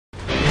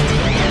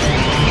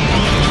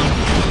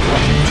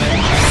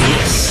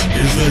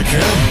The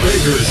Kev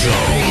Baker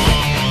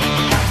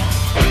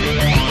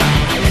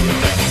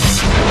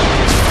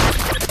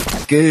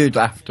Show. Good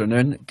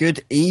afternoon,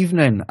 good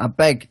evening, a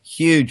big,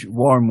 huge,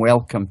 warm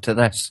welcome to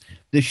this,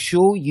 the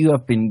show you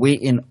have been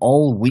waiting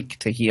all week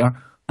to hear.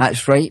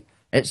 That's right,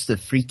 it's the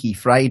Freaky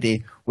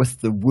Friday with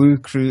the Woo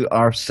Crew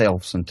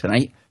ourselves, and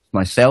tonight,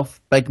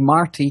 myself, Big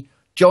Marty,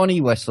 Johnny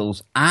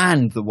Whistles,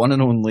 and the one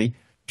and only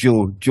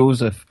Joe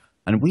Joseph.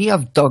 And we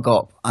have dug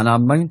up an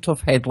amount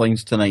of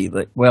headlines tonight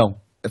that,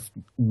 well, if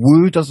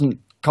Woo doesn't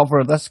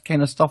cover this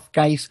kind of stuff,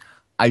 guys,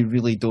 I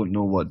really don't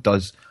know what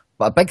does.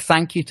 But a big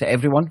thank you to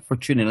everyone for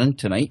tuning in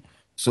tonight.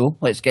 So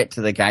let's get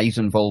to the guys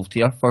involved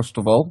here. First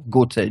of all,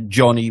 go to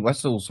Johnny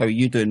Whistles. How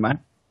you doing, man?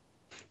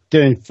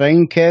 Doing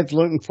fine, Kev.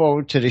 Looking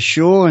forward to the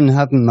show and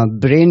having my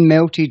brain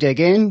melted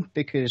again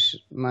because,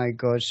 my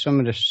God, some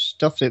of the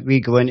stuff that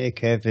we go into,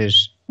 Kev,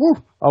 is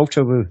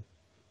ultra woo.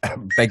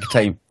 Big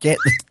time.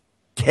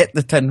 Get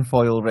the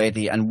tinfoil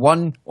ready. And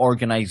one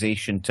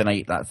organisation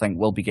tonight that I think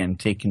will be getting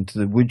taken to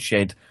the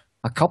woodshed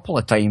a couple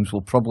of times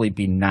will probably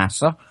be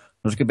NASA.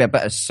 There's going to be a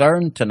bit of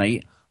CERN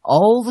tonight.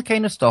 All the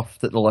kind of stuff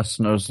that the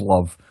listeners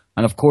love.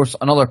 And of course,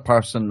 another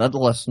person that the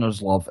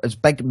listeners love is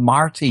Big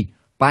Marty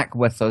back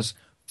with us.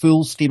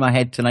 Full steam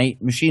ahead tonight.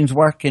 Machine's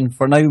working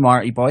for now,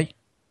 Marty boy.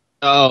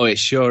 Oh, it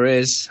sure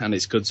is. And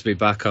it's good to be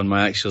back on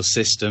my actual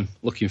system.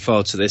 Looking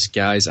forward to this,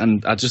 guys.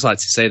 And I'd just like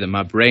to say that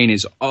my brain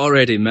is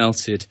already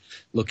melted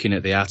looking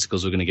at the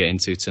articles we're going to get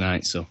into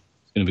tonight. So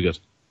it's going to be good.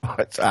 Oh,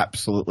 it's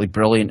absolutely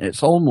brilliant.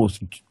 It's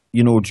almost,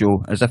 you know,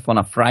 Joe, as if on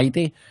a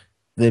Friday,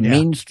 the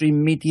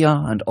mainstream media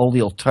and all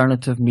the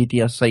alternative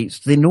media sites,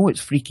 they know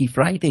it's Freaky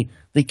Friday.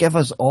 They give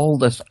us all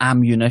this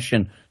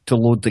ammunition to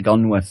load the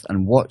gun with.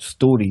 And what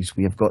stories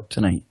we have got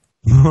tonight.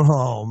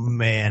 Oh,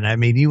 man. I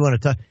mean, you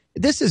want to talk...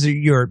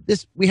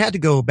 we had to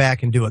go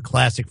back and do a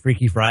classic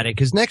Freaky Friday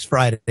because next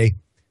Friday,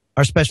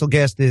 our special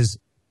guest is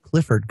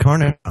Clifford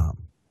Carnicom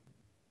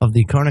of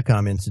the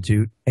Carnicom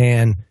Institute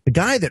and the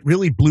guy that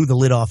really blew the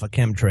lid off of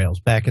chemtrails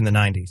back in the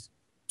 90s.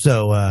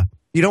 So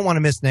you don't want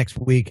to miss next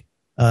week,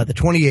 the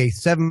 28th,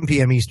 7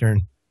 p.m. Eastern,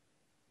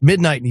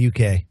 midnight in the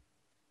UK.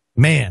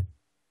 Man,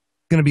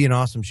 it's going to be an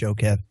awesome show,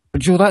 Kev.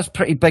 But Joe, that's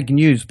pretty big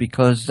news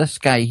because this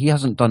guy, he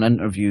hasn't done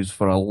interviews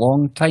for a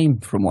long time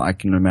from what I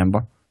can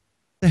remember.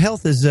 The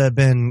health hasn't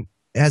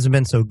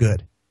been so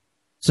good.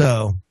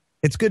 So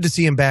it's good to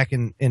see him back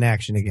in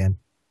action again.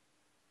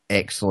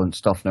 Excellent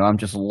stuff. Now, I'm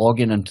just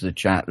logging into the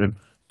chat room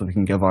so we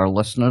can give our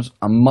listeners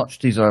a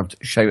much-deserved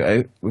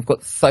shout-out. We've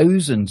got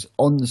thousands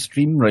on the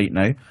stream right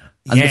now.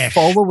 And the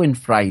following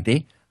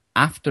Friday,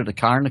 after the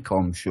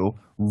Carnicom show,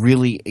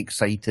 really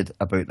excited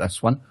about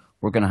this one.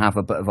 We're going to have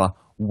a bit of a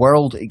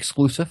world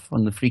exclusive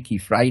on the Freaky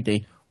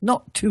Friday.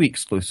 Not too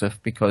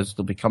exclusive because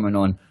they'll be coming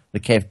on the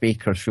Kev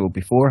Baker show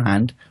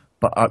beforehand.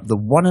 But the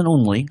one and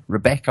only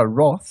Rebecca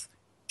Roth,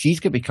 she's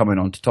going to be coming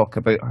on to talk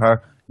about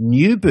her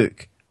new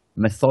book,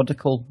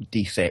 Methodical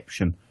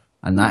Deception.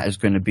 And that is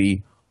going to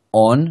be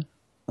on,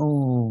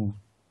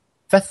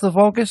 5th of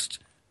August?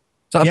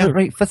 Is that about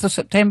right? 5th of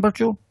September,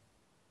 Joe?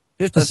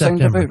 5th of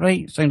September. Sound about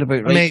right? Sound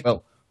about right?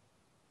 Well,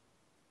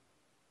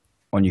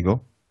 on you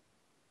go.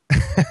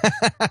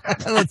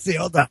 Let's see,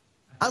 hold on.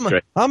 I'm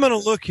going to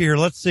look here.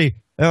 Let's see.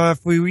 If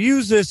we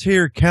use this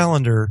here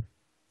calendar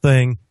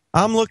thing,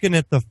 I'm looking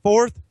at the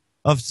 4th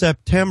of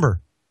September,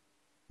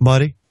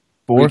 buddy.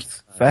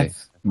 4th,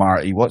 5th.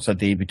 Marty, what's a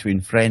day between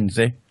friends,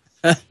 eh?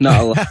 Not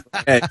a lot.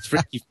 Yeah, it's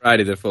Freaky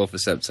Friday, the 4th of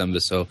September.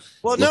 So,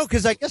 well, no,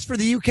 because I guess for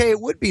the UK it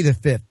would be the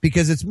 5th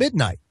because it's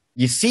midnight.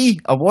 You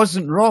see, I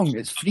wasn't wrong.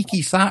 It's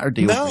Freaky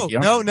Saturday over here.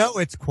 No,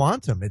 it's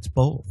quantum. It's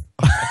both.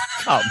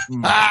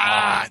 Come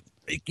on.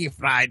 Freaky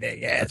Friday,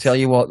 yes. I tell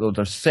you what, though,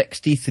 there's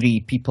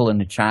 63 people in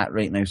the chat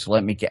right now, so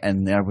let me get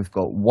in there. We've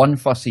got One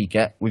Fussy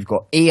Git, we've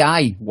got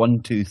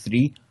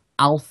AI123,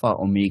 Alpha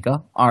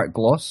Omega, Art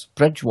Gloss,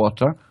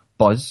 Bridgewater,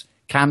 Buzz,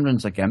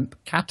 Cameron's a Gimp,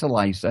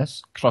 Catalyze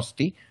This,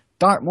 Krusty,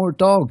 Dartmoor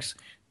Dogs,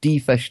 D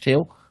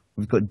Fishtail,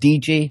 we've got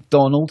DJ,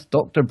 Donald,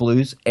 Dr.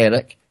 Blues,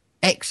 Eric,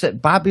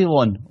 Exit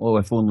Babylon, oh,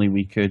 if only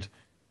we could.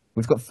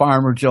 We've got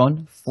Farmer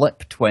John,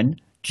 Flip Twin,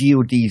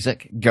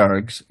 Geodesic,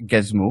 Gergs,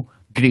 Gizmo,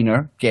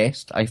 Greener,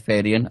 Guest,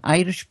 Iferian,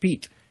 Irish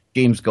Pete,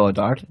 James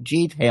Goddard,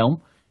 Jade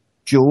Helm,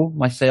 Joe,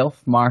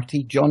 myself,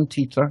 Marty, John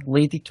Teeter,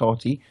 Lady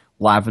Totty,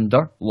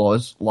 Lavender,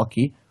 Laws,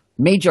 Lucky,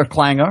 Major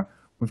Clanger,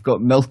 we've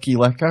got Milky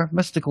Liquor,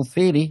 Mystical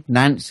Fairy,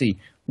 Nancy,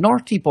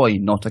 Naughty Boy,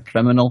 Not a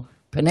Criminal,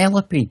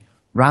 Penelope,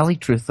 Rally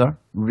Truther,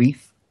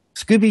 Reef,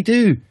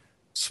 Scooby-Doo,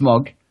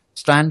 Smug,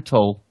 Stand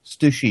Tall,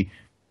 Stushy.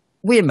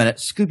 Wait a minute,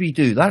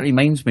 Scooby-Doo, that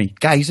reminds me.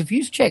 Guys, have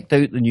you checked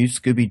out the new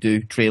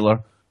Scooby-Doo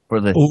trailer for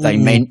the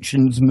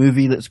Dimensions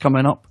movie that's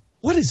coming up?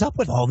 What is up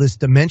with all this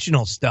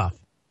dimensional stuff?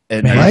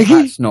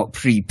 That's not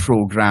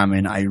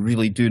pre-programming. I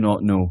really do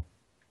not know.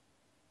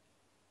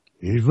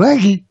 It's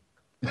wacky.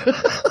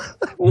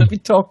 We'll be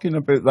talking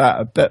about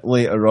that a bit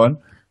later on.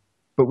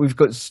 But we've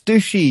got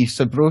Stushy,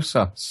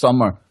 Sabrosa,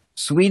 Summer,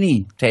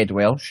 Sweeney, Ted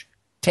Welsh,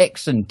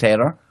 Texan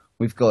Terror.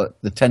 We've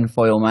got the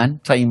Tinfoil Man,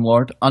 Time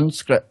Lord,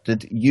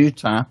 Unscripted,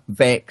 Utah,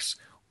 Vex,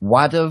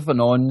 Wada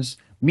Vanons,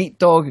 Meat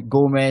Dog,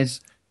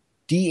 Gomez,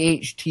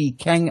 DHT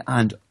King,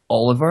 and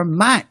Oliver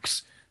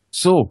Max.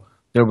 So,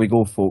 there we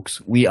go,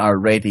 folks. We are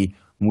ready.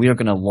 We are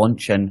going to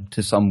launch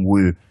into some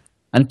woo.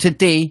 And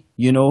today,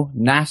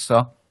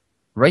 NASA,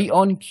 right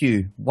on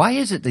cue. Why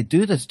is it they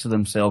do this to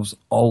themselves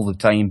all the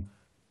time?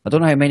 I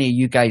don't know how many of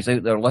you guys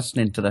out there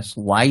listening to this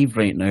live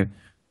right now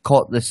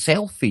caught the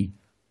selfie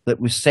that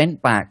was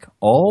sent back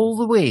all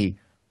the way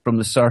from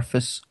the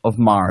surface of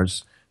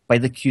Mars by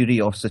the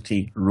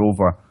Curiosity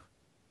rover.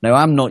 Now,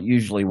 I'm not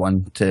usually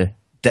one to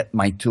dip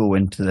my toe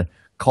into the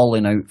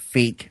calling out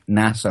fake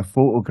NASA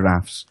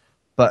photographs,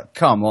 but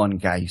come on,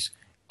 guys.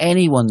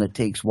 Anyone that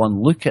takes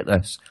one look at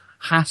this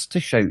has to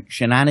shout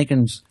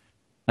shenanigans.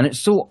 And it's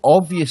so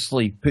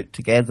obviously put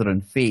together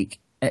and fake,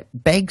 it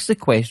begs the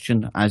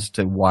question as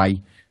to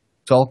why.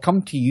 So I'll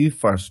come to you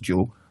first,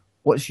 Joe.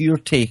 What's your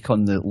take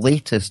on the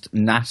latest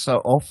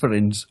NASA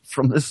offerings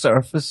from the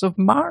surface of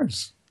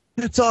Mars?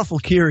 It's awful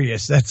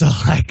curious. That's all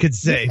I could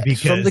say.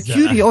 Because from the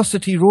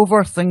Curiosity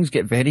rover, things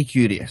get very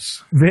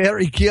curious.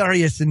 Very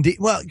curious indeed.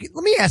 Well,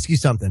 let me ask you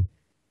something.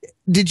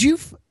 Would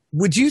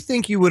you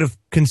think you would have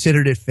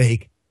considered it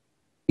fake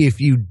if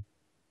you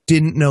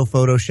didn't know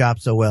Photoshop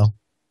so well?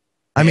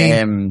 I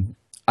mean,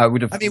 I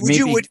would have. I mean,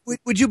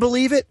 would you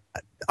believe it?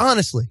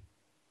 Honestly,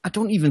 I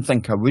don't even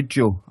think I would,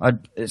 Joe.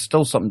 It's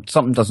still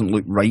something doesn't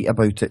look right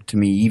about it to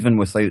me, even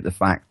without the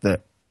fact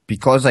that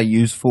because I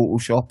use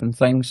Photoshop and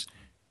things,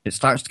 it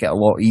starts to get a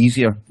lot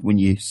easier when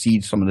you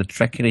see some of the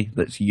trickery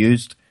that's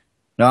used.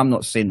 Now, I'm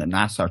not saying that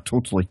NASA are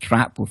totally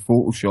crap with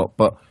Photoshop,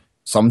 but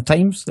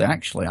sometimes they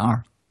actually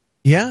are.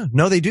 Yeah,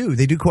 no, they do.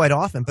 They do quite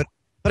often. But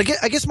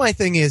I guess my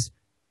thing is,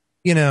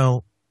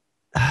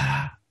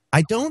 I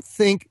don't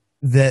think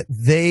that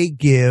they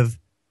give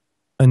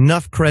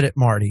enough credit,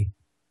 Marty,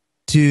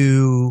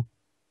 to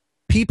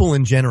people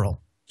in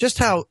general, just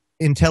how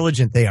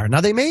intelligent they are.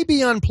 Now, they may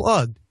be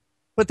unplugged,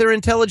 but they're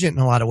intelligent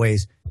in a lot of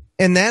ways.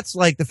 And that's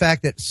like the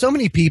fact that so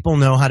many people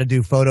know how to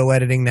do photo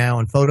editing now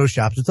and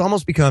Photoshops. It's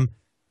almost become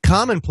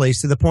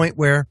commonplace to the point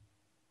where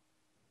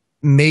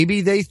maybe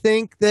they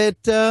think that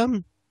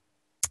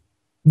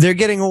they're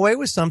getting away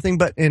with something,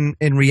 but in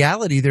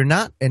reality, they're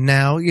not. And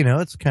now,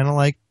 it's kind of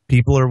like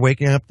people are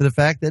waking up to the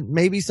fact that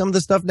maybe some of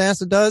the stuff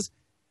NASA does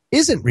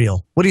isn't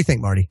real. What do you think,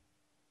 Marty?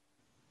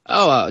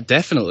 Oh,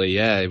 definitely,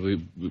 yeah.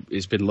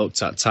 It's been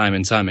looked at time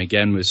and time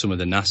again with some of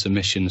the NASA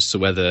missions to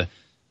whether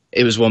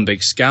it was one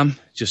big scam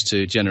just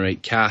to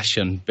generate cash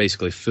and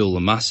basically fool the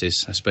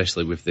masses,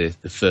 especially with the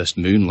first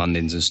moon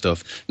landings and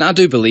stuff. Now, I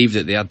do believe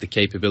that they had the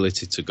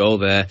capability to go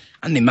there,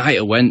 and they might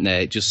have went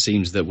there. It just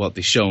seems that what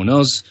they've shown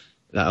us,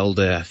 that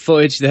older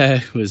footage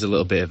there, was a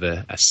little bit of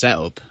a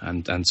setup.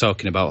 And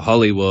talking about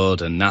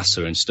Hollywood and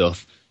NASA and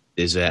stuff,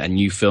 there's a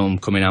new film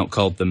coming out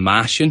called The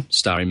Martian,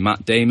 starring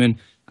Matt Damon.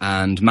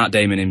 And Matt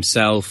Damon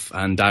himself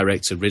and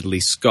director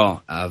Ridley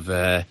Scott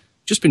have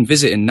just been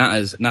visiting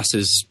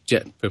NASA's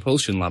Jet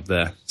Propulsion Lab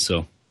there.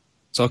 So,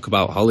 talk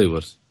about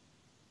Hollywood.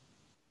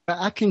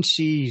 I can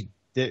see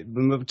that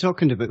when we were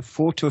talking about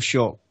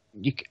Photoshop,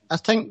 I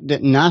think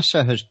that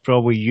NASA has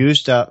probably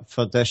used that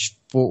for this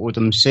photo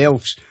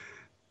themselves.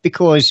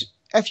 Because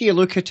if you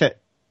look at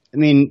it, I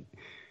mean,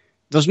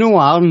 there's no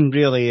arm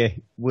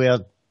really where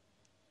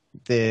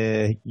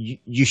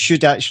you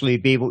should actually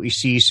be able to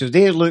see. So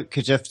they look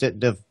as if that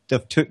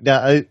they've took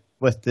that out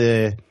with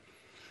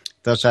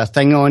there's a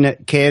thing on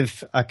it,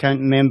 Kev, I can't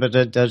remember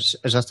that there's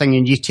a thing,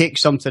 and you take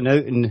something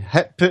out and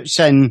it puts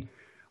in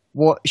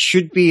what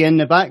should be in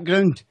the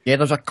background. Yeah,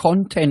 there's a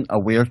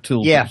content-aware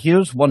tool. Yeah. But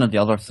here's one of the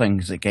other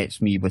things that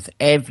gets me with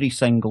every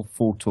single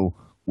photo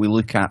we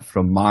look at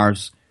from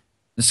Mars.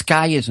 The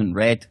sky isn't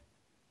red.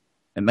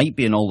 It might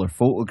be in all their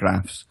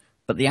photographs,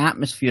 but the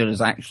atmosphere is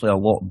actually a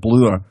lot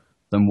bluer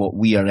than what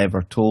we are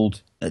ever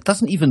told. It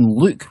doesn't even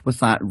look with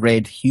that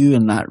red hue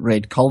and that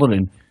red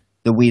colouring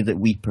the way that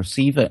we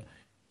perceive it.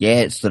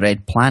 Yeah, it's the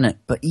red planet,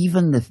 but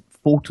even the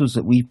photos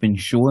that we've been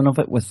shown of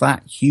it with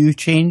that hue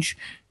change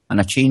and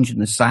a change in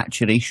the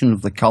saturation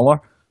of the colour,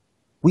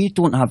 we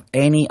don't have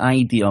any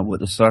idea what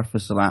the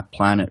surface of that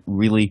planet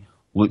really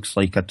looks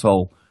like at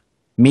all.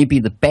 Maybe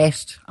the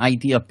best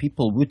idea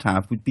people would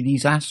have would be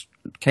these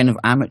kind of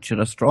amateur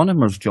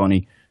astronomers,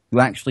 Johnny, who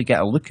actually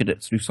get a look at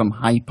it through some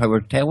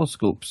high-powered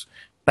telescopes.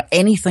 But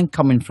anything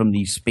coming from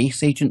these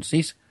space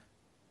agencies,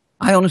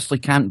 I honestly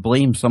can't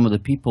blame some of the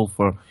people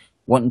for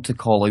wanting to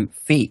call out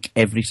fake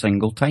every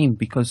single time,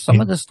 because some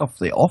of the stuff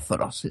they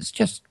offer us, it's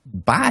just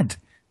bad.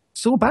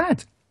 So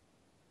bad.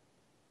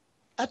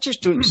 I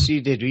just don't see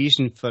the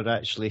reason for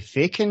actually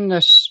faking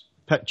this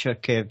picture,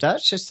 Kev.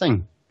 That's the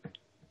thing.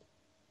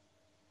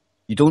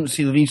 You don't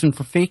see the reason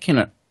for faking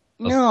it?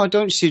 No, I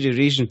don't see the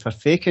reason for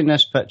faking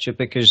this picture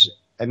because,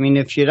 I mean,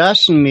 if you're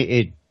asking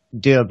me to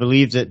do I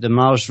believe that the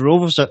Mars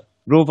rovers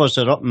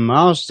are up in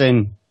Mars,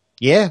 then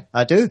yeah,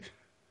 I do.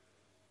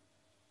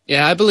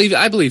 Yeah, I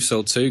believe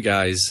so too,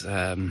 guys.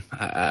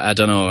 I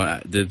don't know.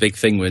 The big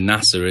thing with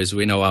NASA is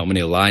we know how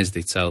many lies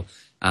they tell,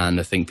 and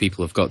I think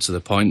people have got to the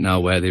point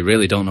now where they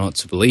really don't know what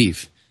to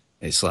believe.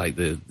 It's like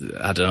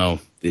I don't know.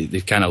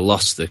 They've kind of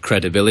lost the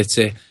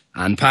credibility,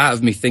 And part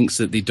of me thinks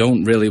that they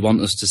don't really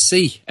want us to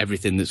see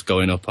everything that's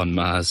going up on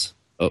Mars,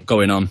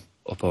 going on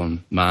up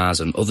on Mars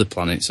and other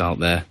planets out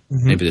there.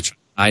 Mm-hmm. Maybe they're trying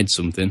to hide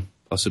something,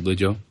 possibly,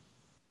 Joe.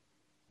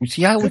 You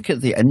see, I look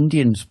at the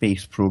Indian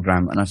space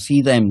program and I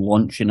see them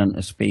launching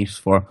into space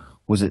for,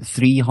 was it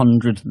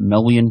 $300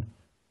 million?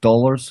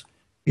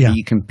 Yeah. And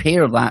you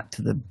compare that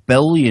to the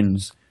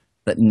billions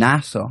that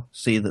NASA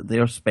say that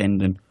they're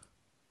spending,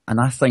 and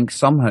I think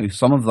somehow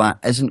some of that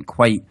isn't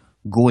quite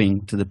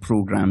going to the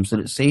programs that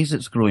it says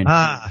it's going.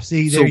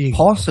 See, there so you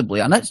possibly,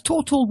 go. And it's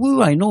total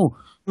woo, I know.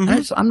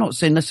 Mm-hmm. I'm not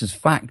saying this is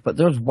fact, but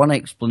there's one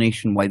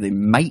explanation why they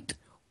might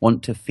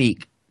want to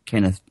fake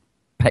kind of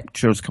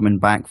pictures coming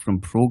back from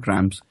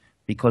programs,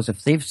 because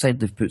if they've said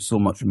they've put so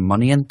much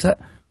money into it,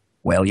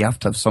 well, you have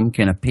to have some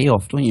kind of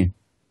payoff, don't you?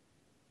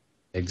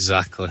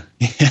 Exactly.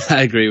 Yeah,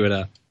 I agree with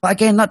that. But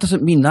again, that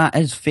doesn't mean that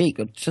is fake.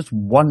 It's just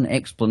one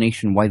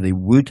explanation why they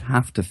would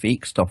have to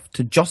fake stuff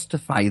to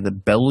justify the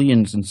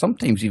billions, and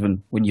sometimes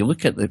even when you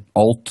look at the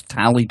all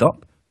tallied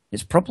up,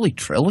 it's probably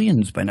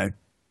trillions by now.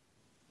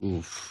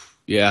 Oof.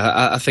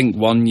 Yeah, I think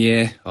 1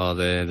 year or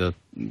the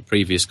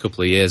previous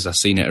couple of years, I've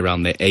seen it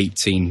around the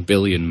 18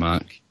 billion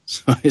mark.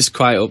 So it's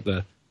quite up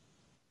there.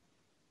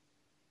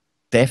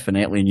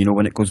 Definitely, and you know,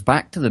 when it goes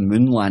back to the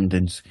moon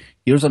landings,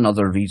 here's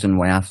another reason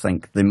why I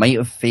think they might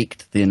have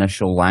faked the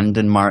initial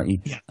landing, Marty,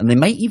 and they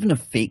might even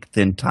have faked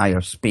the entire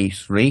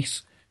space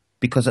race,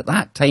 because at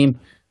that time,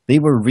 they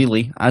were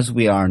really, as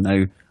we are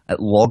now,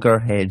 at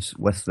loggerheads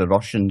with the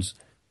Russians,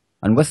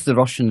 and with the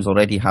Russians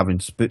already having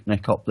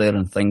Sputnik up there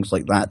and things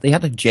like that, they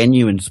had a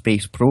genuine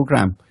space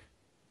program.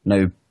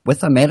 Now,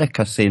 with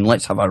America saying,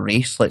 let's have a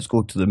race, let's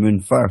go to the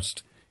moon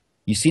first,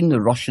 you've seen the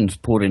Russians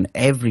pouring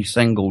every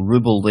single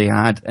ruble they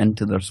had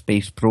into their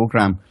space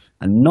program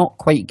and not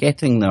quite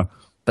getting there.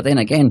 But then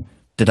again,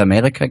 did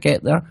America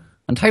get there?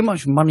 And how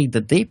much money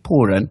did they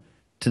pour in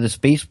to the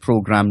space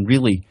program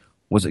really?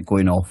 Was it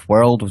going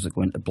off-world? Was it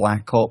going to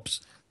Black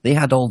Ops? They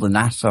had all the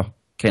NASA,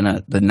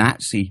 the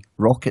Nazi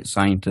rocket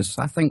scientists.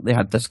 I think they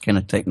had this kind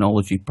of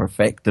technology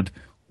perfected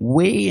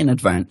way in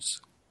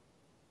advance.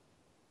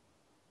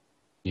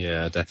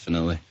 Yeah,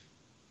 definitely.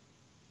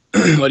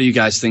 What do you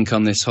guys think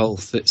on this whole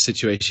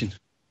situation?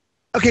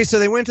 Okay, so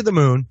they went to the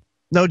moon,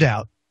 no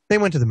doubt. They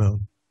went to the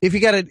moon. If you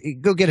got to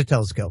go get a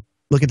telescope,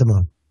 look at the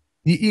moon.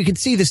 You can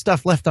see the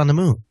stuff left on the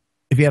moon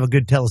if you have a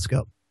good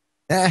telescope.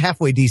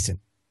 Halfway decent.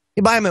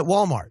 You buy them at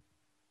Walmart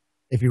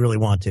if you really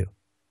want to,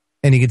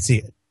 and you can see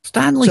it.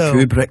 Stanley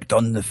Kubrick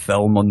done the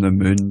film on the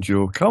moon,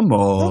 Joe. Come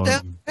on. No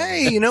doubt.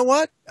 Hey, you know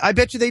what? I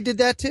bet you they did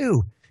that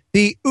too.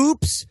 The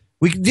oops.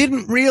 We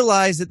didn't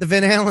realize that the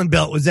Van Allen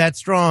belt was that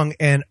strong,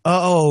 and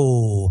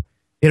it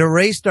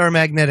erased our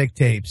magnetic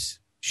tapes.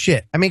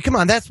 Shit. I mean, come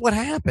on, that's what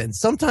happens.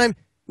 Sometimes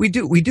we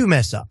do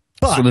mess up.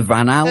 But so the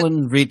Van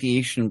Allen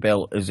radiation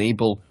belt is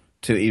able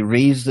to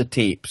erase the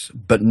tapes,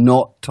 but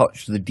not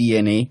touch the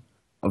DNA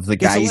of the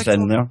guys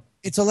in there.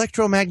 It's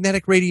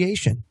electromagnetic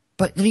radiation.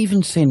 But they're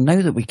even saying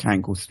now that we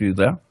can't go through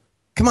there.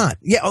 Come on.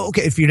 Yeah,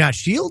 okay, if you're not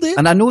shielded.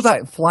 And I know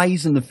that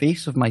flies in the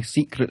face of my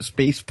secret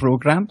space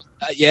program.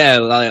 Yeah,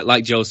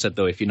 like Joe said,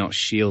 though, if you're not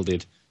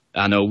shielded.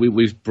 I know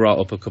we've brought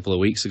up a couple of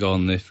weeks ago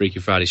on the Freaky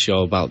Friday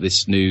show about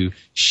this new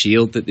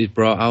shield that they've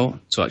brought out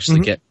to actually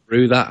get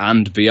through that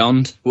and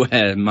beyond,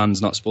 where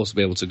man's not supposed to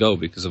be able to go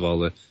because of all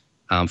the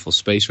harmful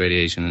space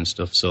radiation and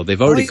stuff. So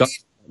they've already got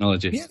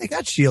technology. Yeah, they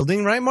got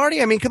shielding, right,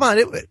 Marty? I mean, come on.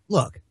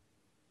 Look,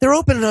 they're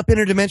opening up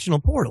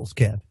interdimensional portals,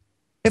 Kev.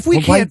 If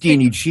we why do you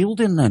need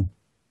shielding then?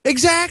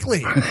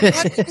 Exactly.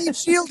 Why do you need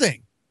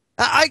shielding?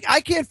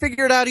 I can't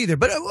figure it out either.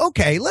 But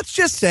okay, let's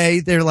just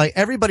say they're like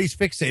everybody's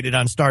fixated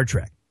on Star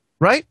Trek,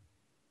 right?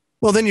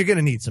 Well, then you're going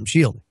to need some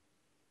shielding.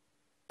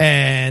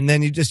 And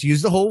then you just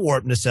use the whole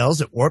warp nacelles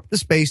that warp the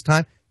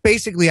space-time.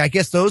 Basically, I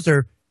guess those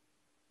are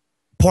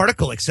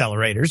particle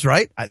accelerators,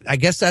 right? I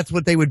guess that's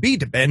what they would be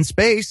to bend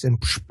space.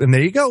 And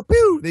there you go.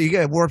 Pew, there you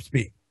go, warp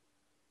speed.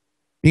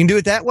 You can do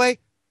it that way,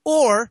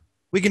 or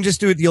we can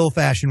just do it the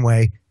old-fashioned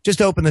way.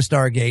 Just open the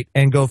Stargate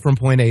and go from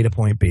point A to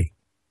point B.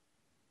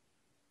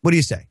 What do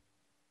you say?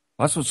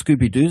 That's what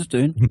Scooby-Doo's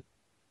doing.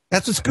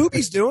 That's what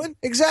Scooby's doing.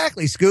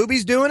 Exactly.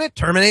 Scooby's doing it.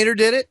 Terminator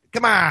did it.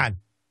 Come on.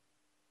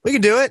 We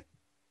can do it.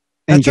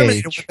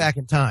 Terminator went back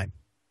in time.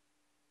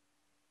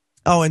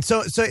 Oh, and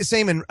so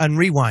same on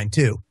Rewind,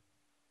 too.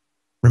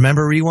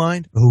 Remember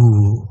Rewind?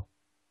 Ooh,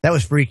 that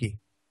was freaky.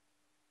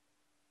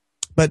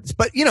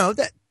 But you know,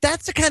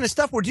 that's the kind of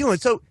stuff we're dealing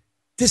with. So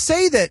to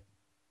say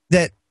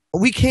that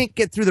we can't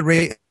get through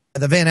the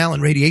Van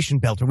Allen radiation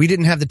belt, or we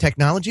didn't have the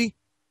technology,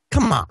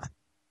 come on.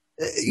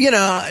 You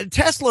know,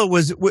 Tesla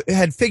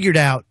had figured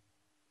out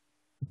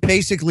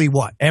basically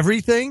what?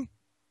 Everything?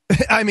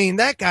 I mean,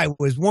 that guy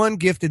was one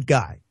gifted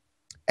guy.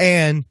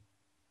 And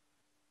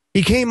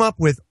he came up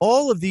with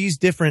all of these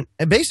different,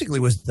 and basically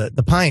was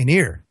the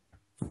pioneer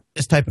for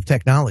this type of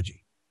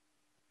technology,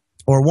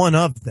 or one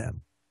of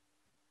them.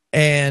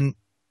 And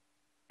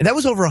that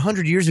was over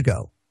 100 years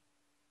ago.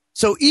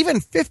 So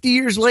even 50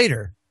 years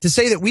later, to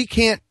say that we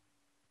can't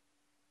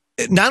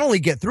not only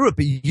get through it,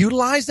 but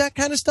utilize that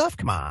kind of stuff,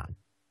 come on.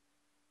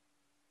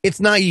 It's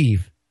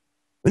naive.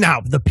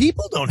 Now, the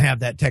people don't have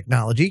that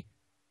technology,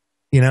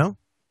 you know,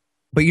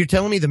 but you're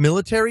telling me the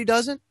military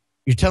doesn't?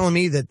 You're telling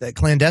me that the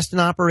clandestine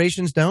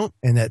operations don't,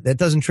 and that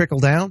doesn't trickle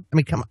down? I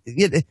mean, come on.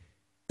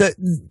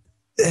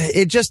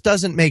 It just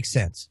doesn't make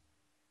sense.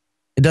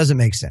 It doesn't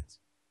make sense.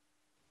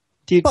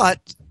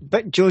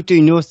 But Joe, do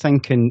you know,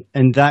 thinking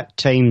in that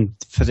time,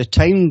 for the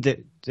time that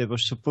there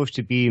was supposed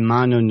to be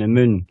man on the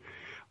moon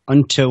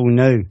until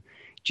now,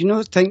 do you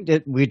not think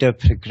that we'd have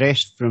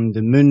progressed from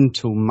the moon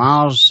to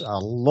Mars a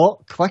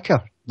lot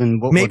quicker than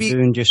what we're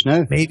doing just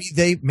now?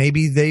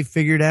 Maybe they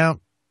figured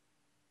out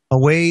a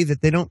way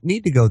that they don't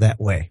need to go that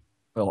way.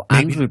 Well,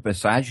 Andrew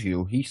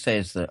Bisagio, he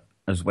says that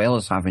as well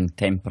as having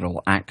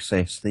temporal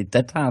access, they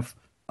did have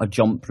a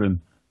jump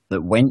room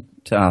that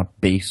went to a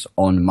base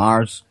on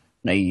Mars.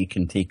 Now you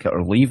can take it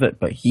or leave it,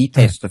 but he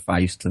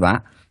testifies to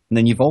that. And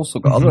then you've also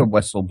got other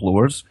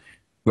whistleblowers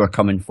who are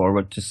coming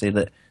forward to say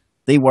that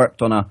they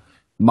worked on a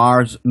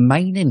Mars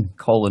mining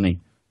colony.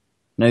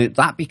 Now,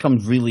 that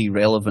becomes really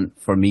relevant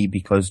for me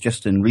because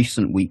just in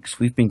recent weeks,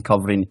 we've been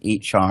covering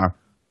HR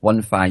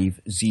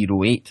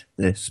 1508,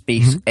 the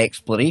Space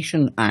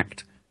Exploration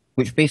Act,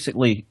 which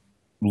basically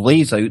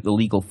lays out the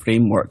legal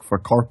framework for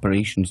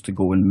corporations to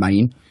go and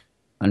mine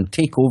and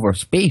take over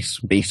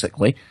space,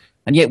 basically.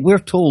 And yet we're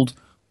told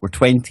we're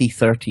 20,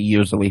 30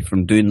 years away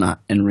from doing that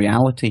in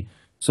reality.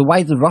 So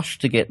why the rush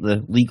to get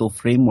the legal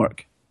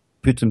framework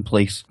put in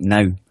place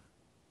now?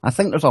 I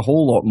think there's a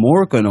whole lot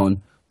more going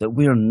on that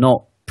we're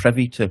not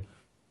privy to.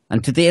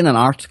 And today in an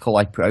article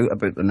I put out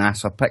about the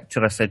NASA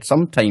picture, I said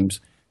sometimes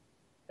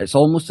it's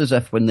almost as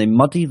if when they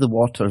muddy the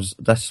waters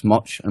this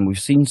much, and we've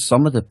seen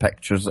some of the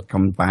pictures that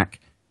come back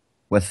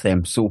with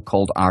them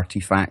so-called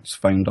artifacts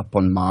found up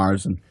on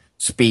Mars and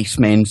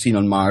spacemen seen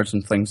on Mars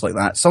and things like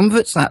that. Some of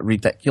it's that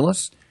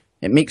ridiculous.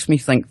 It makes me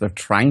think they're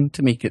trying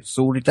to make it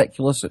so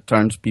ridiculous it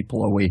turns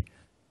people away.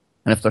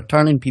 And if they're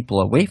turning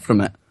people away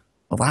from it,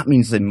 well, that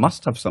means they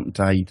must have something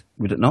to hide,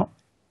 would it not?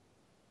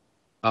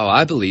 Oh,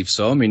 I believe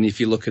so. I mean,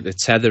 if you look at the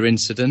Tether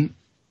incident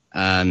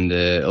and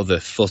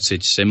other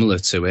footage similar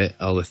to it,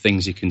 all the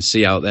things you can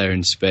see out there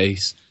in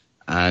space,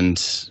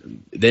 and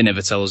they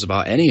never tell us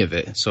about any of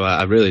it. So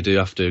I really do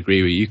have to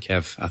agree with you,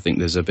 Kev. I think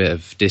there's a bit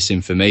of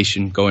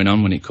disinformation going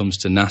on when it comes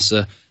to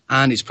NASA,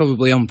 and it's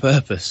probably on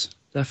purpose,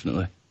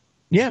 definitely.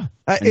 Yeah,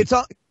 it's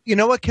all. You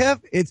know what,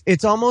 Kev?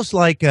 It's almost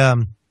like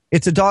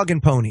it's a dog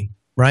and pony,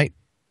 right?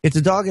 It's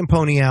a dog and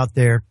pony out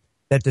there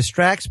that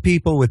distracts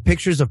people with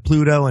pictures of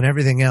Pluto and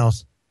everything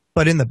else.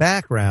 But in the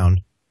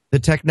background, the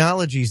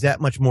technology is that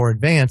much more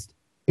advanced.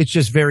 It's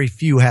just very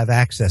few have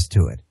access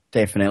to it.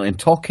 Definitely. And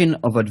talking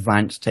of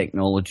advanced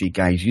technology,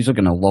 guys, you are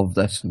going to love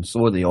this, and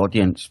so are the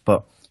audience.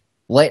 But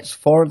let's,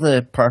 for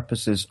the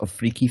purposes of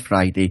Freaky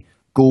Friday,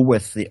 go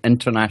with the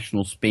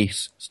International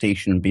Space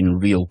Station being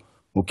real.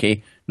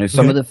 Okay? Now,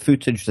 some of the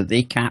footage that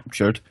they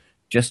captured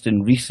just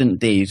in recent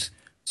days,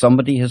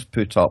 somebody has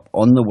put up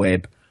on the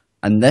web,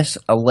 and this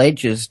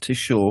alleges to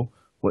show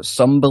what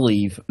some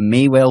believe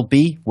may well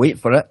be, wait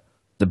for it,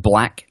 the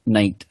Black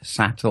Knight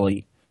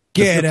satellite.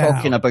 Get out. We're out.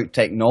 talking about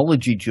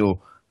technology,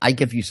 Joe. I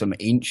give you some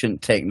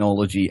ancient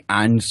technology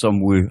and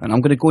some woo. And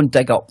I'm going to go and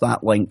dig up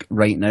that link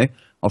right now.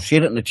 I'll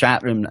share it in the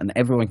chat room and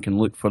everyone can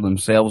look for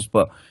themselves.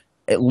 But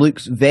it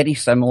looks very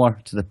similar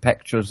to the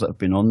pictures that have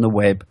been on the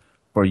web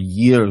for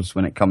years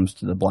when it comes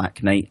to the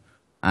Black Knight.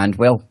 And,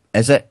 well,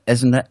 is it?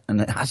 Isn't it?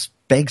 And it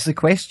begs the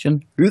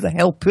question, who the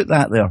hell put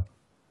that there?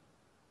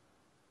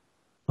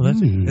 Well,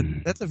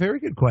 that's a very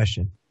good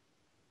question.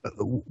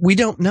 We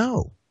don't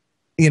know.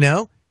 You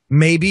know,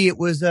 maybe it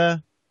was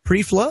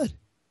pre-flood.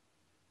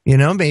 You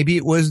know, maybe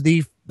it was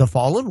the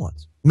fallen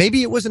ones.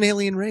 Maybe it was an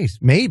alien race.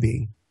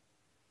 Maybe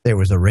there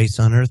was a race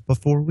on Earth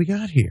before we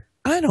got here.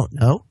 I don't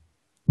know.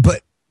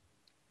 But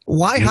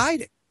why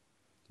hide it?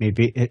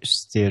 Maybe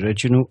it's the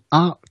original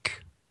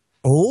Ark.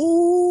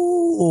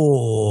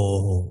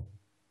 Oh.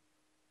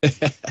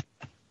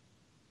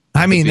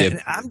 I mean,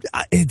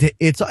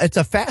 it's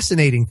a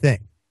fascinating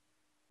thing.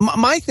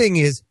 My thing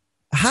is,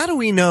 how do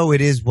we know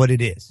it is what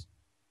it is?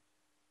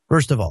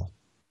 First of all,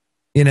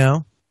 you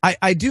know,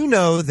 I do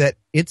know that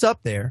it's up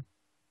there.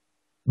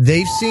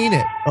 They've seen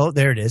it. Oh,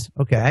 there it is.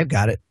 Okay, I've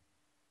got it.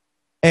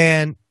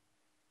 And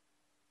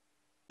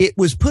it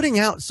was putting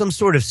out some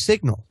sort of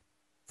signal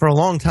for a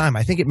long time.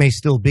 I think it may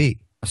still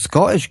be. A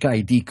Scottish guy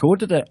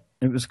decoded it.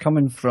 It was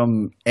coming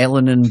from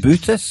Ellen and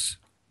Bootis.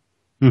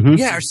 Mm-hmm.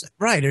 Yeah,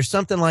 right, or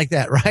something like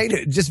that, right?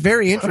 Just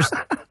very interesting.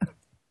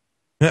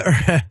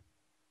 It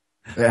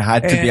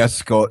had to be a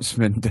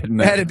Scotsman, didn't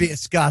it? It had to be a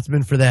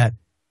Scotsman for that.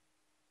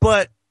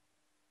 But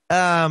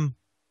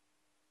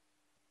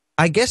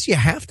I guess you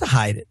have to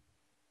hide it.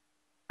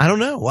 I don't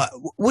know.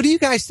 What do you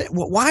guys think?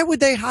 Why would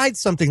they hide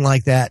something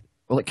like that?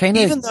 Well, it kind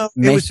of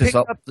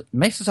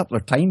messes up their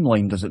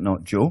timeline, does it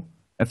not, Joe?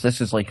 If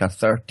this is like a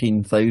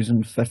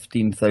 13,000,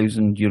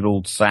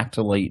 15,000-year-old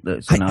satellite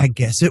that's in I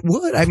guess it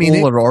would. I mean,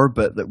 polar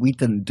orbit that we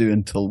didn't do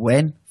until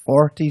when?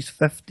 40s,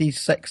 50s,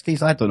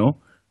 60s? I don't know.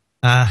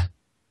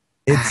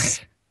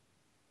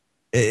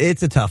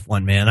 It's a tough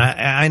one, man.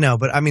 I know,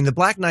 but I mean, the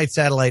Black Knight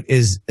satellite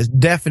is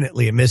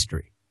definitely a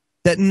mystery.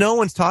 that no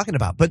one's talking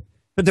about. But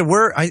there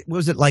were,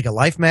 was it like a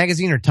Life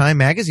magazine or Time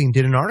magazine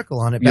did an article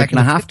on it You're back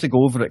going to have to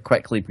go over it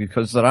quickly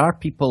because there are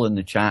people in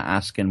the chat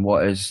asking,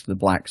 what is the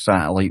black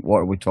satellite? What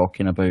are we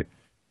talking about?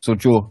 So,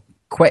 Joe,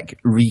 quick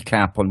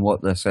recap on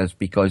what this is,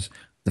 because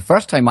the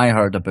first time I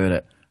heard about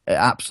it, it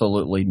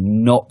absolutely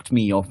knocked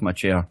me off my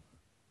chair.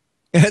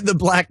 The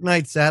Black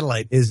Knight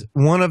satellite is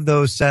one of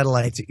those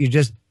satellites that you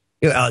just,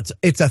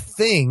 it's a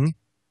thing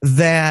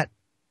that,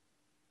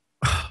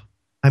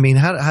 I mean,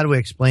 how do we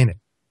explain it?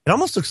 It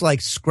almost looks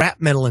like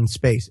scrap metal in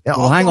space.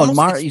 Well, hang on.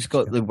 Marty's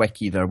got the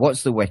wiki there.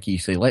 What's the wiki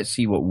say? Let's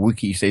see what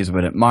Wookie says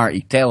about it.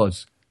 Marty, tell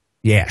us.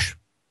 Yes.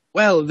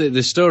 Well,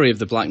 the story of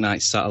the Black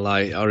Knight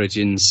satellite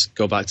origins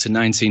go back to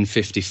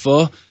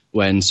 1954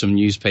 when some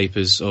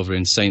newspapers over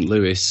in St.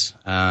 Louis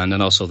and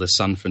also the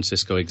San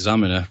Francisco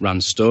Examiner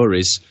ran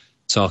stories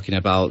talking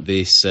about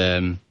this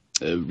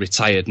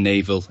retired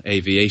naval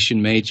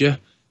aviation major,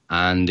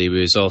 and he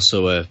was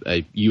also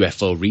a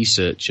UFO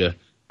researcher.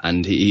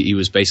 And he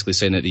was basically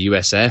saying that the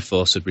US Air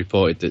Force had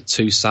reported that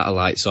 2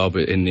 satellites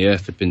orbiting the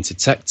Earth had been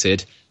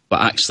detected,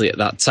 but actually at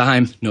that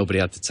time, nobody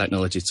had the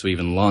technology to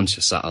even launch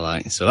a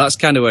satellite. So that's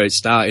kind of where it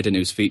started, and it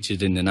was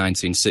featured in the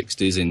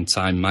 1960s in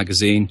Time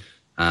magazine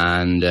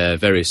and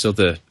various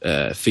other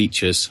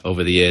features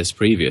over the years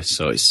previous.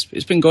 So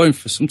it's been going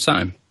for some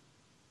time.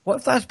 What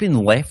if that's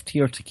been left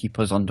here to keep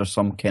us under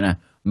some kind of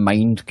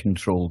mind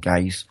control,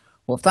 guys?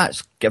 What if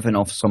that's given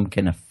off some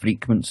kind of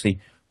frequency?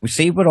 We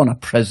say we're on a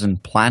prison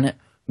planet.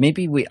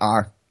 Maybe we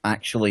are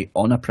actually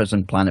on a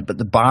prison planet, but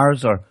the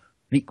bars are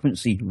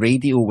frequency,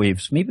 radio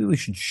waves. Maybe we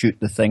should shoot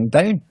the thing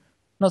down.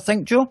 Not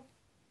think, Joe?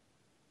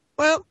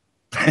 Well,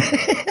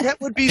 that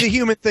would be the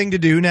human thing to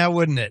do now,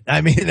 wouldn't it?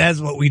 I mean,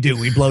 that's what we do.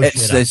 We blow shit up.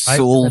 It's the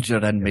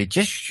soldier in me.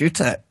 Just shoot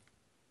it.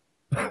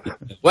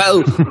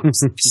 Well,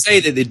 say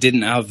that they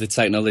didn't have the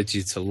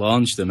technology to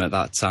launch them at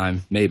that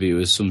time. Maybe it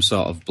was some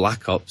sort of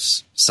Black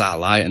Ops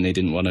satellite and they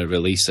didn't want to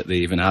release it. They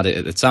even had it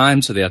at the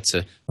time, so they had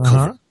to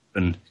cover it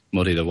and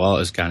muddy the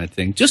waters kind of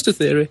thing. Just a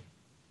theory.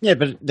 Yeah,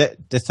 but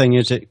the thing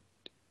is that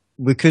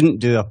we couldn't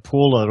do a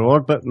polar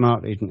orbit,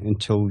 Marty,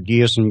 until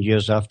years and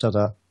years after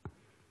that.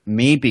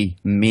 Maybe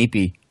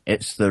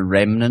it's the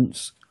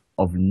remnants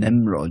of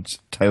Nimrod's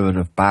Tower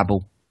of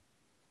Babel.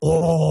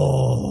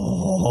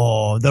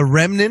 Oh, the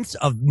remnants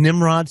of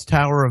Nimrod's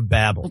Tower of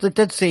Babel. Well, they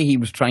did say he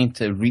was trying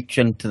to reach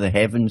into the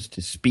heavens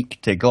to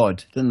speak to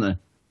God, didn't they?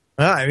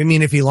 I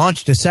mean, if he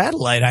launched a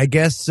satellite, I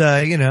guess,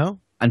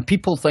 And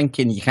people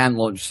thinking you can't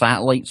launch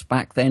satellites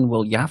back then,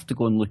 well, you have to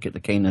go and look at the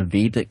kind of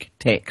Vedic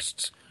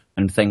texts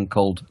and thing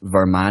called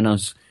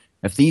Varmanas.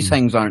 If these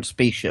things aren't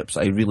spaceships,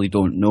 I really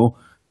don't know.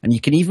 And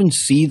you can even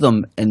see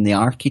them in the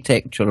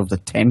architecture of the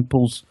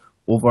temples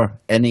over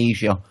in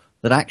Asia.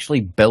 They're actually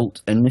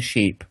built in the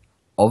shape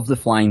of the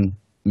flying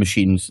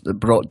machines that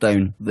brought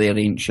down their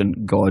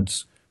ancient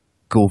gods.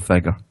 Go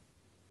figure.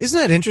 Isn't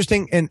that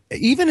interesting? And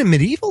even in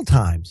medieval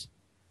times,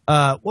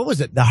 what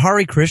was it? The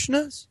Hare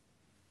Krishnas?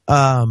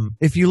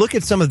 If you look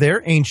at some of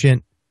their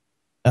ancient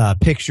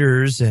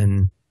pictures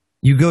and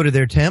you go to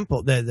their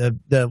temple, it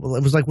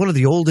was like one of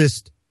the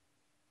oldest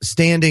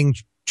standing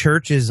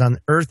churches on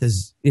earth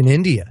is in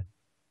India,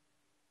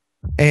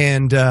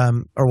 and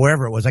or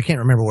wherever it was. I can't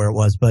remember where it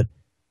was, but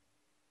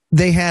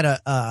they had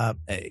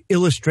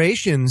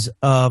illustrations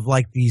of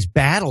like these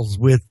battles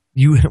with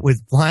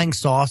flying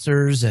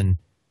saucers and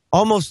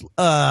almost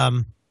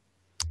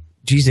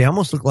they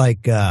almost look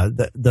like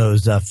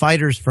those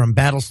fighters from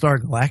Battlestar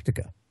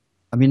Galactica.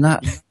 I mean,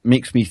 that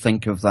makes me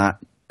think of that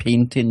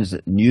painting, is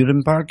it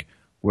Nuremberg,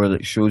 where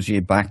it shows you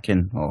back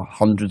in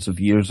hundreds of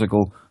years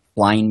ago,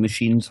 flying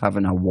machines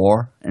having a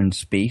war in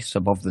space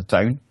above the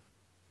town.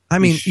 I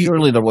mean,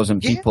 surely there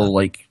wasn't people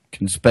like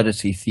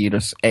conspiracy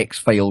theorists,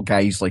 X-File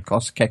guys like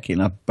us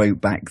kicking about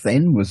back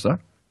then, was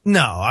there?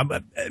 No, I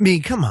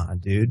mean, come on,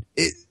 dude.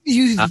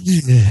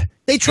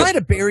 They try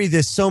to bury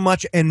this so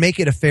much and make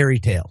it a fairy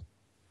tale.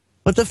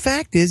 But the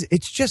fact is,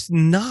 it's just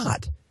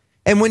not.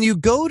 And when you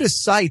go to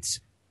sites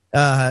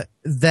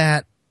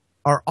that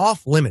are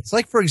off limits,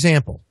 like, for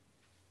example,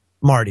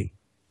 Marty,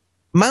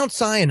 Mount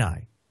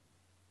Sinai,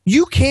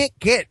 you can't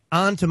get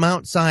onto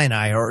Mount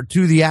Sinai or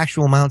to the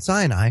actual Mount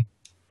Sinai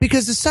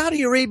because the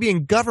Saudi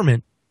Arabian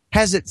government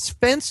has it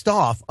fenced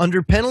off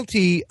under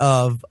penalty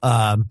of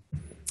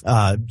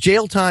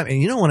jail time,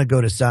 and you don't want to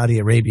go to Saudi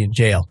Arabian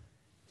jail,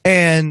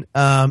 and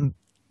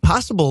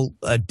possible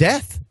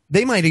death.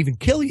 They might even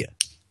kill you.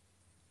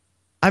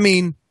 I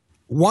mean,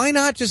 why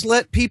not just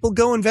let people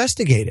go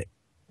investigate it?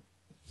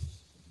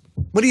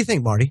 What do you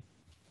think, Marty?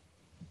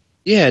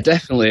 Yeah,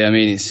 definitely. I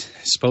mean, it's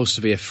supposed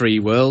to be a free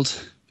world.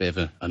 Bit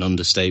of an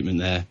understatement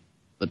there.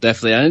 But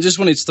definitely, and I just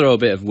wanted to throw a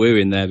bit of woo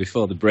in there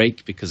before the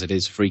break because it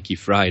is Freaky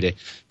Friday.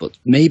 But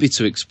maybe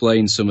to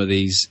explain some of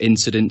these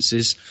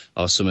incidences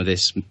or some of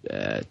this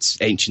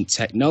ancient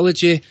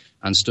technology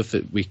and stuff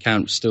that we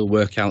can't still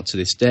work out to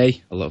this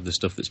day. A lot of the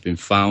stuff that's been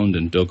found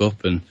and dug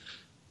up and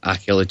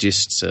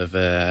archaeologists have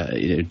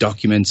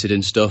documented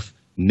and stuff.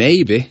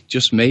 Maybe,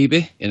 just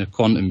maybe, in a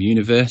quantum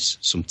universe,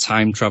 some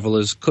time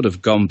travelers could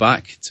have gone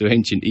back to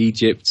ancient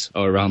Egypt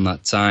or around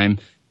that time,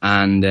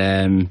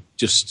 and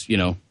just,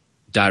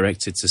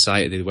 directed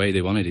society the way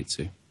they wanted it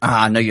to.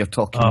 Now you're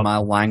talking my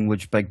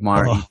language, Big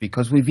Marty,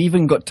 because we've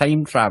even got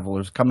time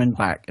travelers coming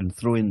back and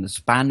throwing the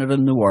spanner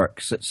in the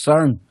works at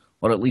CERN,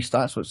 or at least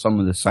that's what some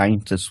of the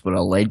scientists were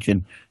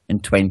alleging in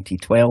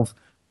 2012.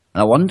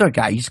 And I wonder,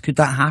 guys, could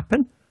that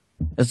happen?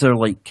 Is there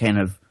kind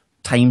of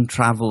time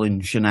traveling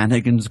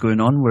shenanigans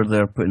going on where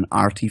they're putting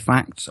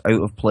artifacts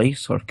out of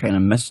place or kind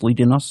of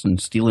misleading us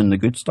and stealing the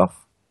good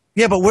stuff?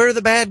 Yeah, but where are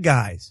the bad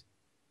guys?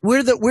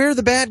 Where are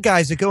the bad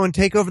guys that go and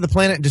take over the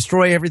planet and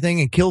destroy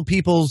everything and kill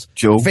people's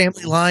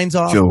family lines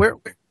off? Joe,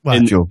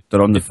 what? Joe,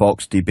 they're on the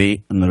Fox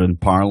debate and they're in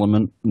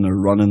Parliament and they're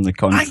running the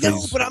country. I know,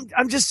 but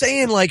I'm just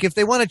saying, if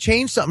they want to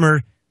change something,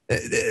 or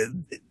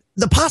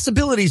the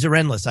possibilities are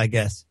endless, I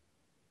guess.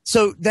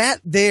 So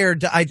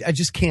I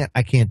just can't.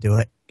 I can't do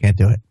it. Can't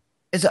do it.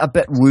 Is it a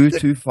bit woo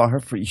too far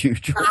for you,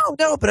 Joe?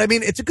 No, but I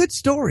mean, it's a good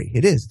story.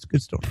 It is. It's a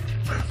good story.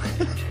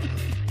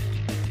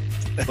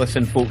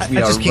 Listen, folks, we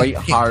are right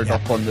hard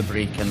up on the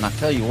break, and I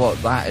tell you what,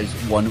 that is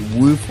one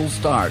woeful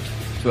start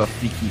to a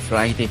Freaky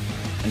Friday.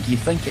 And do you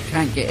think it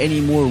can't get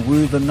any more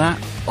woo than that?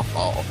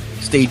 Oh,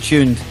 stay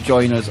tuned.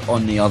 Join us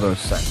on the other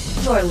side.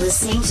 You're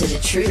listening to the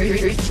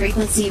Truth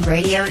Frequency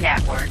Radio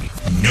Network.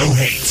 No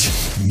hate,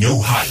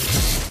 no hype,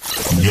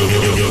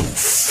 no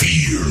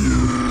fear.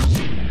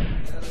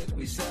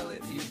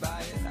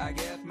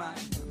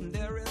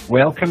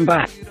 Welcome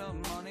back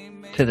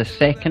to the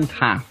second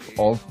half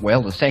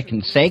the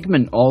second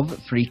segment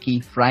of Freaky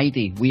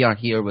Friday. We are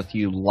here with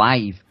you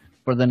live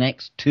for the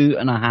next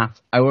 2.5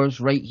 hours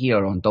right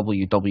here on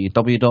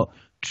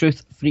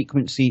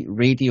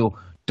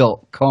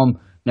www.truthfrequencyradio.com.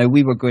 Now,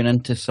 we were going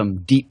into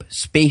some deep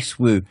space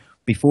woo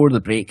before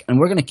the break, and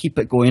we're going to keep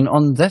it going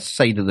on this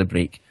side of the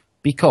break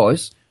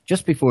because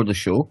just before the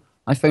show,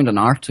 I found an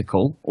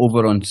article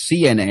over on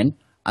CNN,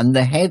 and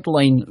the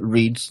headline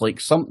reads like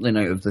something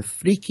out of the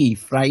Freaky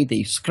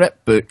Friday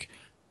script book.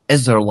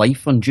 Is there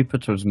life on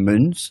Jupiter's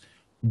moons?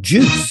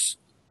 Juice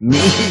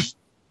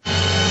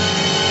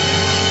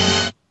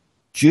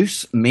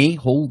may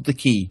hold the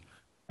key.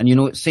 And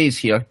it says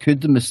here, could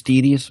the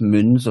mysterious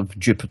moons of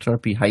Jupiter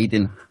be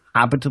hiding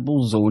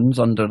habitable zones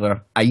under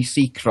their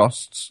icy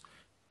crusts?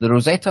 The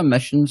Rosetta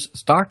mission's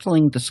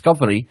startling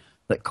discovery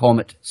that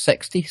Comet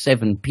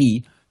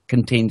 67P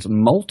contains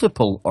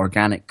multiple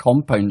organic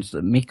compounds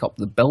that make up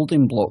the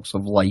building blocks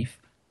of life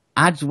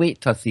adds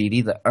weight to a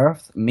theory that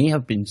Earth may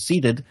have been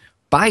seeded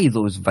by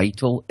those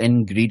vital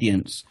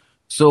ingredients.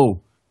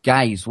 So,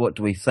 guys, what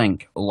do we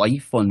think?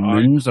 Life on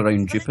moons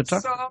around Jupiter?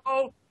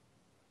 So.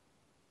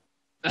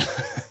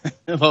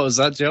 What was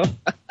that, Joe?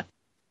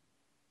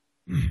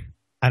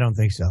 I don't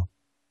think so.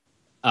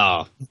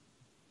 Oh.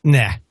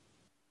 Nah.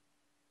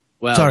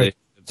 Well, sorry.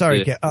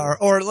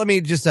 Or let me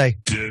just say.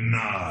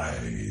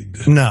 Denied.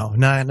 No,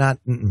 not.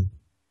 No.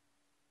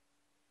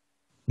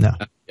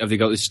 Have they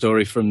got this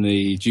story from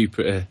the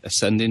Jupiter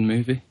Ascending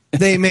movie?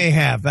 They may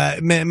have. I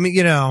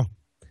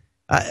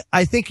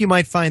think you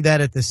might find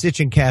that at the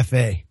Sitchin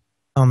Cafe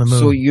on the moon.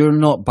 So you're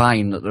not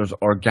buying that there's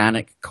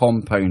organic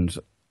compounds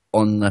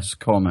on this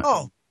comet?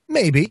 Oh,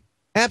 maybe.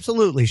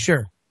 Absolutely,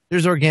 sure.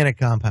 There's organic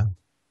compounds.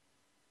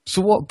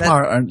 So what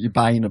part aren't you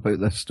buying about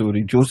this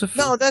story, Joseph?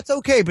 No, that's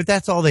okay, but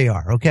that's all they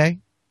are, okay?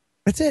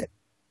 That's it.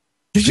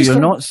 So you're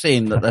not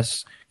saying that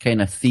this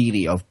kind of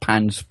theory of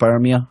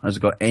panspermia has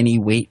got any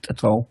weight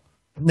at all?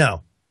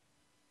 No.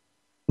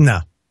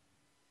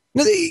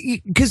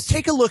 Because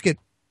take a look at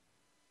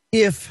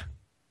if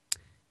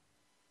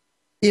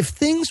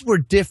things were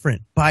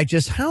different by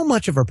just how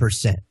much of a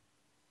percent,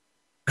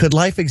 could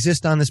life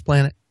exist on this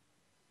planet?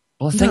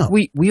 Well, I think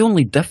we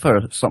only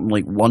differ something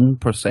like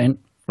 1%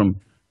 from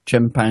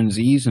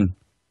chimpanzees, and,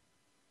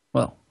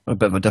 well, a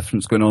bit of a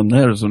difference going on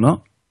there, is there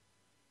not?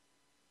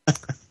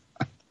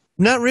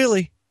 Not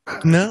really.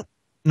 No.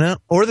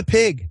 Or the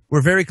pig.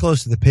 We're very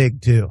close to the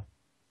pig, too.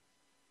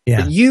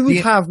 Yeah. But you would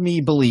have me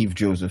believe,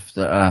 Joseph,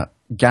 that a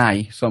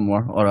guy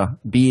somewhere or a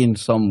being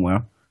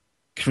somewhere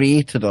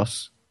created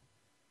us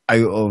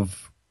out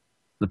of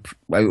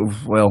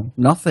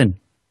nothing.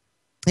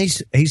 He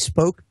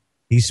spoke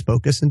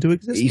us into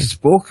existence. He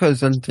spoke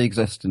us into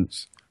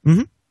existence.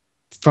 Mm-hmm.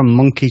 From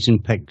monkeys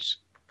and pigs.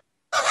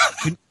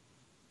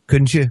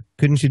 Couldn't you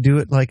do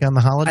it like on the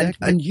holodeck?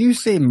 And you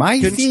say my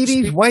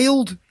theory's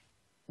wild?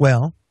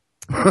 Well,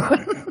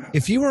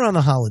 if you were on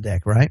the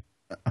holodeck, right?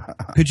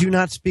 Could you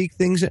not speak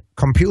things?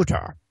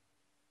 Computer,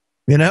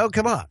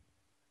 come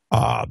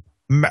on.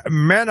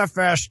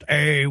 Manifest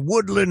a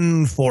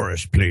woodland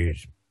forest,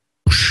 please.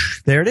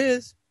 There it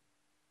is.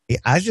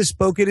 I just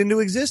spoke it into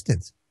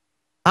existence.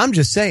 I'm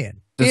just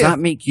saying. Does that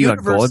make you a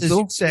god,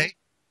 though?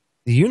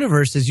 The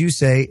universe, as you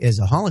say, is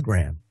a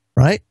hologram,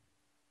 right?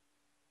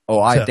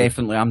 Oh, I'm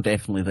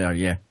definitely there,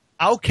 yeah.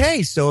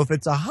 Okay, so if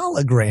it's a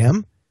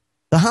hologram,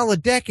 the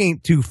holodeck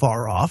ain't too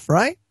far off,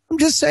 right? I'm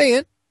just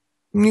saying.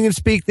 You can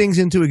speak things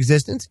into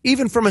existence.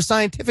 Even from a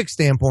scientific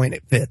standpoint,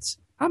 it fits.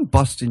 I'm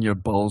busting your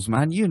balls,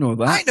 man. You know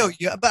that. I know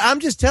you, but I'm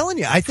just telling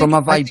you. I think from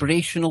a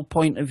vibrational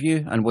point of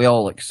view, and we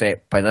all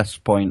accept by this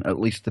point, at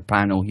least the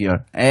panel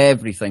here,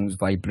 everything's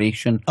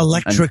vibration,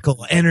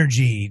 electrical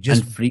energy,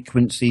 just and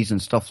frequencies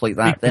and stuff like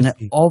that. Then it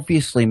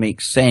obviously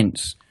makes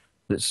sense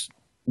that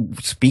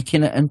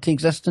speaking it into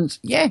existence.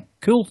 Yeah,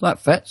 cool, that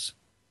fits.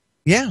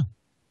 Yeah.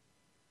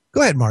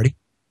 Go ahead, Marty.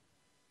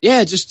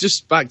 Yeah,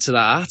 just back to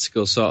that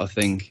article sort of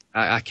thing.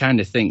 I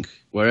kind of think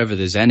wherever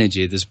there's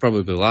energy, there's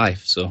probably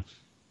life. So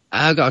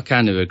I've got to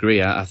kind of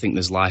agree. I think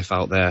there's life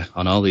out there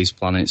on all these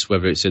planets,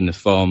 whether it's in the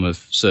form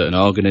of certain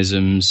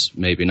organisms,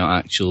 maybe not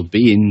actual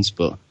beings,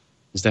 but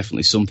there's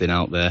definitely something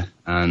out there.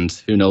 And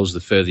who knows, the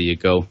further you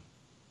go,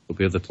 there'll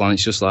be other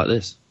planets just like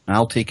this.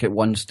 I'll take it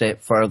one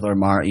step further,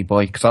 Marty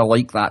boy, because I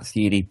like that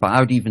theory. But I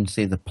would even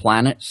say the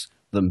planets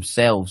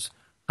themselves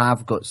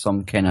have got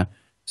some kind of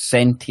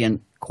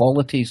sentient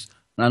qualities.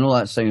 And I know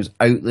that sounds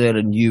out there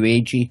and new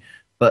agey,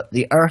 but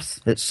the Earth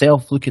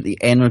itself, look at the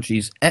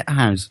energies it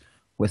has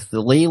with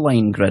the ley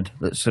line grid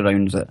that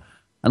surrounds it.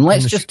 And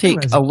let's just take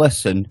a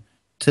listen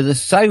to the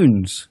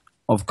sounds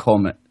of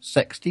Comet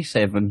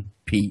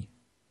 67P.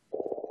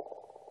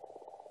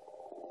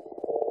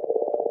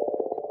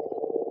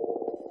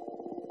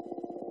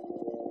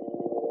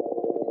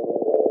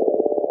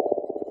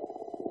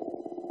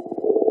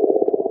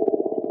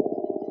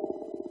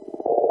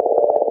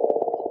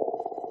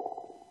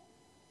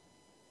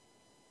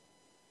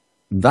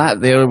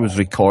 That there was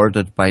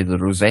recorded by the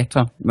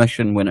Rosetta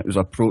mission when it was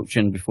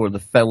approaching before the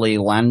Philae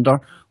lander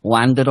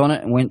landed on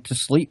it and went to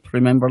sleep.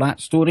 Remember that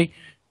story?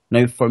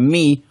 Now, for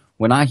me,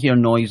 when I hear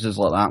noises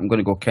like that, I'm going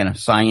to go kind of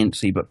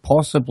sciencey, but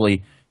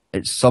possibly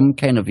it's some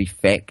kind of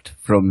effect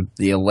from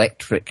the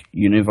electric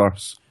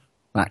universe,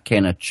 that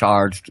kind of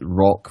charged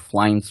rock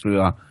flying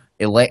through a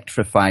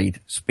electrified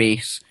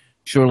space.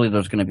 Surely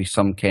there's going to be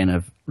some kind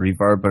of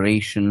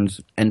reverberations,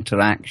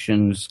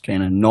 interactions,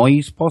 kind of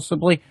noise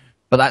possibly.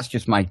 But that's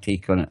just my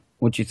take on it.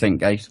 What do you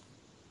think, guys?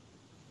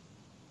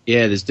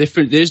 Yeah, there's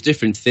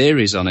different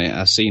theories on it.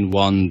 I've seen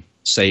one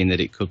saying that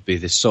it could be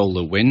the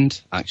solar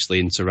wind actually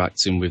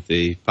interacting with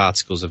the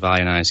particles of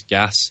ionized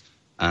gas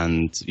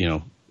and,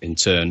 in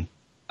turn,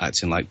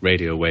 acting like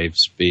radio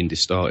waves being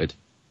distorted.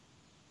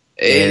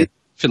 It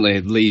definitely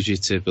leads you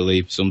to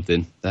believe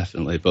something,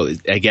 definitely.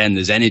 But again,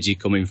 there's energy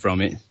coming from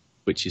it,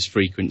 which is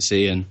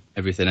frequency and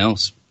everything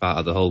else, part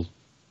of the whole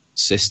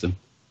system.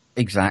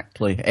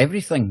 Exactly.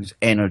 Everything's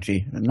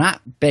energy. And that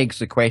begs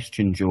the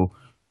question, Joe,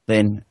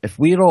 then if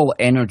we're all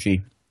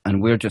energy and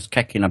we're just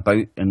kicking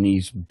about in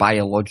these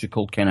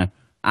biological kind of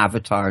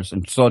avatars,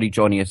 and sorry,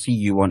 Johnny, I see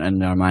you want in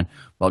there, man,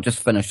 but I'll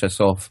just finish this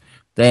off.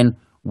 Then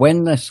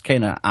when this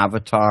kind of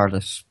avatar,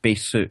 this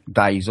spacesuit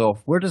dies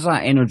off, where does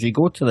that energy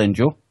go to then,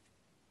 Joe?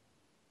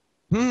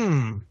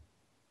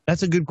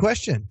 That's a good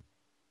question.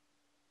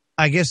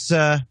 I guess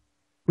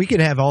we can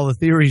have all the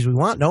theories we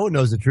want. No one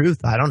knows the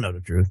truth. I don't know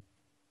the truth.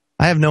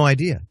 I have no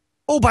idea.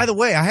 Oh, by the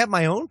way, I have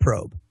my own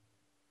probe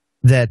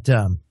that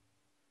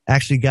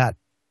actually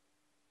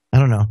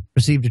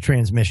received a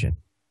transmission.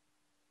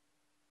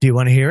 Do you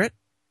want to hear it?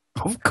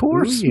 Of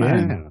course,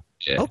 man.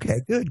 Yeah. Okay,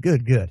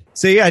 good.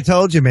 See, I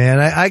told you, man.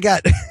 I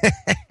got,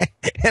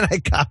 and I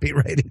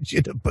copyrighted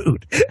you to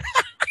boot.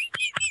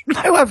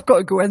 Now I've got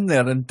to go in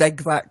there and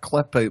dig that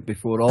clip out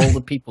before all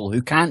the people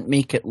who can't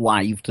make it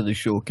live to the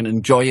show can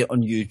enjoy it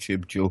on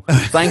YouTube, Joe.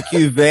 Thank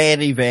you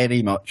very,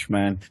 very much,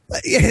 man.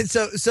 Yeah,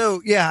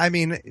 so yeah, I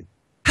mean,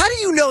 how do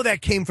you know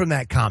that came from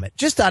that comet?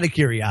 Just out of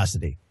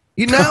curiosity.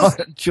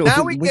 Joe,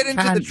 now we get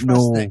into the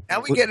trust thing.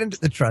 Now we get into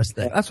the trust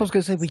thing. That's what I was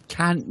going to say. We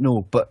can't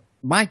know, but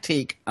my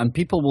take, and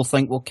people will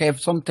think, well, Kev,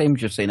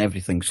 sometimes you're saying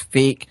everything's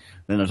fake,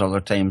 then there's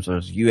other times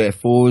there's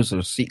UFOs,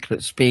 there's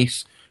secret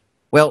space.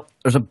 Well,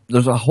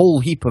 there's a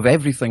whole heap of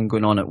everything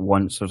going on at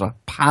once. There's a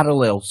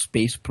parallel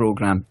space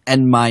program,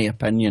 in my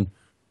opinion.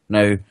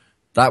 Now,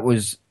 that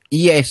was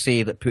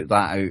ESA that put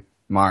that out,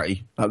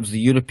 Marty. That was the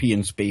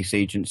European Space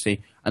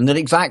Agency, and they're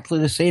exactly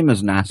the same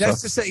as NASA.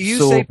 That's to say, you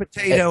say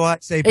potato, I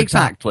say potato.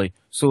 Exactly.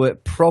 So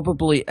it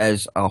probably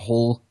is a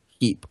whole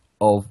heap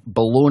of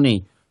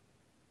baloney.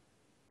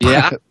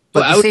 Yeah,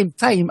 but at the same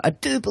time, I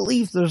do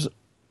believe there's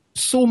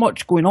so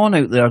much going on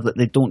out there that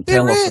they don't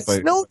tell us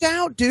about. No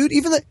doubt, dude.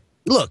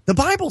 Look, the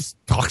Bible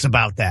talks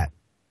about that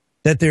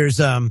there's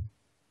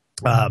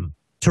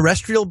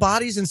terrestrial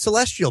bodies and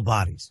celestial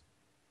bodies,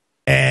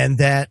 and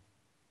that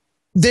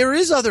there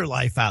is other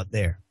life out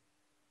there.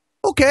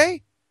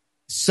 Okay,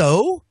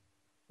 so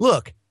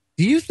look,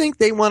 do you think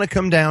they want to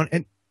come down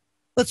and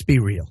let's be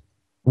real?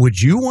 Would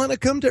you want to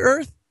come to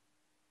Earth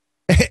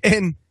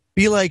and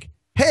be like,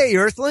 "Hey,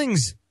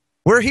 Earthlings,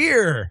 we're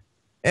here,"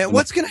 and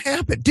what's going to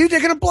happen, dude?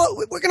 We're going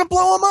to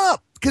blow them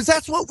up because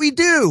that's what we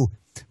do.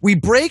 We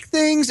break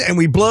things and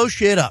we blow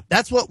shit up.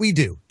 That's what we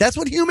do. That's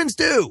what humans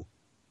do.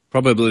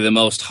 Probably the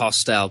most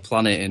hostile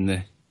planet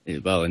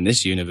in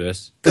this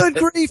universe. Good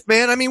grief,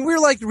 man. I mean, we're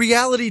like the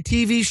reality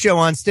TV show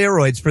on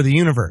steroids for the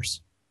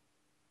universe.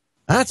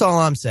 That's all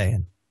I'm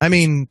saying. I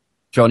mean,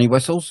 Johnny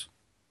Whistles?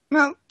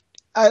 Well,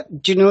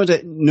 do you know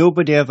that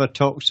nobody ever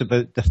talks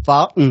about the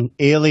farting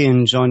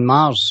aliens on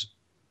Mars?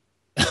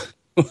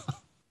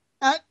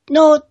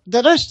 No,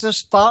 there's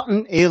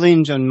Spartan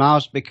aliens on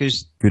Mars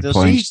because Good there's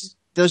point.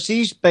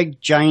 these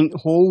big giant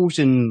holes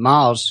in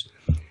Mars,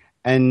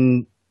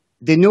 and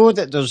they know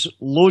that there's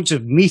loads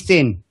of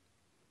methane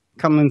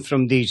coming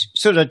from these.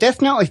 So they're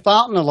definitely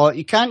farting a lot.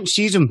 You can't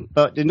see them,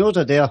 but they know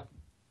they're there.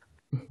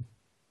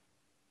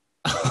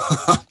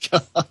 Oh,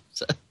 God.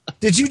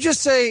 Did you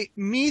just say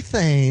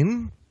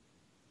methane?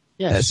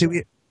 Yes.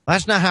 See,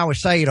 that's not how we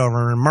say it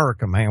over in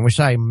America, man. We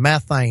say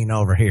methane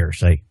over here,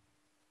 see?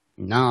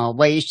 No,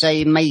 we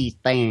say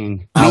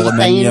methane.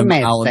 Aluminium,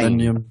 Methane.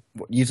 aluminium.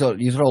 These are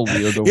all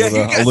weird over Yeah, you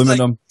there. guys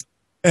Aluminum.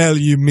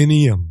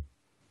 Aluminium.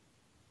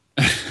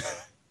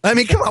 I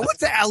mean, come on,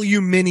 what's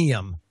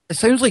aluminium? It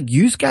sounds like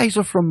you guys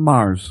are from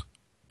Mars.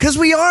 Because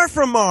we are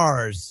from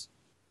Mars.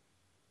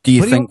 Do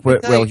you What do you think? want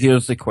me to Well, tell you?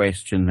 here's the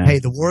question then. Hey,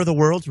 the War of the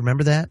Worlds,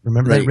 remember that?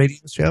 Remember Right. that radio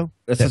show?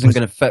 This That isn't was-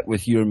 going to fit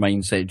with your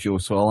mindset, Joe,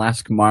 so I'll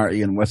ask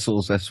Marty and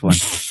Whistles this one.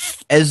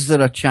 Is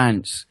there a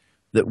chance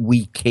that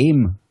we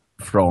came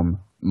from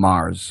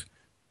Mars?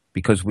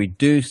 Because we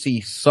do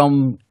see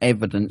some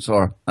evidence,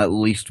 or at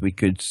least we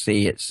could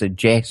say it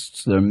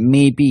suggests there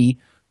may be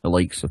the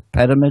likes of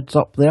pyramids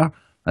up there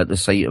at the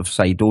site of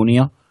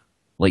Cydonia.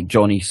 Like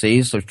Johnny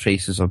says, there's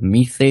traces of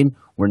methane.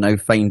 We're now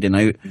finding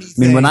out. I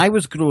mean, when I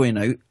was growing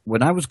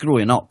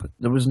up,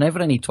 there was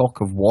never any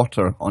talk of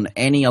water on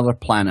any other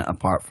planet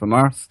apart from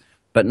Earth.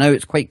 But now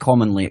it's quite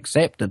commonly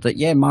accepted that,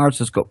 yeah, Mars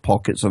has got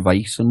pockets of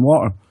ice and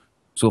water.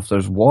 So if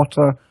there's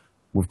water,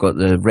 we've got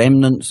the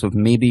remnants of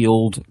maybe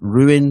old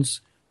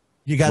ruins.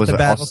 You got Was the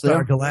it us Battlestar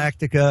there?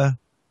 Galactica.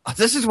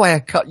 This is why I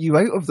cut you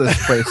out of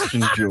this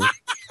question, Joe.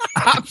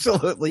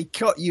 Absolutely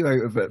cut you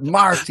out of it.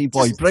 Marty,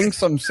 boy, bring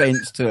some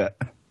sense to it.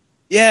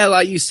 Yeah,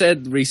 like you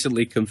said,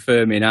 recently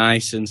confirming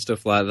ice and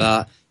stuff like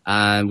that.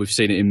 And we've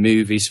seen it in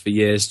movies for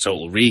years,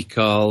 Total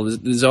Recall.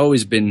 There's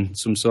always been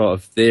some sort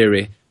of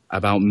theory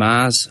about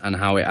Mars and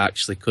how it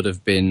actually could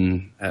have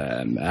been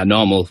a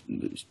normal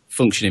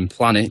functioning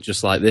planet,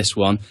 just like this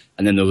one.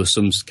 And then there was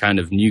some kind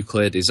of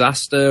nuclear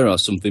disaster or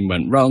something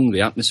went wrong.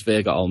 The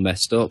atmosphere got all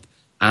messed up.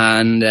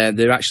 And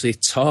they're actually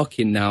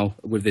talking now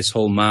with this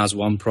whole Mars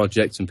One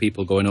project and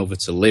people going over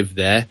to live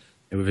there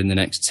within the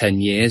next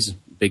 10 years.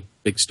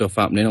 Big stuff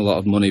happening, a lot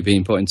of money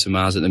being put into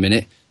Mars at the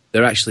minute.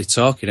 They're actually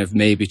talking of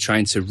maybe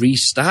trying to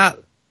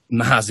restart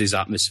Mars's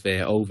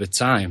atmosphere over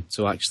time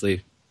to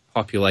actually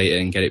populate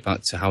it and get it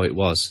back to how it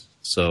was.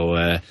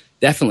 So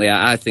definitely,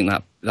 I think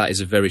that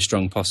is a very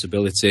strong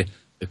possibility.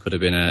 There could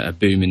have been a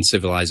booming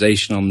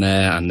civilization on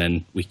there, and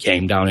then we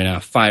came down in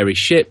our fiery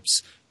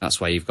ships. That's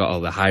why you've got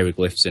all the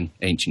hieroglyphs in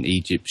ancient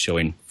Egypt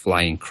showing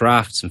flying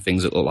crafts and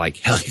things that look like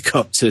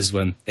helicopters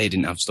when they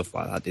didn't have stuff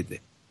like that, did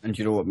they? And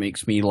you know what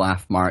makes me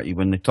laugh, Marty?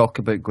 When they talk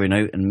about going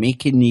out and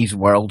making these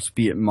worlds,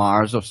 be it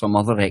Mars or some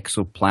other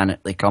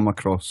exoplanet they come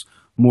across,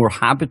 more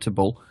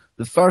habitable,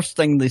 the first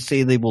thing they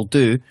say they will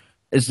do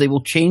is they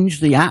will change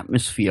the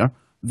atmosphere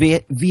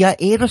via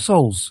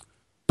aerosols.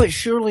 But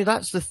surely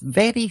that's the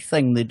very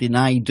thing they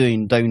deny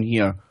doing down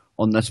here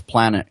on this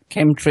planet.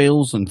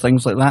 Chemtrails and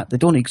things like that, they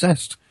don't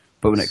exist.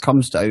 But when it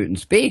comes to out in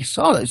space,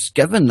 it's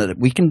given that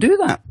we can do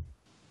that.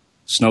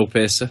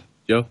 Snowpiercer,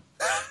 Joe.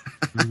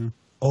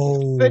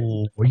 Oh,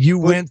 you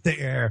went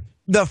there.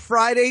 The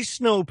Friday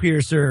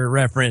Snowpiercer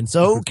reference.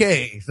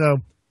 Okay, so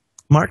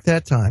mark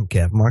that time,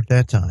 Kev. Mark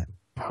that time.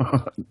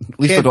 At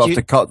least I Kev, don't have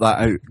to cut that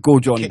out. Go,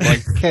 Johnny.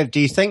 Kev, do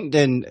you think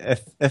then,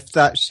 if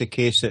that's the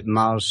case at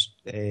Mars,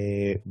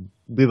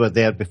 we were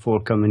there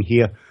before coming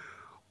here,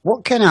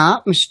 what kind of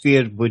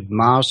atmosphere would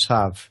Mars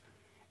have,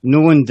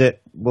 knowing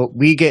that what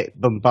we get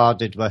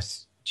bombarded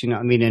with, do you know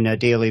what I mean, on a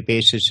daily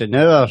basis, and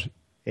our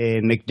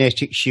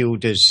magnetic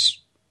shield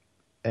is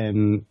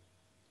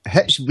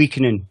hits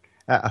weakening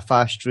at a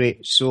fast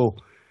rate. So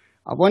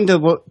I wonder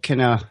what kind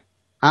of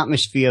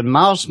atmosphere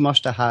Mars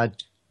must have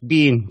had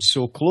being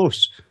so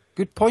close.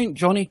 Good point,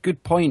 Johnny.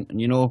 Good point. And,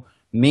 you know,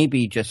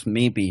 maybe, just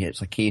maybe, it's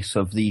a case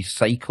of these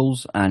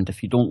cycles. And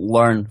if you don't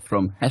learn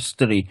from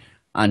history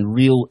and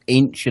real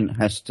ancient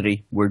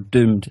history, we're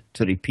doomed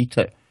to repeat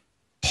it.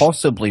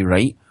 Possibly,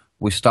 right?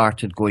 We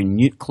started going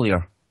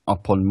nuclear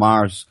up on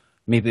Mars.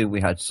 Maybe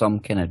we had some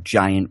kind of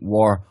giant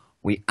war.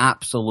 We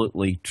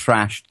absolutely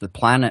trashed the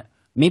planet.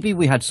 Maybe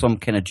we had some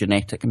kind of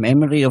genetic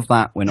memory of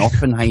that when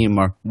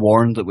Oppenheimer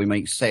warned that we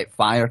might set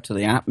fire to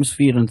the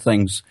atmosphere and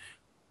things.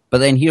 But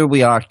then here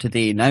we are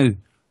today now.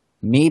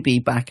 Maybe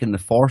back in the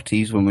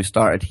 40s when we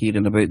started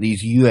hearing about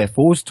these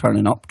UFOs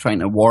turning up, trying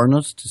to warn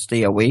us to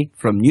stay away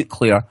from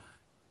nuclear,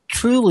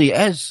 truly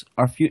is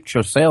our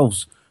future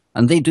selves.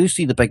 And they do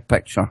see the big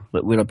picture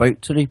that we're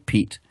about to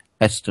repeat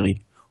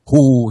history.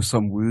 Oh,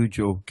 some woo,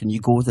 Joe. Can you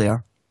go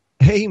there?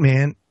 Hey,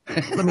 man,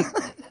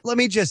 let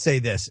me just say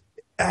this.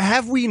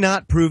 Have we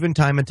not proven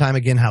time and time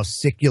again how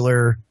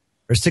cyclical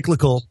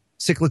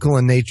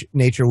in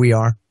nature we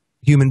are,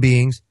 human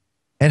beings,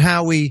 and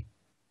how we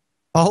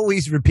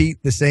always repeat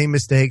the same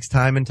mistakes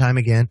time and time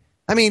again?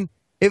 I mean,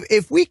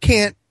 if we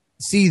can't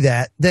see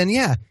that, then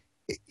yeah.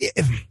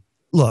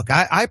 Look,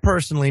 I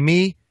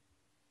personally,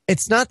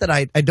 it's not that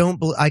I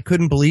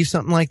couldn't believe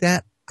something like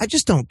that. I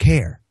just don't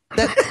care.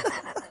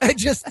 I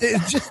just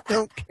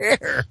don't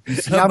care.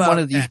 See, I'm one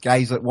of these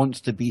guys that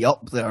wants to be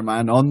up there,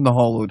 man, on the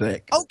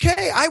holodeck.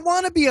 Okay, I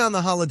want to be on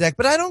the holodeck,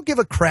 but I don't give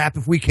a crap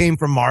if we came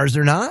from Mars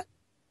or not.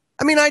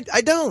 I mean, I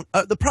don't.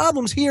 The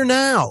problem's here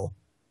now.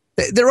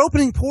 They're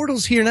opening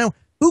portals here now.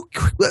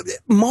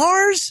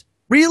 Mars?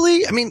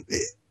 Really? I mean,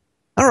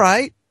 all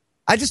right.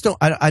 I just don't.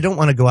 I don't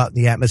want to go out in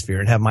the atmosphere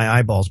and have my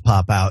eyeballs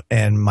pop out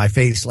and my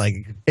face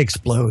like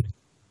explode,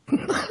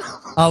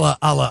 a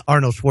la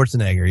Arnold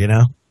Schwarzenegger. You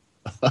know.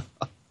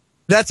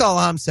 That's all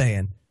I'm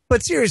saying.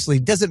 But seriously,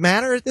 does it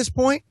matter at this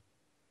point?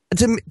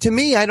 To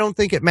me, I don't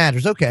think it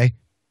matters. Okay,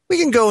 we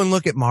can go and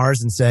look at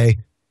Mars and say,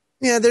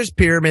 yeah, there's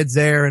pyramids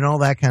there and all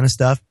that kind of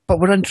stuff. But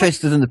we're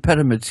interested in the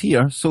pyramids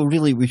here, so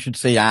really we should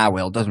say,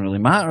 well, it doesn't really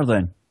matter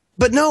then.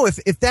 But no,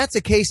 if that's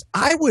the case,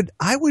 I would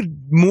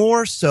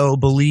more so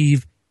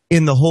believe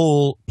in the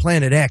whole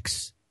Planet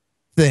X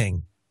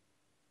thing.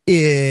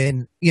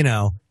 In,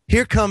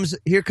 here comes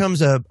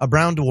a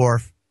brown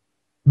dwarf,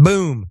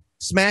 boom,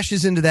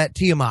 smashes into that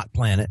Tiamat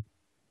planet,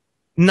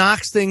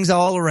 knocks things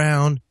all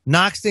around,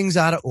 knocks things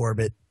out of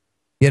orbit.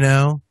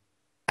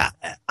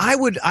 I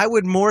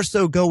would more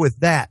so go with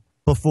that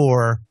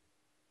before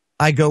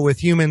I go with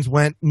humans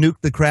went,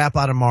 nuked the crap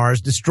out of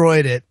Mars,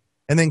 destroyed it,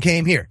 and then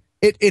came here.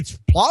 It's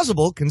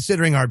plausible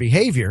considering our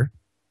behavior,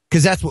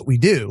 because that's what we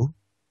do.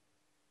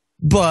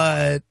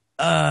 But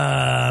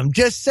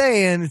just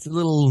saying, it's a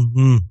little.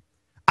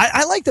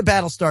 I like the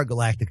Battlestar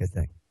Galactica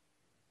thing.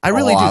 I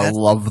really do. I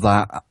love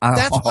that.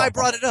 That's why I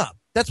brought it up.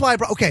 That's why I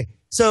brought. Okay,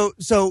 so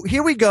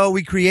here we go.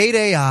 We create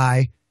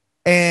AI,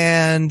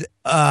 and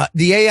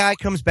the AI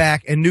comes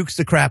back and nukes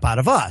the crap out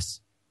of us,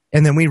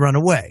 and then we run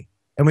away.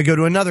 And we go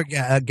to another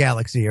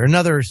galaxy or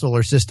another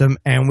solar system,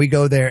 and we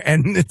go there,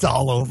 and it's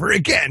all over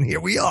again. Here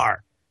we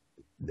are.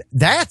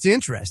 That's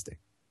interesting.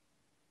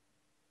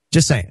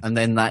 Just saying. And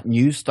then that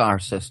new star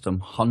system,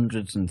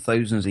 hundreds and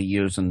thousands of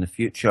years in the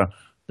future,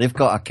 they've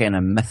got a kind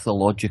of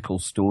mythological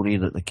story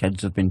that the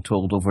kids have been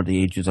told over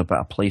the ages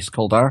about a place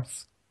called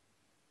Earth.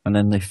 And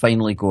then they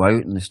finally go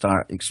out and they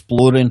start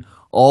exploring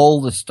all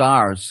the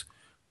stars,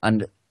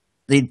 and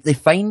they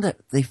find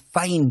it. They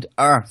find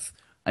Earth.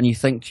 And you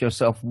think to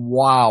yourself,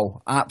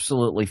 wow,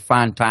 absolutely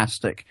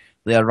fantastic.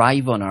 They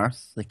arrive on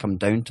Earth. They come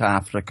down to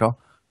Africa.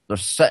 They're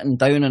sitting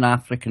down in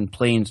African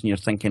plains, and you're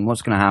thinking,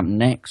 what's going to happen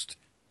next?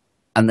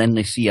 And then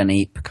they see an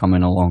ape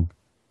coming along.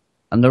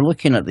 And they're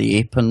looking at the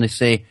ape, and they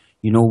say,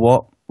 you know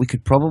what? We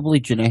could probably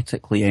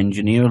genetically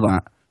engineer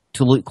that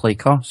to look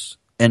like us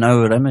in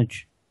our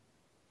image.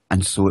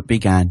 And so it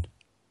began.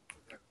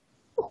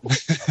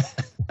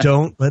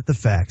 Don't let the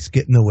facts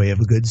get in the way of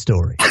a good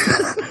story.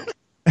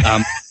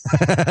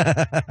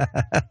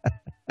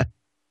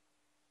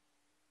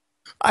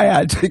 I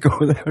had to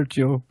go there,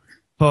 Joe.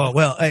 Oh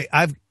well, hey,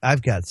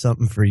 I've got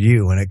something for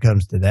you when it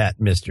comes to that,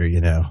 Mister.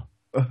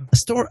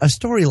 A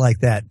story like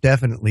that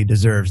definitely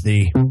deserves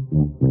the.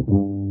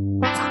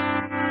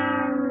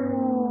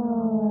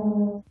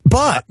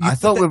 But I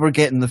thought we were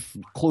getting the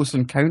Close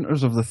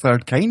Encounters of the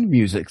Third Kind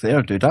music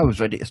there, dude. I was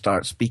ready to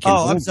start speaking.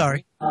 Oh, I'm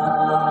sorry.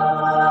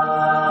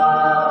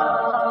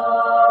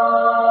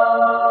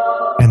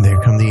 And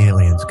there come the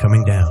aliens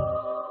coming down.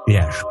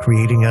 Yes,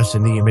 creating us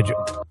in the image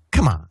of...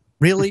 Come on,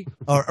 really?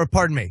 or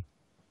pardon me.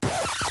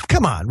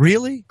 Come on,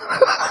 really?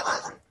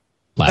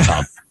 Laugh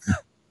out.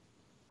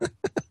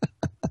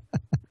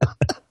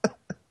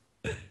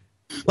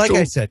 Like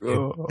I said,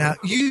 dude, now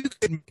you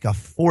could make a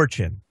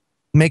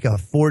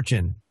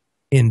fortune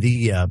in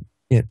the,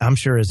 I'm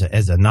sure as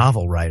a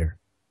novel writer.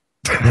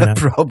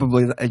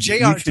 Probably.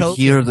 You should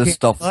hear the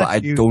stuff that I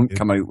don't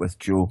come out with,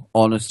 Joe.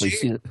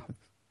 Honestly.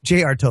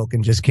 J.R.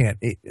 Tolkien just can't.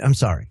 I'm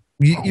sorry.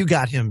 You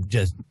got him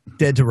just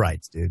dead to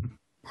rights, dude.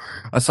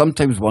 I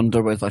sometimes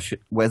wonder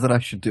whether I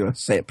should do a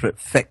separate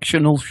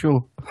fictional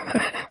show.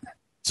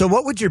 So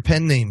what would your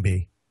pen name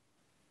be?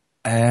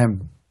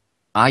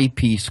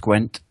 IP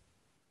Squint.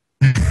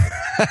 Like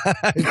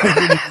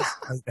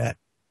that.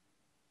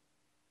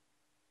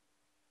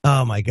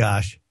 Oh my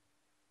gosh.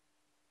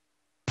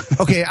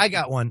 Okay, I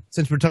got one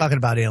since we're talking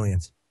about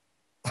aliens.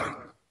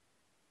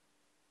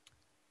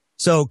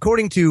 So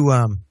according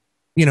to,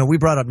 we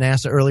brought up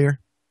NASA earlier.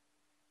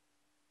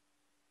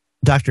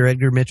 Dr.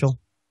 Edgar Mitchell.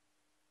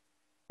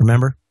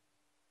 Remember?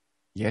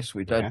 Yes,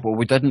 we did. Yeah. Well,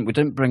 we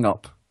didn't bring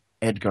up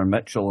Edgar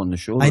Mitchell on the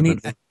show. I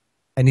need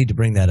to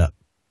bring that up.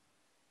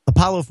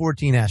 Apollo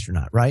 14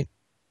 astronaut, right?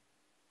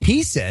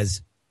 He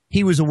says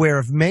he was aware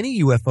of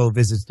many UFO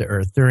visits to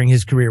Earth during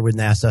his career with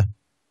NASA,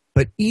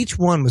 but each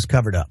one was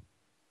covered up.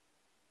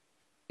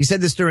 He said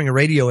this during a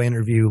radio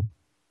interview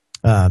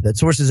that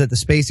sources at the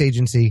space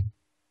agency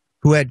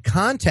who had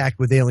contact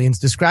with aliens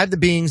described the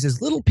beings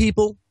as little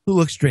people who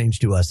look strange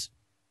to us.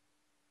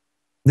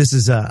 This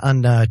is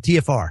on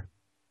TFR,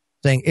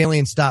 saying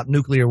aliens stop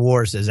nuclear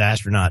war, says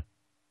astronaut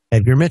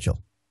Edgar Mitchell.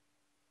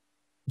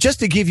 Just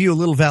to give you a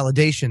little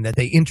validation that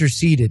they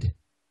interceded.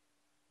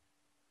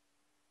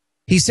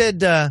 He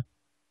said,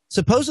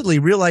 supposedly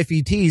real-life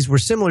ETs were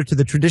similar to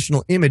the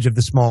traditional image of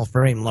the small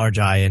frame, large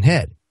eye, and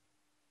head.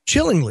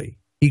 Chillingly,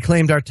 he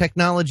claimed our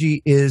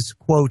technology is,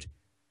 quote,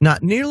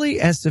 not nearly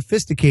as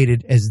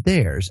sophisticated as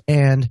theirs,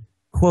 and,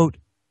 quote,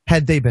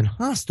 had they been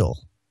hostile,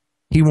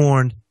 he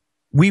warned,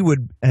 we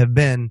would have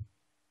been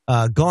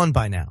gone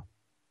by now.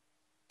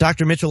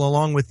 Dr. Mitchell,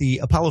 along with the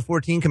Apollo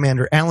 14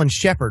 commander Alan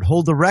Shepard,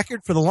 hold the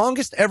record for the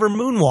longest ever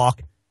moonwalk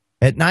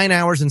at 9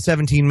 hours and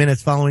 17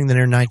 minutes following their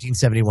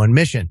 1971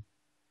 mission.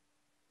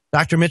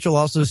 Dr. Mitchell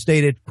also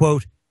stated,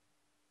 quote,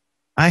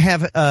 I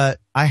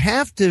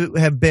have to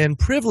have been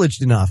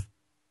privileged enough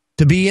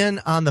to be in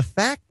on the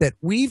fact that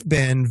we've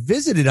been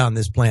visited on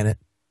this planet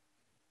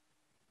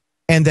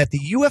and that the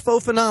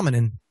UFO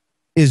phenomenon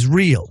is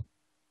real.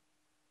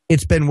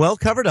 It's been well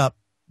covered up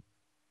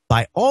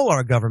by all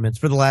our governments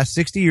for the last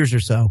 60 years or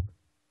so,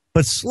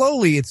 but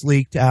slowly it's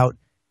leaked out,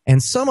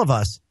 and some of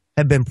us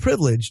have been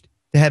privileged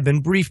to have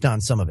been briefed on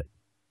some of it.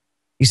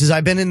 He says,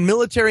 I've been in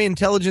military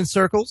intelligence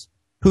circles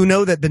who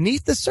know that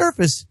beneath the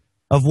surface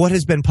of what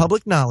has been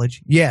public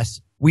knowledge,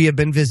 yes, we have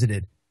been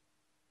visited.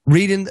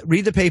 Read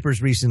the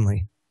papers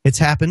recently. It's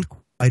happened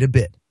quite a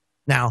bit.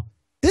 Now,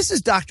 this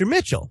is Dr.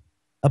 Mitchell,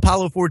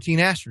 Apollo 14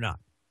 astronaut.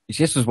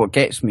 This is what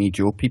gets me,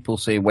 Joe. People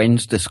say,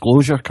 when's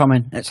disclosure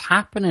coming? It's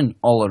happening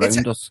all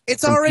around us.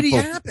 It's Some already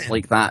people happened.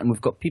 like that. And we've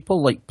got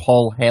people like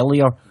Paul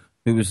Hellyer,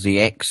 who was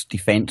the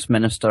ex-defence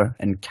minister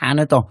in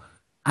Canada,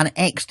 an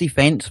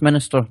ex-defence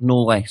minister, no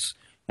less.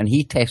 And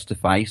he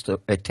testified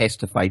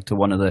to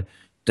one of the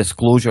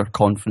disclosure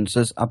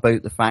conferences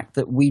about the fact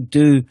that we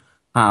do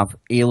have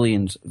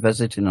aliens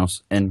visiting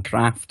us in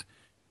craft.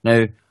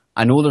 Now,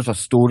 I know there's a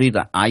story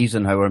that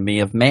Eisenhower may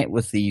have met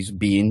with these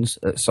beings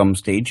at some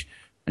stage.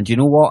 And do you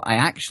know what? I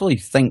actually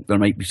think there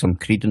might be some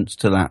credence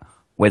to that.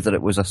 Whether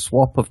it was a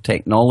swap of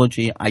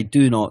technology, I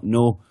do not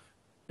know.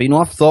 But,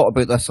 I've thought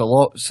about this a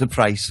lot.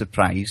 Surprise,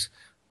 surprise.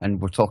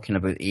 And we're talking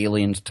about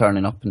aliens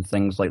turning up and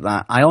things like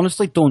that. I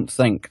honestly don't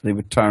think they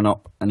would turn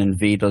up and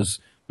invade us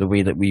the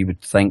way that we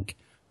would think.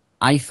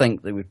 I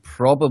think they would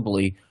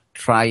probably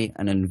try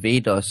and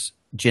invade us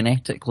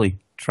genetically,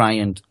 try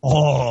and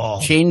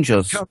change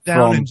us come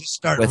down from and just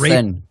start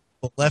within.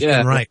 Left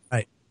and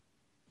right.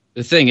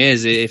 The thing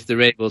is, if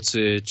they're able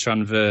to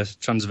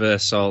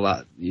transverse all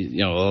that,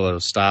 all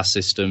those star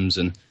systems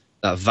and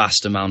that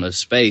vast amount of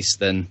space,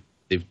 then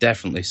they've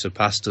definitely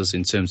surpassed us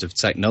in terms of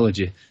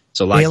technology.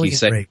 So like you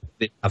say,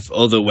 they have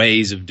other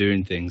ways of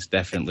doing things,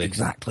 definitely.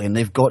 Exactly, and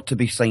they've got to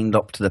be signed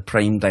up to the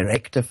Prime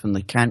Directive, and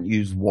they can't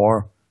use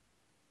war.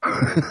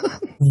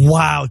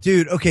 Wow,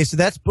 dude. Okay, so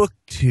that's book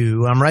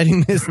 2. I'm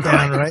writing this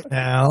down right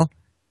now.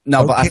 No,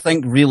 okay. But I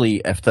think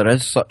really, if there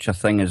is such a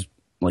thing as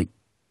like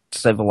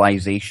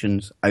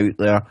civilizations out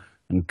there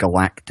and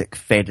galactic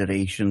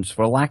federations,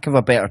 for lack of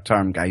a better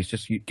term, guys,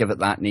 just you give it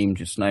that name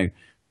just now,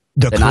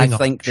 then I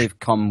think they've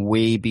come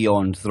way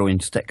beyond throwing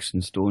sticks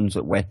and stones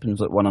at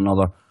weapons at one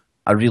another.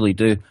 I really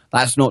do.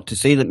 That's not to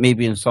say that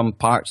maybe in some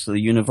parts of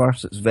the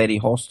universe it's very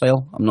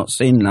hostile. I'm not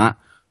saying that.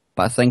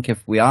 But I think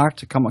if we are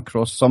to come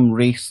across some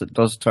race that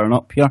does turn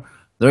up here,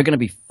 they're going to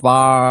be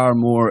far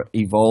more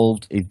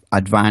evolved,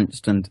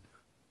 advanced, and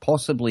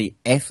possibly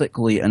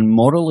ethically and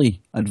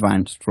morally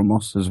advanced from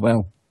us as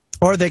well.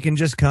 Or they can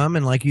just come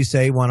and, like you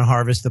say, want to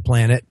harvest the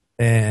planet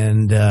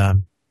and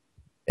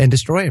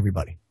destroy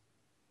everybody.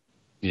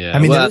 Yeah, I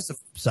mean, there is a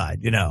flip side,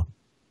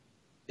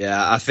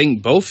 Yeah, I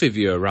think both of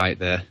you are right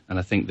there, and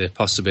I think the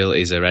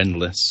possibilities are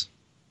endless.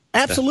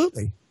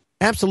 Absolutely.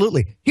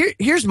 Absolutely.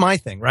 Here's my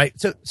thing, right?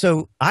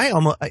 So I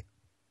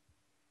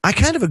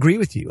kind of agree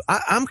with you.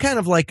 I'm kind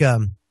of like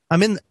I'm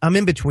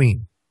in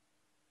between.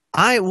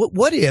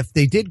 What if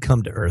they did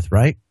come to Earth,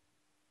 right?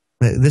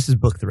 This is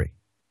book 3.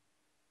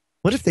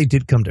 What if they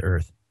did come to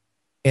Earth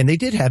and they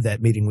did have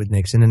that meeting with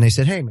Nixon and they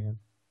said, "Hey, man,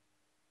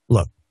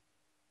 look,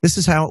 this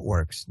is how it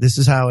works. This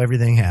is how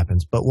everything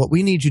happens. But what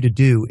we need you to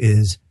do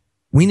is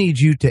we need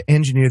you to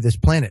engineer this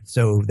planet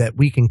so that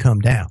we can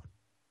come down,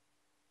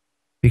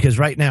 because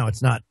right now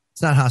it's not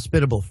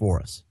hospitable for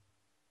us.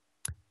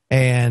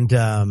 And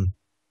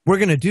we're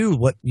going to do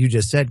what you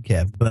just said,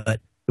 Kev,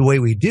 but the way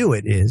we do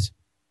it is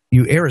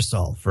you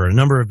aerosol for a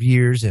number of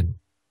years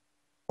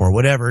or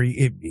whatever,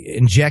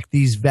 inject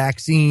these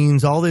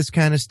vaccines, all this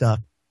kind of stuff.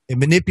 It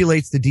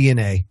manipulates the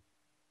DNA,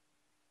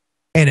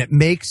 and it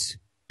makes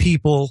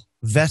people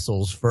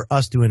vessels for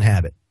us to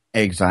inhabit.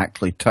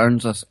 Exactly.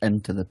 Turns us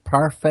into the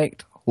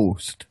perfect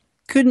host.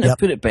 Couldn't have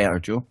put it better,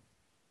 Joe.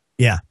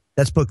 Yeah,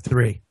 that's book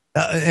 3.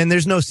 And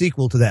there's no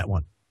sequel to that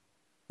one.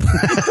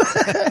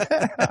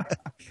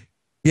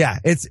 Yeah,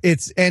 it's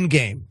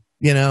Endgame,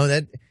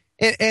 that,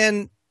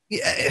 and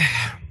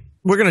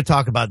we're going to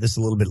talk about this a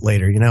little bit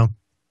later,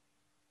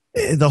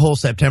 the whole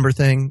September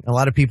thing. A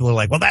lot of people are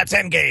like, well, that's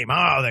Endgame.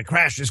 Oh, the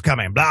crash is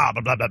coming, blah,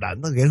 blah, blah, blah, blah.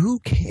 Look, who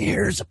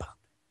cares about that?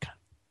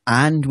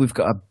 And we've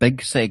got a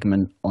big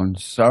segment on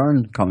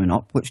CERN coming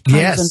up, which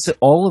ties into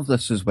all of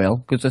this as well,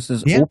 because this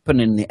is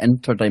opening the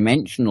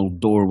interdimensional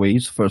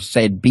doorways for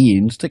said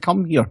beings to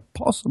come here,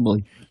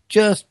 possibly,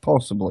 just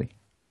possibly.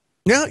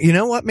 Yeah, you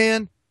know what,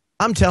 man?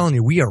 I'm telling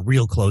you, we are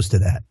real close to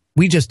that.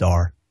 We just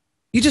are.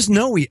 You just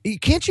know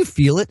can't you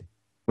feel it?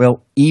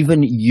 Well,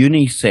 even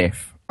UNICEF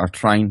are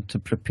trying to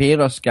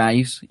prepare us,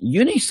 guys.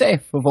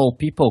 UNICEF, of all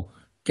people,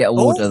 get a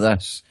load of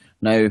this.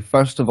 Now,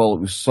 first of all,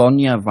 it was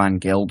Sonia Van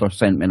Gelder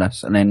sent me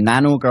this, and then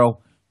Nano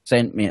Girl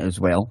sent me it as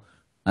well.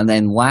 And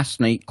then last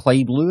night,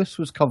 Clyde Lewis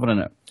was covering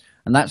it.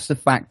 And that's the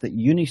fact that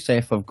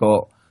UNICEF have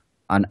got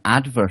an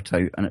advert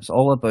out, and it's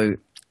all about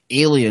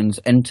aliens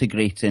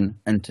integrating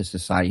into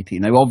society.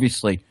 Now,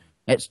 obviously,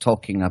 it's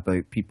talking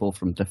about people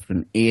from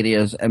different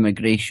areas,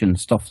 immigration,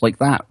 stuff like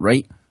that,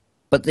 right?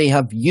 But they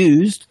have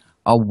used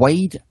a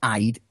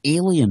wide-eyed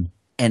alien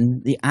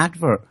in the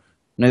advert.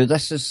 Now,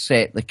 this has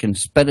set the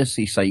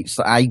conspiracy sites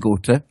that I go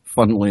to,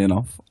 funnily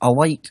enough,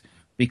 alight,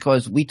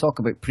 because we talk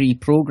about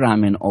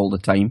pre-programming all the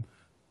time,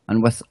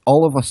 and with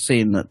all of us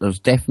saying that there's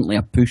definitely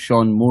a push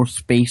on more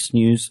space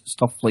news,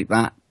 stuff like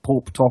that,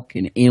 Pope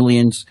talking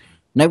aliens,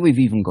 now we've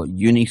even got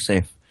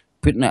UNICEF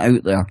putting it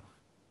out there,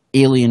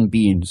 alien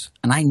beings.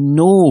 And I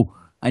know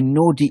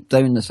deep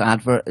down this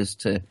advert is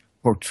to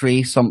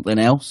portray something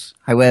else.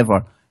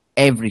 However,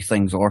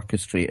 everything's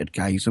orchestrated,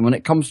 guys. And when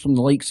it comes from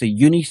the likes of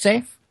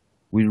UNICEF,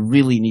 we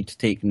really need to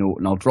take note.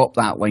 And I'll drop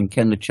that link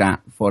in the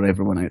chat for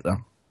everyone out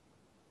there.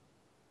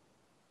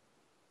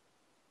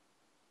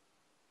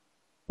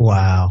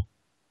 Wow.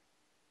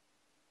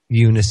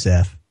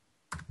 UNICEF.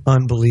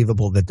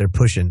 Unbelievable that they're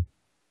pushing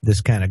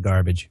this kind of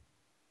garbage.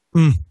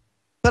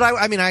 But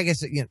I mean, I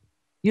guess,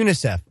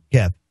 UNICEF,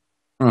 Kev.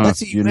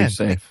 That's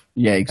UNICEF.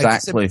 Yeah,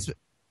 exactly.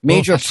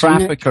 Major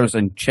traffickers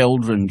in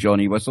children,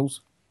 Johnny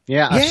Whistles.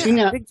 Yeah, I've seen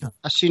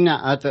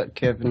that advert,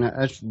 Kevin.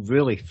 It's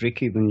really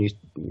freaky when you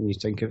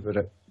think about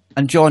it.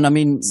 And John, I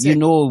mean, you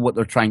know what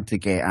they're trying to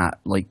get at,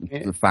 like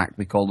the fact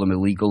we call them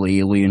illegal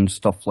aliens,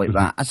 stuff like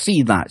that. I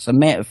see that. It's a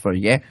metaphor,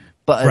 yeah?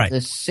 But at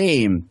the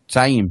same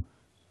time,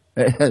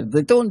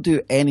 they don't do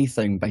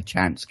anything by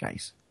chance,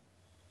 guys.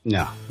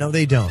 No. No,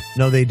 they don't.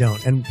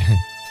 And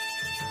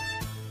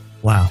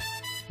wow.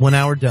 1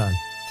 hour done.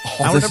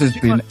 Oh, this has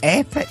been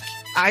epic.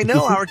 I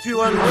know, hour 2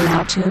 on. You're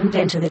now tuned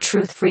into the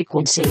truth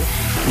frequency. We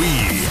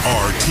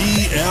are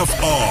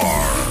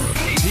TFR.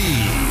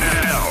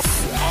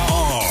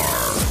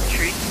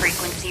 Truth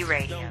Frequency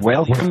Radio.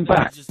 Welcome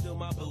back.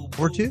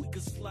 Or 2?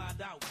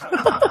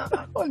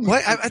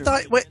 What? I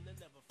thought, what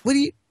do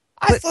you?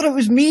 I thought it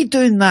was me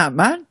doing that,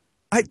 man.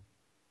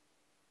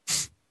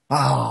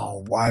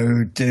 Oh,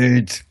 wow,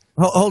 dude.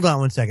 Hold on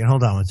one second.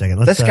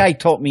 This guy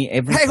taught me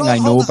everything I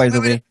know, by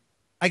the way.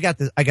 I got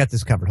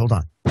this covered. Hold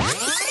on.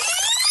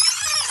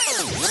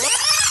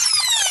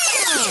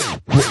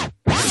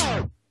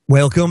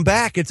 Welcome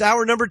back. It's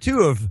hour number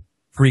 2 of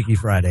Freaky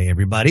Friday,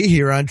 everybody,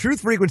 here on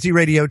Truth Frequency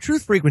Radio,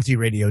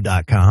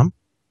 truthfrequencyradio.com.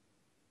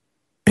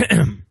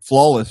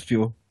 Flawless,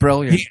 Joe.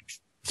 Brilliant.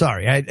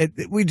 Sorry,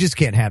 we just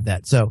can't have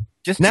that. So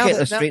just to get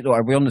this straight, though,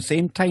 are we on the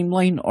same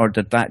timeline, or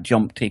did that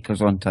jump take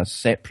us onto a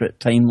separate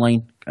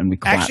timeline and we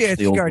collapsed actually, I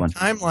the old think our one?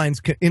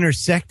 timelines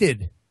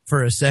intersected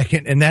for a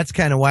second, and that's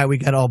kind of why we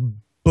got all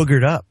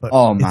boogered up. But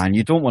oh, man,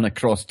 you don't want to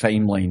cross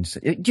timelines.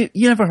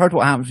 You never heard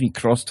what happens when you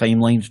cross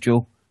timelines,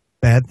 Joe?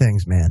 Bad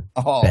things, man.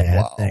 Oh, Bad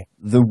wow. things.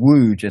 The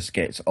woo just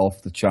gets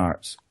off the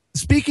charts.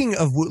 Speaking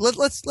of woo,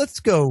 let's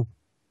go.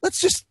 Let's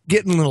just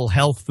get in a little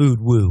health food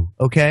woo,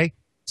 okay?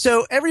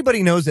 So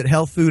everybody knows that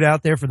health food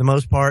out there, for the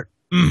most part,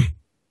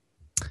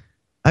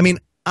 I mean,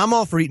 I'm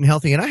all for eating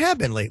healthy, and I have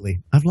been lately.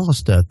 I've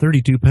lost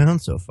 32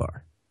 pounds so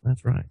far.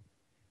 That's right.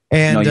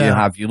 And, no, you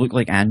have. You look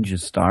like Ange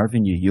is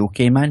starving you. You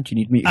okay, man? Do you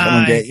need me to come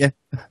and get you?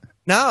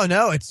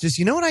 No. It's just,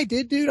 you know what I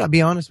did, dude? I'll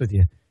be honest with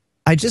you.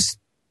 I just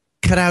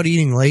cut out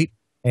eating late,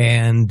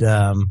 and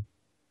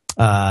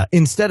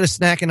instead of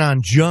snacking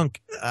on junk,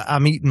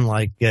 I'm eating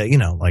like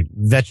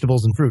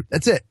vegetables and fruit.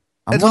 That's it.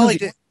 That's all I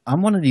did.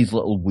 I'm one of these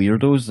little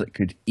weirdos that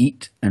could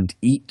eat and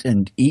eat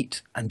and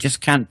eat and just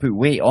can't put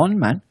weight on,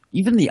 man.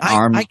 Even the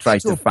arms try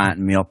to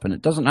fatten me up, and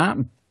it doesn't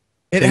happen.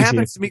 It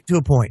happens to me to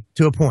a point,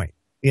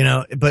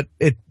 but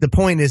the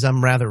point is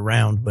I'm rather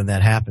round when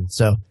that happens.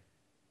 So,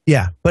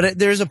 yeah, but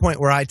there's a point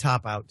where I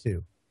top out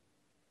too.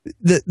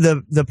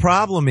 The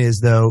problem is,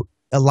 though,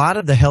 a lot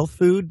of the health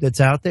food that's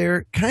out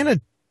there kind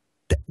of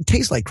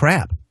tastes like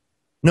crap,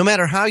 no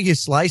matter how you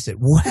slice it.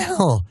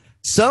 Well,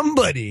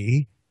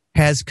 somebody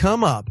has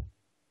come up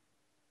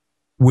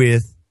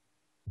with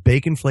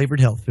bacon-flavored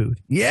health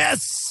food.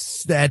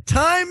 Yes, that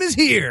time is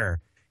here.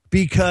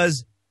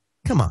 Because,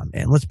 come on,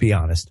 man, let's be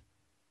honest.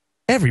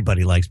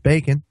 Everybody likes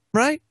bacon,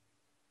 right?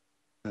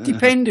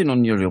 Depending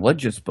on your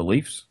religious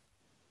beliefs.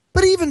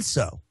 But even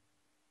so,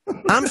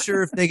 I'm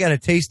sure if they got a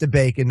taste of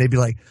bacon, they'd be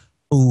like,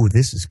 oh,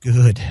 this is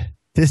good.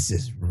 This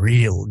is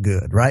real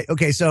good, right?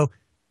 Okay, so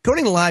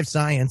according to Live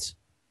Science,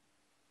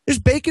 there's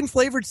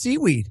bacon-flavored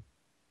seaweed.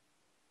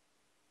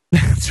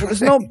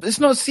 It's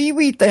not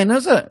seaweed then,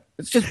 is it?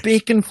 It's just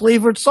bacon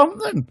flavored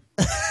something.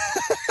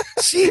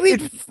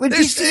 Seaweed would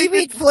be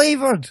seaweed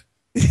flavored.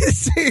 You're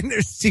saying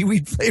there's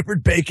seaweed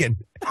flavored bacon.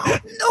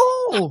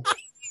 No.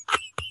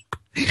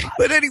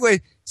 But anyway,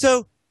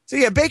 so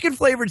yeah, bacon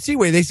flavored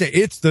seaweed. They say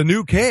it's the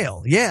new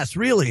kale. Yes,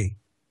 really.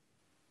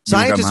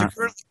 Scientists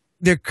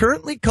are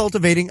currently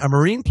cultivating a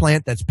marine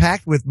plant that's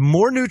packed with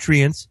more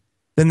nutrients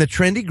than the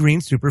trendy green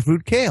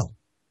superfood kale.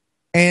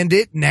 And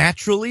it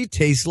naturally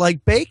tastes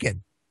like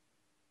bacon.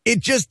 It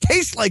just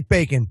tastes like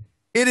bacon.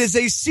 It is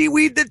a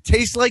seaweed that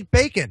tastes like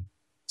bacon.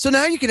 So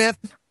now you can have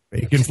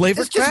bacon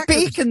flavored It's just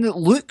crackers. bacon that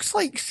looks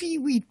like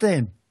seaweed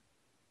then.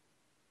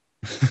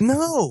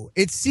 No,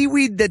 it's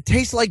seaweed that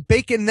tastes like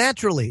bacon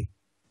naturally.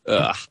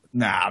 Ugh.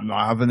 Nah, I'm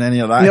not having any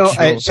of that. No,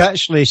 Joe. it's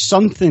actually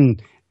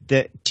something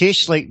that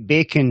tastes like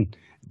bacon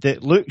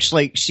that looks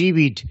like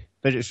seaweed,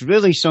 but it's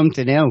really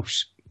something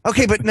else.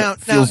 Okay, but now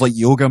Feels like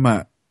yoga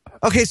mat.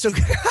 okay, so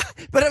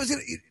but I was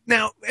gonna,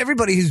 now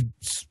everybody who's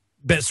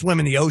been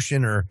swimming the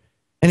ocean or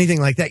anything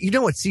like that, you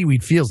know what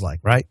seaweed feels like,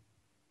 right?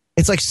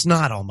 It's like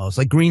snot almost,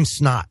 like green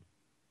snot.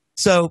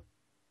 So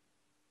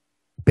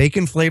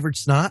bacon flavored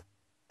snot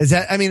is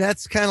that? I mean,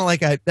 that's kind of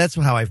like that's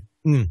how I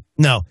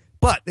no.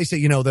 But they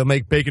say, they'll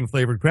make bacon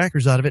flavored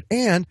crackers out of it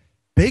and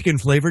bacon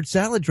flavored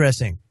salad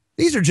dressing.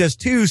 These are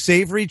just two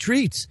savory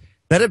treats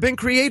that have been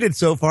created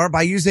so far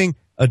by using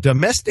a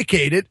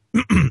domesticated,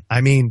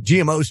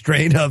 GMO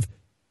strain of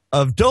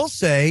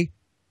Dulce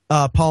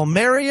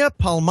Palmaria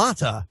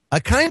palmata, a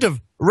kind of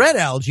red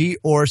algae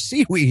or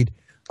seaweed.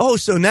 Oh,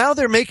 so now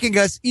they're making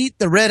us eat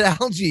the red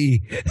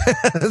algae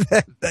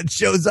that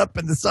shows up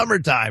in the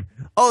summertime.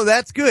 Oh,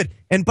 that's good.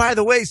 And by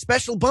the way,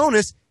 special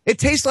bonus, it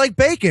tastes like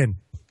bacon.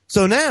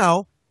 So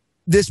now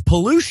this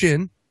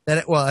pollution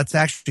it's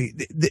actually,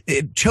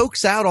 it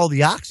chokes out all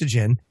the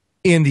oxygen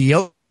in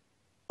the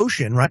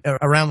ocean, right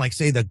around, like,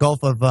 say, the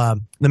Gulf of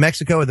New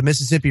Mexico or the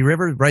Mississippi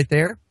River right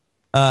there.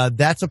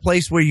 That's a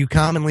place where you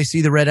commonly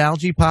see the red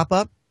algae pop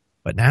up.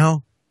 But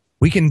now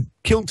we can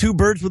kill two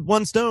birds with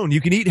one stone. You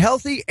can eat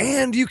healthy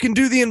and you can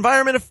do the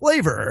environment a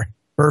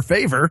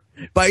favor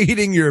by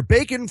eating your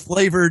bacon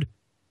flavored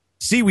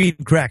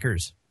seaweed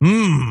crackers.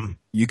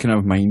 You can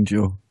have mine,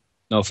 Joe.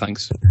 No,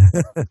 thanks.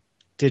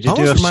 Did you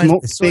do Almost a reminds me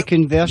smoked of soy-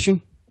 bacon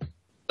version?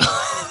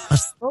 A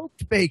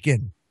smoked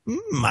bacon.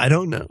 I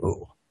don't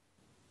know.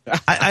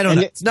 I don't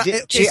And know. It's not,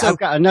 see, I've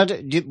got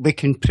another. We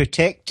can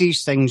protect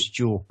these things,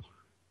 Joe,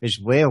 as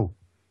well,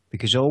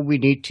 because all we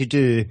need to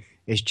do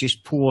is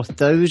just pour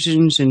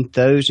thousands and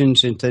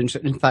thousands and thousands,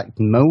 in fact,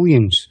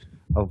 millions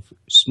of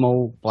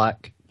small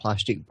black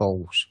plastic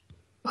balls.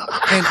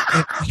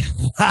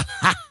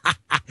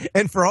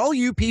 And for all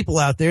you people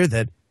out there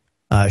that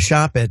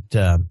shop at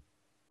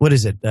what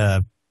is it?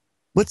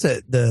 What's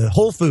it? The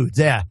Whole Foods?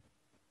 Yeah,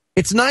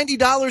 it's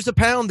 $90 a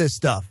pound. This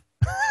stuff.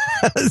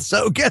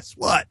 So guess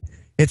what?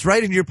 It's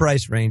right in your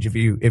price range if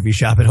you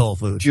shop at Whole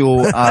Foods.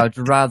 Joe, I'd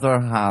rather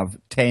have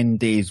 10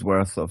 days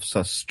worth of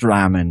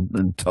Sustramin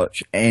than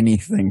touch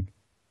anything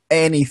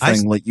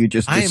like you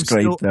just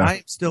described there. I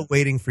am still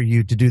waiting for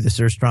you to do the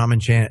Sir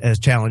Strawman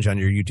challenge on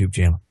your YouTube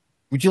channel.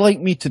 Would you like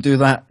me to do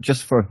that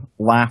just for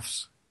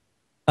laughs?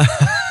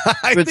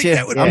 I think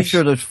that would I'm be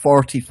sure there's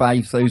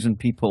 45,000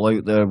 people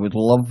out there would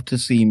love to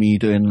see me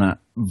doing that.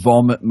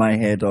 Vomit my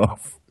head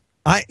off.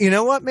 You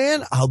know what,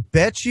 man? I'll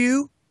bet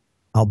you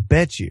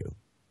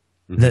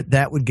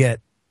that would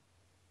get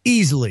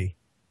easily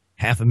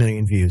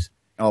 500,000 views.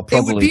 Oh,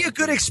 probably. It would be a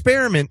good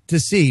experiment to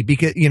see,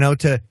 because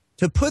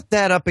to put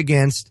that up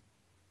against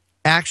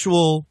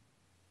actual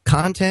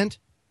content,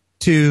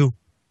 to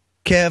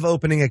Kev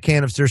opening a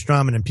can of Sir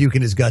Strawman and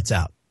puking his guts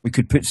out. We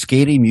could put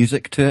scary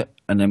music to it,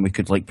 and then we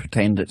could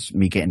pretend it's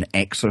me getting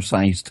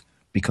exorcised,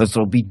 because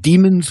there'll be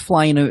demons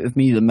flying out of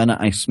me the minute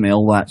I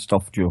smell that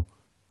stuff, Joe.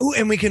 Oh,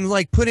 and we can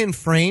put in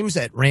frames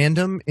at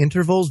random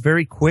intervals,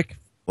 very quick.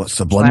 What,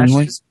 subliminally?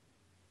 Flashes.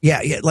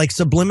 Yeah, like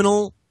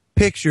subliminal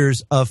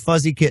pictures of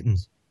fuzzy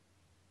kittens.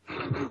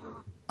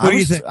 What do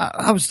you think?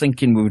 I was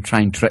thinking we would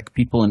try and trick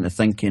people into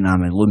thinking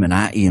I'm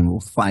Illuminati, and we'll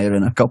fire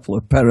in a couple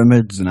of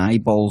pyramids and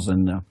eyeballs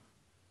in there.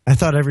 I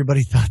thought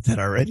everybody thought that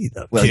already,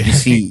 though. Well,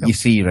 you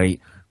see, right?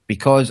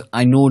 Because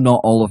I know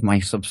not all of my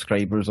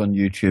subscribers on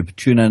YouTube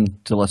tune in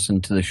to listen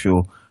to the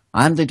show,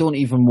 and they don't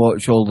even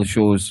watch all the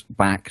shows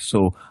back,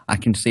 so I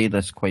can say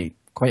this quite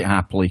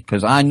happily,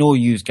 because I know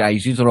you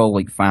guys, you are all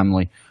like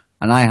family,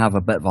 and I have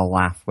a bit of a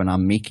laugh when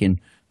I'm making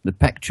the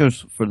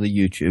pictures for the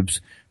YouTubes,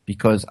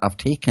 because I've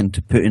taken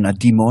to putting a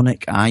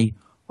demonic eye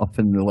up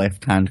in the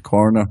left-hand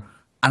corner,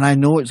 and I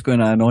know it's going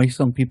to annoy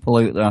some people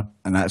out there,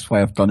 and that's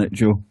why I've done it,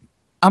 Joe.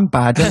 I'm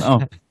bad,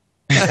 aren't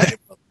I?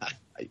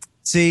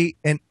 See,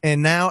 and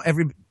now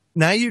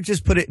you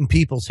just put it in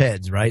people's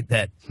heads, right?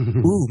 That,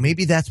 ooh,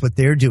 maybe that's what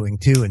they're doing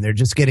too, and they're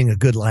just getting a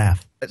good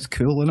laugh. It's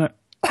cool, isn't it?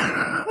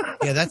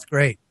 Yeah, that's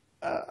great.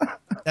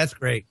 That's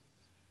great.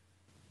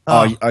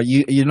 Are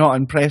you not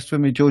impressed with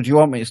me, Joe? Do you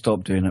want me to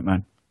stop doing it,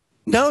 man?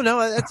 No,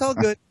 that's all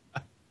good.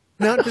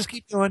 No, just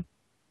keep going.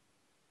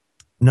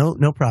 No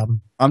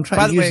problem. I'm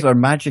trying to use their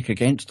magic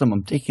against them.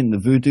 I'm taking the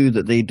voodoo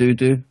that they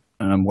do,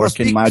 and I'm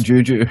working my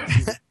juju.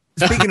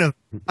 Speaking of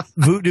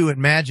voodoo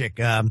and magic,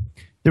 there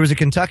was a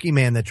Kentucky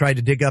man that tried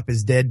to dig up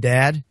his dead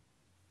dad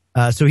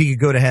so he could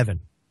go to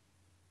heaven.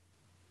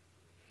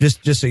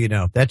 Just so you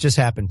know, that just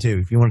happened too.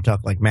 If you want to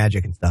talk like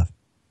magic and stuff,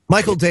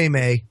 Michael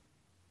Day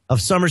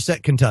of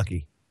Somerset,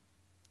 Kentucky,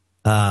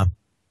 tried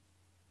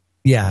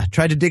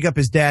to dig up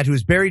his dad, who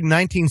was buried in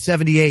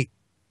 1978.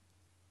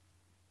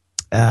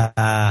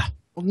 Well,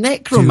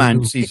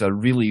 necromancy is a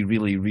really,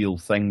 really real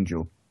thing,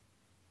 Joe.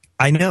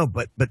 I know,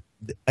 but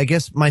I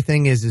guess my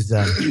thing is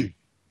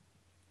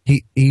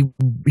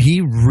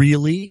He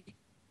really,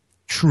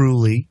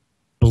 truly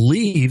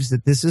believes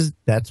that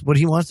that's what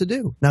he wants to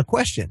do. Now,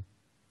 question: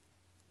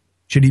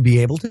 should he be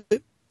able to?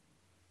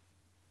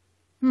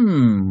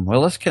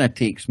 Well, this kind of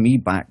takes me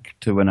back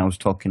to when I was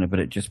talking about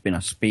it just being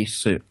a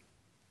spacesuit.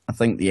 I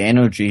think the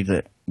energy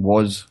that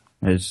was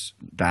his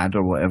dad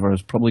or whatever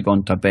has probably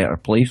gone to a better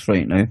place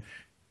right now,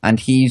 and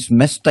he's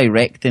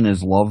misdirecting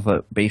his love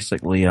at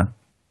basically a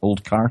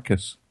old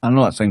carcass. I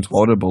know that sounds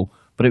horrible,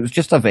 but it was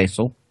just a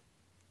vessel.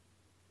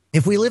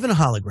 If we live in a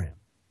hologram,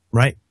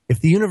 right? If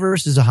the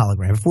universe is a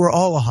hologram, if we're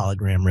all a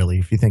hologram, really,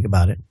 if you think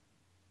about it,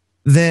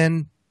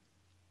 then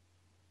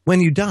when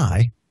you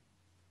die,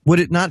 would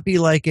it not be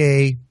like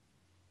a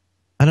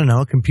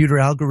computer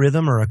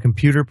algorithm or a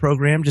computer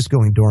program just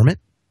going dormant?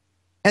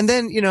 And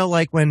then,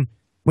 like when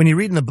you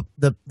read in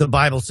the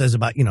Bible says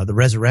about, the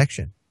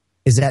resurrection,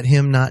 is that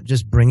him not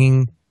just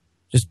hitting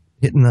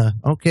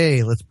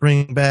let's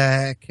bring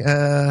back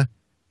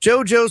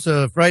Joe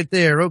Joseph right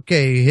there.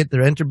 Okay, hit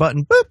the enter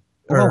button. Boop.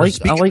 Well, I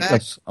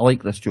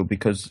like this, Joe,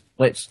 because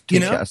let's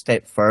take it a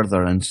step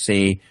further and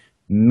say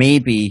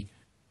maybe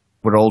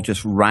we're all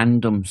just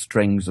random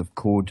strings of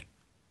code.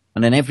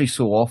 And then every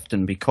so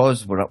often,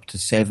 because we're up to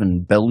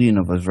 7 billion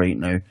of us right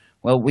now,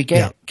 well, we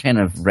get kind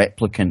of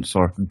replicants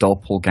or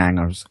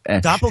doppelgangers.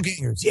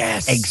 Doppelgangers,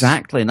 yes.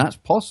 Exactly, and that's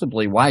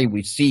possibly why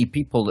we see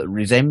people that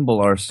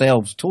resemble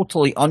ourselves,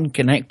 totally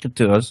unconnected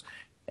to us,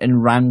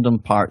 in random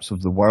parts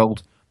of the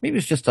world. Maybe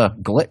it's just a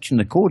glitch in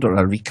the code or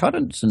a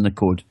recurrence in the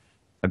code.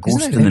 A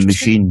ghost in the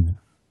machine.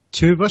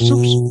 2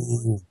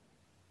 whistles? Ooh.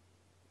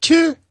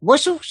 2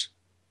 whistles?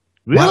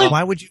 Really?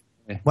 Why would you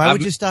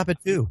stop at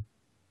 2?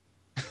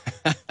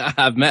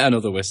 I've met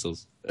another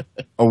whistles.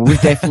 We've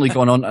definitely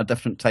gone on to a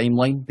different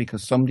timeline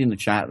because somebody in the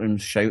chat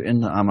room's shouting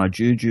that I'm a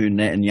Juju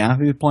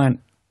Netanyahu plant.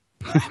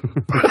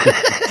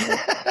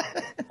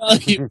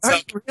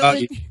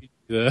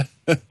 Really?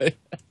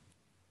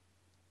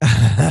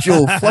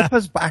 Joe, flip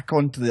us back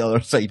onto the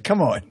other side.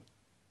 Come on.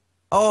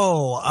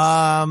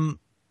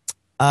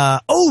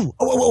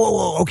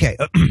 Okay.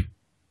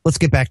 Let's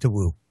get back to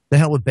woo. The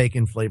hell with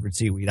bacon flavored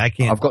seaweed. I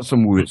can't. I've got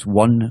some woo. It's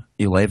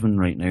 111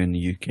 right now in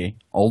the UK.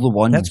 All the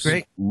ones. That's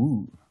great.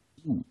 Ooh.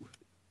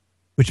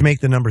 Which make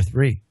the number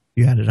 3.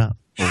 You add it up.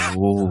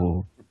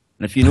 Oh.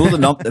 And if you know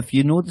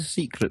the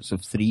secrets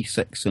of 3,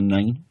 6, and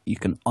 9, you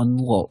can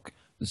unlock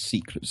the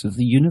secrets of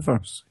the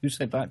universe. Who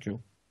said that, Joe?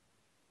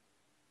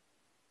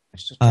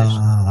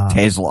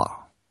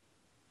 Tesla.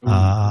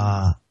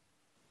 Oh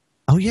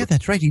yeah,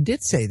 that's right. He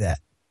did say that.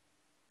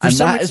 And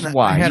that is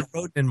why I had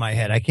Rodin in my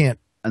head. I can't.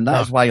 And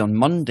that is why on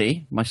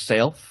Monday,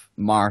 myself,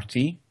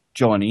 Marty,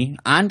 Johnny,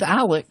 and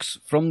Alex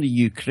from the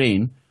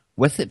Ukraine,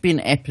 with it being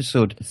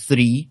episode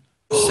 3,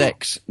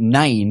 6,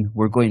 9,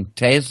 we're going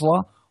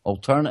Tesla,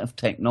 alternative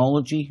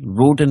technology,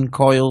 Rodin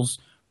coils,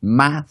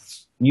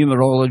 maths,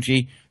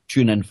 numerology.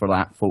 Tune in for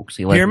that, folks.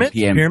 11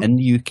 p.m. in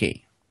the UK.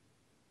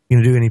 You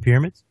gonna do any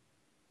pyramids?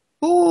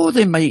 Oh,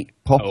 they might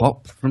pop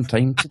up from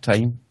time to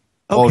time.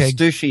 Okay. Oh,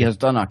 Stushy has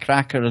done a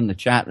cracker in the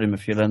chat room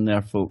if you're in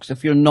there, folks.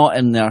 If you're not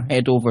in there,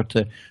 head over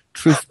to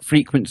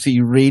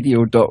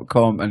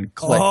truthfrequencyradio.com and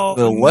click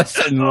the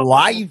listen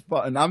live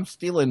button. I'm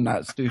stealing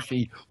that,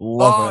 Stushy.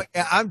 Love it.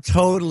 Yeah, I'm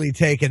totally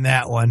taking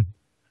that one.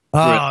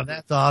 Oh,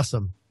 that's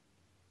awesome.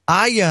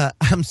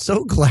 I'm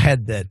so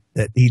glad that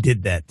he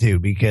did that too,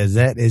 because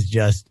that is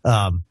just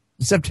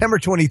September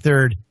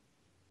 23rd.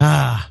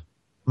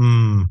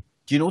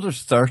 Do you know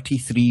there's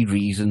 33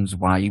 reasons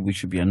why we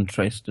should be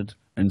interested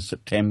in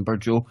September,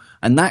 Joe?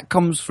 And that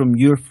comes from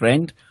your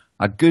friend,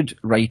 a good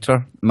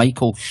writer,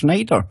 Michael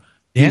Schneider.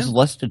 Yeah. He's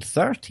listed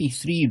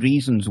 33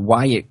 reasons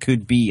why it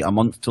could be a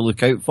month to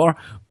look out for.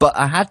 But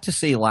I had to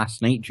say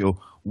last night, Joe,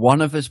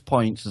 one of his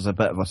points is a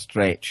bit of a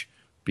stretch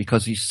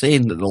because he's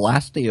saying that the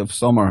last day of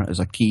summer is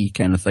a key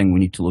kind of thing we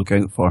need to look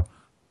out for.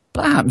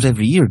 But that happens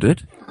every year,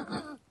 dude.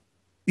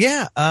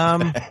 Yeah.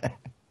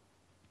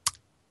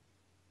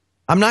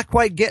 I'm not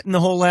quite getting the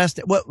whole last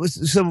day.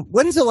 So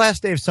when's the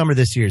last day of summer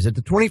this year? Is it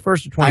the 21st or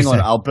 22nd? Hang on,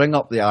 I'll bring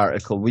up the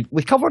article.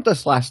 We covered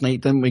this last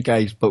night, didn't we,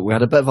 guys? But we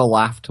had a bit of a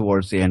laugh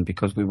towards the end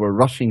because we were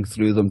rushing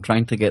through them,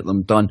 trying to get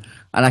them done.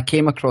 And I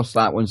came across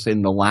that one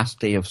saying the last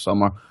day of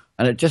summer.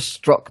 And it just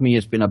struck me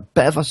as being a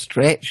bit of a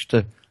stretch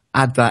to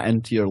add that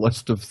into your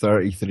list of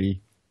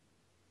 33.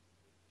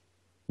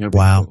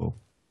 Wow.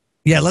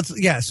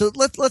 So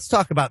let's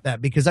talk about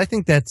that because I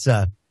think that's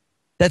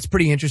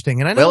pretty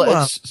interesting. And I know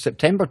it's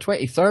September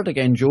 23rd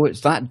again, Joe. It's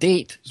that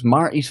date. It's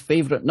Marty's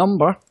favourite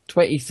number,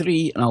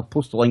 23, and I'll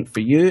post a link for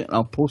you, and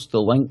I'll post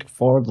the link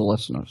for the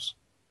listeners.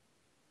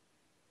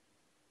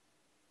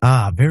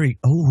 Very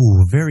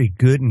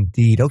good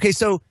indeed. Okay,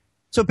 so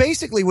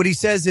basically what he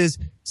says is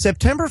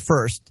September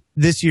 1st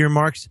this year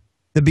marks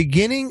the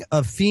beginning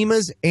of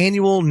FEMA's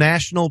annual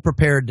National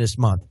Preparedness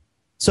Month.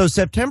 So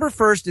September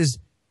 1st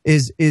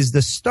is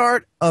the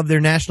start of their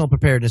National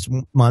Preparedness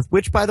Month,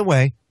 which, by the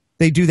way,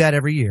 they do that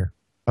every year.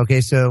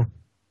 Okay, so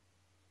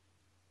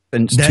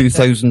since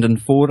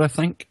 2004, I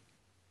think.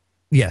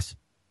 Yes.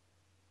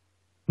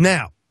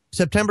 Now,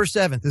 September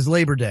 7th is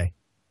Labor Day.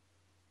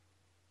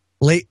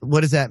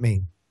 What does that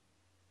mean?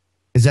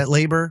 Is that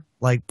labor?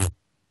 Like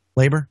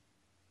labor?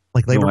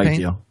 Like labor No pain?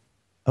 idea.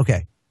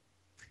 Okay.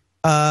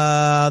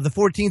 The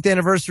 14th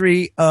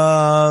anniversary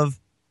of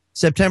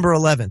September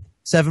 11th.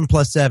 7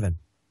 plus 7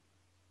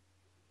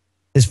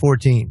 is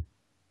 14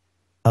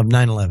 of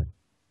 9/11.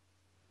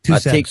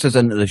 That takes us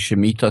into the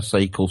Shemitah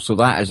cycle, so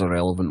that is a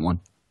relevant one.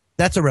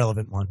 That's a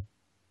relevant one.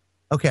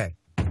 Okay.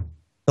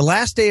 The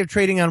last day of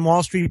trading on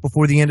Wall Street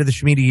before the end of the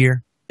Shemitah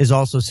year is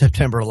also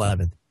September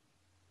 11th.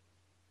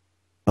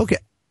 Okay.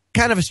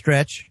 Kind of a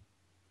stretch,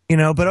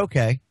 but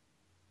okay.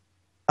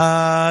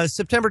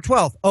 September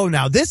 12th. Oh,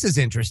 now this is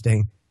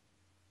interesting.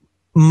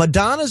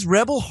 Madonna's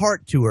Rebel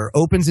Heart Tour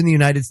opens in the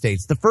United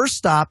States. The first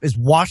stop is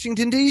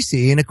Washington,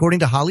 D.C., and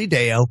according to Holly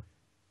Deo,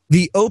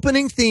 the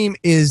opening theme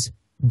is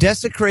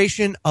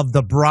Desecration of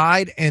the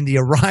Bride and the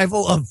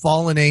Arrival of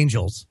Fallen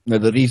Angels. Now,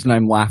 the reason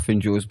I'm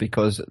laughing, Joe, is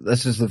because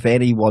this is the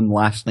very one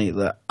last night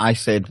that I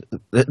said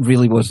that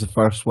really was the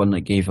first one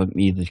that gave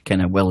me the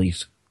kind of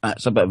willies.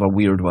 That's a bit of a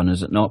weird one,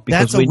 is it not?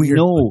 Because we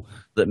know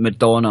that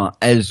Madonna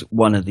is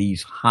one of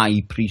these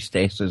high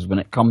priestesses when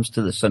it comes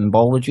to the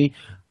symbology.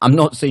 I'm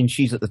not saying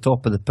she's at the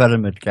top of the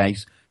pyramid,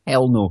 guys.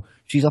 Hell no.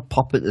 She's a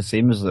puppet the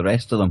same as the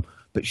rest of them.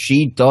 But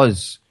she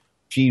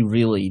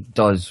really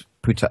does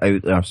put it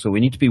out there. So we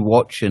need to be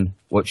watching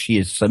what she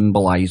is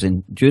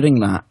symbolizing during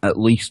that, at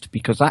least,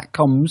 because that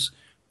comes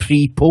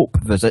pre-Pope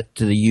visit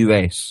to the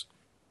US.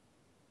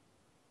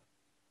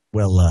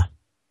 Well,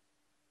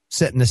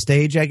 setting the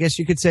stage, I guess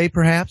you could say,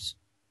 perhaps,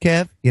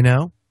 Kev,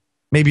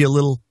 maybe a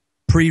little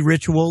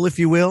pre-ritual, if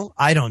you will.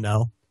 I don't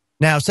know.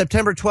 Now,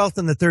 September 12th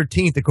and the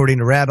 13th, according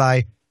to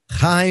Rabbi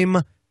Chaim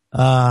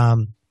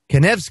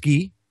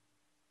Kanevsky,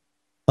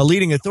 a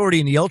leading authority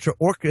in the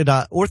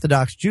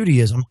ultra-Orthodox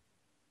Judaism,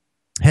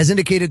 has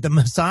indicated the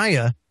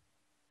Messiah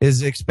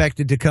is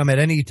expected to come at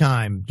any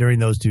time during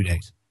those 2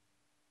 days.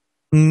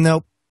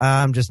 Nope,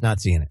 I'm just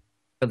not seeing it.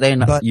 But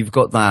then you've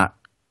got that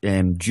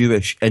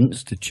Jewish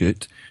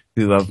Institute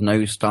who have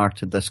now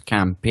started this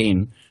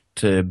campaign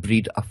to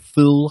breed a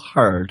full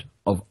herd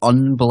of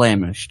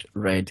unblemished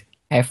red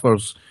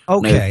heifers.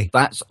 Okay.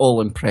 Now, that's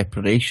all in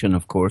preparation,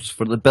 of course,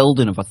 for the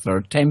building of a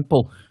third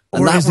temple.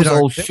 And Or that is was it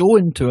all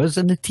shown to us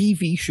in the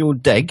TV show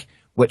Dig,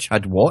 which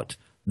had what?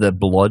 The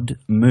Blood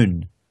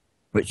Moon,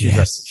 which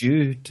is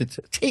due to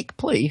take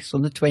place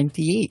on the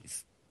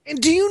 28th. And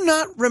do you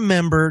not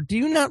remember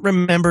during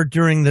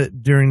the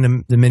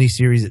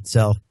miniseries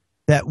itself,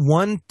 that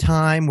one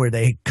time where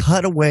they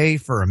cut away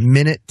for a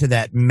minute to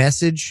that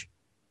message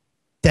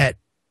that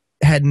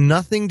had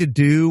nothing to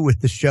do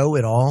with the show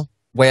at all?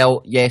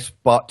 Well, yes,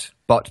 but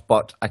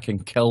I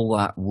can kill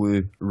that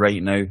woo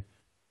right now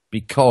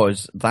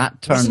because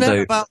that turned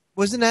out...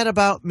 Wasn't that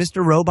about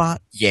Mr.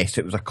 Robot? Yes,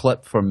 it was a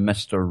clip from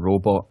Mr.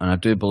 Robot, and I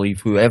do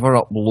believe whoever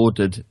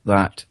uploaded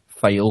that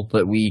file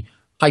that we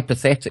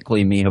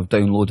hypothetically may have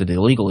downloaded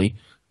illegally,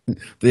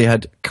 they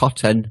had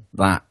cut in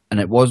that, and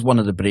it was one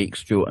of the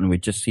breaks, Joe, and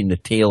we'd just seen the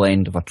tail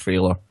end of a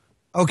trailer.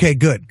 Okay,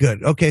 good.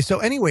 Okay, so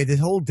anyway, this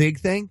whole Dig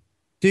thing,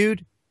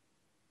 dude,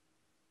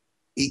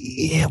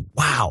 yeah,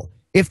 wow.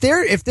 If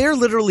they're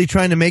literally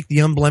trying to make the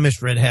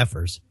unblemished red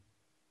heifers,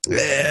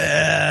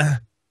 I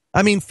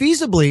mean,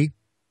 feasibly,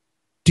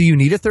 do you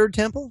need a third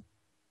temple?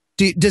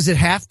 Does it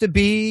have to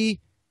be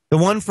the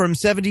one from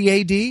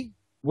 70 AD?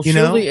 Well,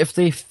 surely if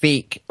they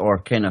fake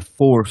or kind of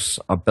force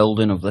a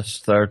building of this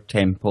third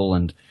temple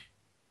and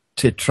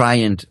to try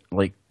and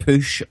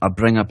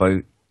bring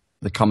about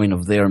the coming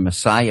of their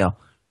Messiah,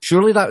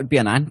 surely that would be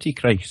an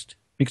antichrist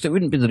because it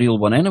wouldn't be the real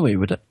one anyway,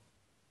 would it?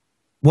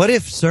 What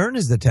if CERN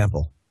is the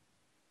temple?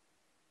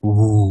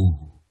 Ooh.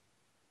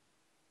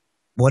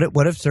 What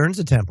if CERN's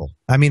a temple?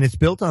 I mean, it's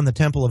built on the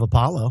Temple of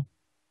Apollo,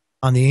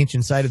 on the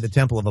ancient site of the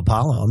Temple of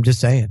Apollo. I'm just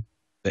saying.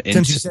 The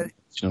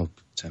interdimensional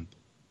temple.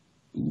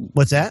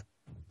 What's that?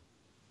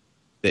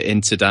 The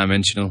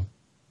interdimensional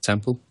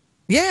temple.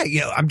 Yeah,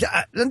 I'm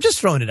just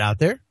throwing it out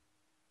there.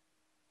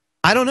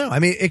 I don't know. I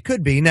mean, it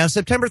could be. Now,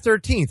 September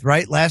 13th,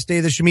 right? Last day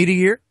of the Shemitah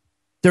year.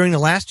 During the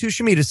last two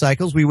Shemitah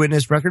cycles, we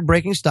witnessed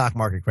record-breaking stock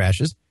market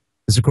crashes.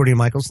 This is according to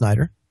Michael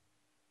Snyder.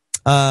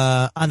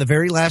 On the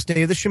very last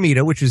day of the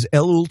Shemitah, which is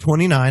Elul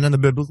 29 on the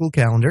biblical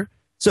calendar.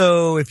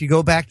 So if you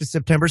go back to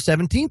September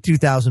 17th,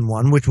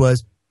 2001, which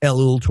was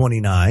Elul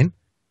 29,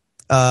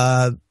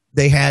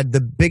 they had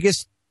the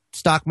biggest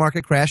stock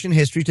market crash in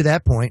history to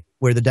that point,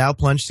 where the Dow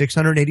plunged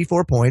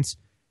 684 points.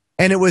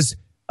 And it was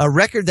a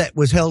record that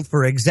was held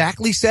for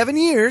exactly 7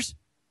 years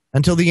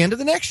until the end of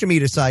the next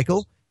Shemitah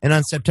cycle. And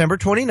on September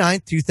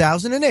 29th,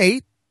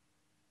 2008,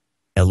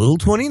 Elul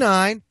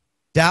 29,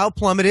 Dow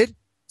plummeted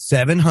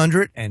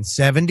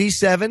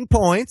 777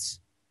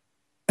 points,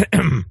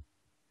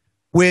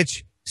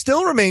 which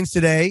still remains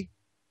today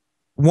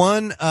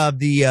one of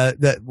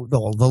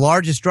the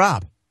largest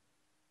drop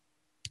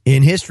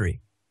in history.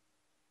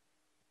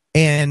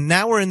 And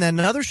now we're in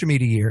another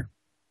Shemitah year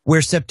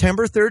where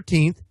September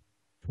 13th,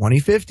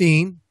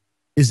 2015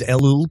 is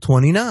Elul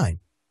 29.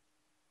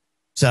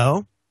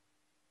 So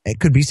it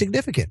could be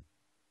significant.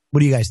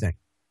 What do you guys think?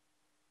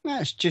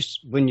 That's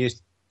just when you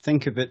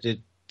think about the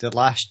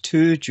last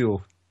two,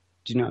 Joe.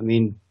 Do you know what I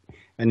mean?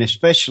 and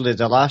especially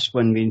the last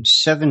one being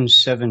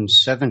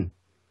 777.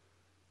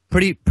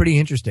 Pretty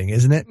interesting,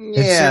 isn't it?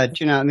 Yeah, do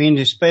you know what I mean?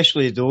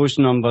 Especially those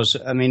numbers.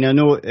 I mean, I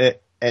know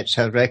it's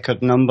a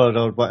record number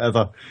or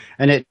whatever,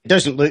 and it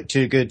doesn't look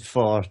too good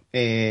for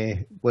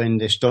when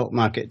the stock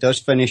market does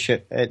finish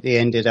it at the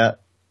end of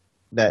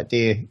that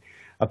day.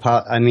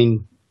 Apart, I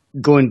mean,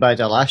 going by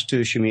the last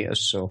two Shemitahs,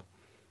 so.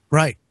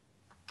 Right.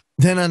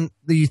 Then on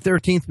the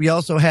 13th, we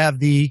also have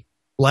the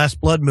last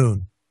blood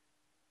moon,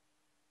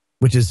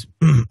 which is,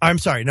 I'm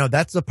sorry, no,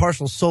 that's the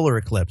partial solar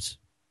eclipse.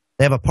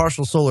 They have a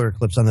partial solar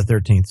eclipse on the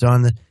 13th. So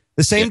on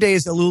the same day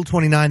as Elul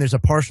 29, there's a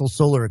partial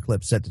solar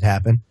eclipse set to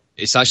happen.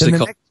 It's actually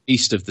called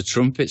Feast of the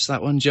Trumpets,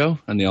 that one, Joe.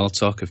 And they all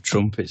talk of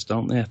trumpets,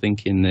 don't they? I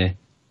think in the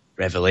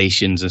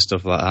Revelations and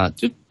stuff like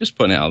that. Just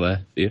putting it out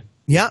there for you.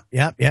 Yep.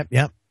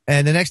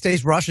 And the next day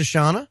is Rosh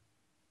Hashanah.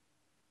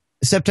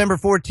 September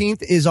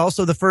 14th is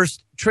also the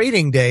first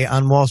trading day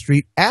on Wall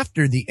Street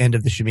after the end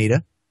of the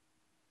Shemitah.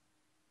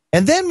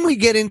 And then we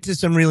get into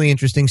some really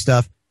interesting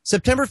stuff.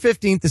 September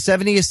 15th, the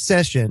 70th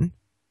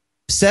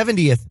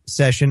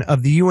session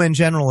of the UN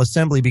General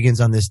Assembly begins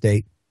on this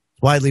date.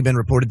 It's widely been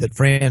reported that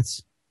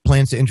France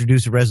plans to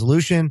introduce a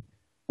resolution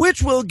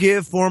which will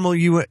give formal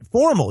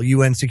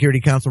UN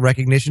Security Council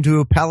recognition to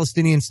a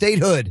Palestinian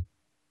statehood.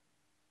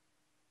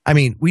 I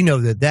mean, we know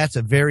that that's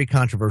a very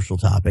controversial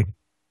topic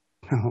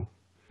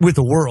with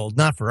the world,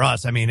 not for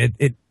us. I mean,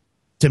 it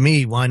to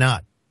me, why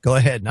not? Go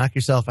ahead, knock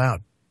yourself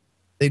out.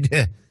 They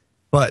did.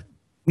 But,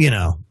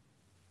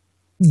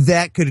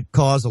 that could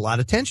cause a lot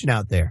of tension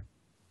out there.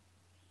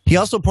 He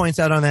also points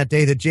out on that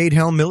day that Jade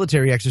Helm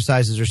military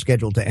exercises are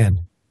scheduled to end.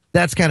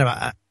 That's kind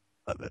of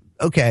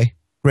okay,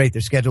 great,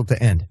 they're scheduled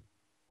to end.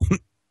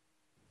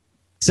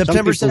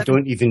 September 7th. Some people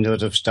don't even know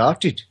they've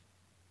started.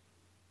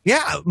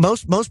 Yeah,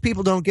 most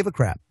people don't give a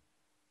crap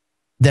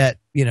that,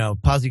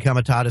 Posse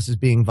Comitatus is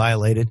being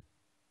violated,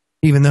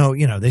 even though,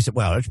 they said,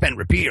 well, it's been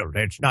repealed.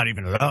 It's not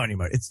even a law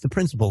anymore. It's the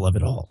principle of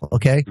it all,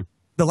 okay?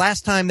 The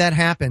last time that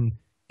happened,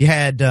 you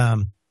had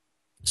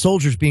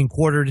soldiers being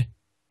quartered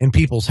in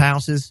people's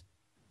houses.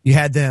 You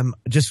had them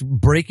just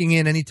breaking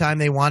in anytime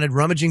they wanted,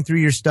 rummaging through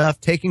your stuff,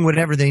 taking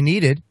whatever they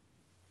needed,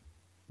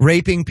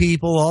 raping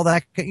people, all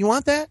that. You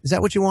want that? Is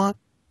that what you want?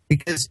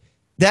 Because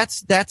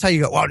that's how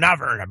you go, well,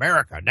 never in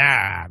America.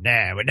 Nah,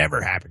 it would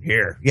never happen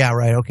here. Yeah,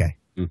 right, okay.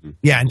 Mm-hmm.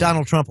 Yeah, and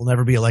Donald Trump will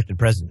never be elected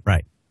president,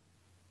 right?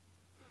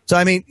 So,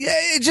 I mean,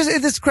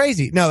 it's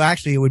crazy. No,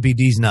 actually, it would be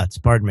D's nuts.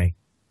 Pardon me.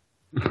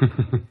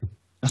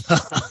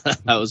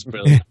 That was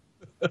brilliant.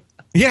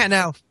 Yeah,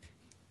 now,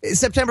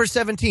 September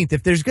 17th.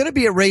 If there's going to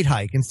be a rate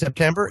hike in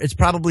September, it's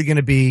probably going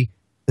to be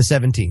the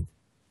 17th.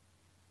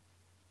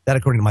 That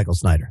according to Michael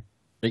Snyder.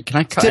 Can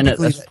I cut in at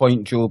this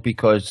point, Joe,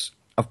 because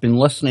I've been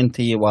listening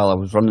to you while I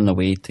was running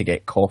away to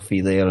get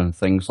coffee there and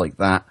things like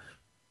that.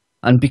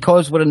 And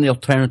because we're in the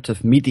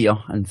alternative media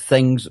and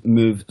things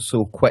move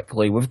so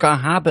quickly, we've got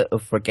a habit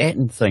of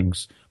forgetting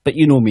things. But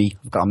you know me,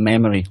 I've got a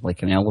memory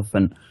like an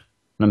elephant.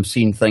 And I'm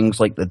seeing things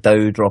like the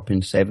Dow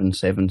dropping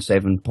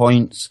 777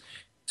 points,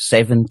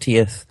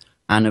 70th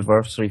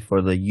anniversary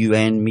for the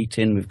UN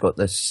meeting. We've got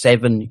this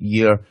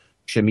 7-year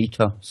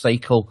Shemitah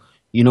cycle.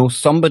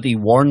 Somebody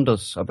warned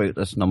us about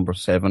this number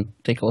 7.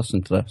 Take a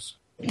listen to this.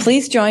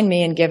 Please join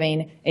me in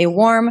giving a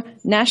warm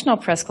National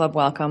Press Club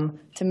welcome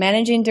to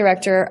Managing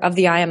Director of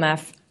the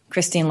IMF,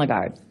 Christine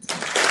Lagarde.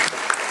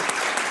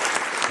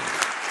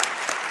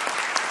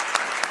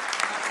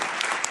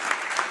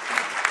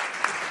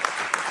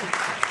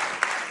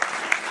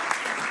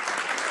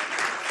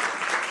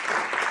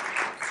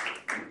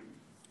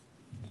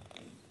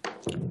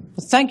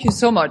 Thank you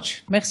so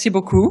much. Merci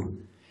beaucoup.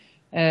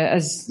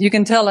 As you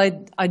can tell,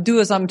 I do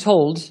as I'm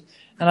told,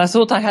 and I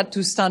thought I had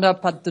to stand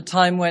up at the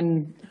time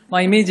when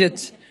my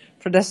immediate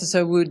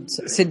predecessor would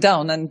sit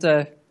down, and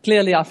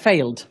clearly I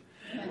failed.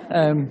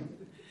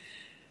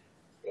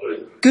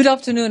 Good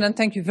afternoon, and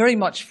thank you very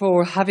much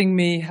for having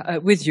me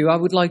with you. I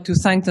would like to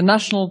thank the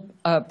National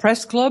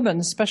Press Club, and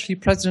especially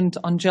President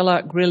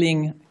Angela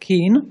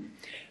Grilling-Keane,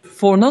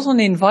 for not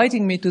only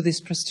inviting me to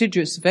this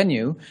prestigious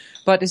venue,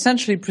 but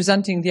essentially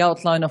presenting the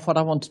outline of what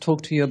I want to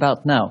talk to you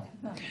about now.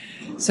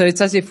 So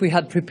it's as if we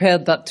had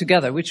prepared that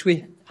together, which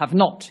we have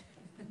not.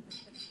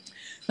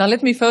 Now,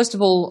 let me first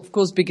of all, of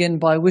course, begin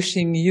by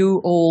wishing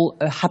you all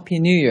a Happy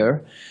New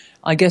Year.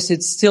 I guess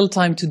it's still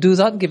time to do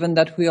that, given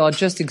that we are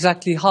just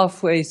exactly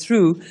halfway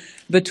through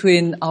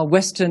between our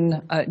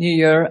Western New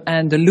Year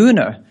and the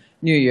Lunar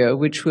New Year,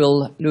 which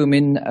will loom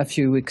in a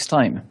few weeks'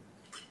 time.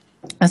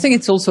 I think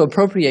it's also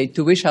appropriate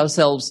to wish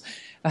ourselves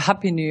a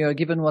Happy New Year,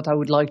 given what I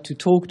would like to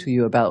talk to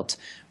you about,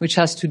 which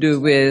has to do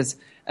with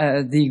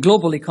the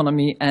global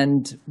economy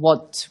and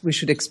what we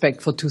should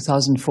expect for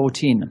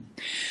 2014.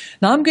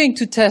 Now, I'm going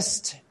to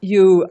test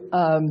you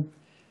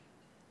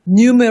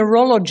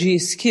numerology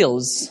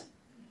skills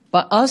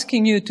by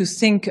asking you to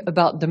think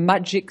about the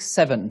magic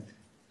 7.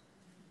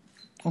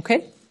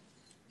 Okay?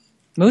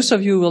 Most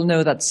of you will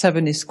know that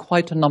 7 is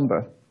quite a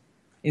number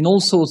in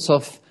all sorts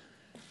of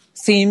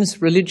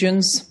themes,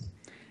 religions,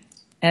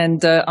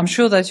 and I'm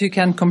sure that you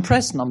can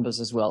compress numbers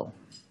as well.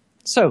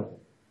 So,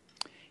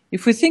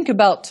 if we think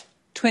about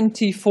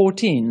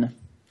 2014,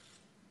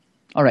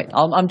 all right,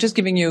 I'm just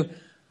giving you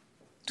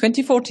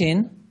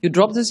 2014, you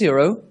drop the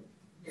 0,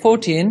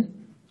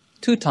 14,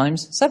 2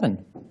 times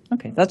 7.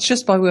 Okay, that's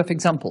just by way of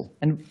example,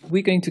 and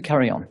we're going to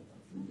carry on.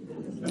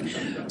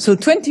 So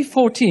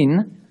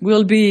 2014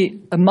 will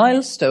be a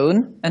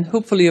milestone and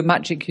hopefully a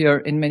magic year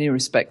in many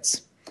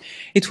respects.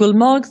 It will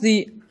mark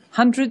the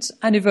 100th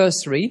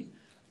anniversary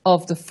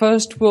of the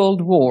First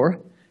World War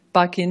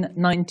back in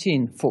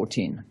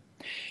 1914.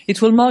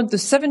 It will mark the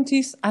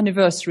 70th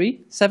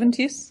anniversary,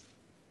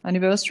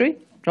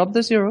 drop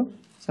the 0,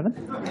 7,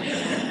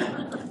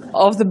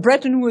 of the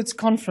Bretton Woods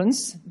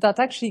Conference that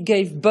actually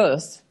gave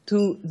birth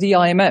to the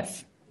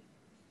IMF.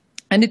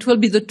 And it will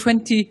be the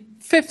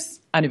 25th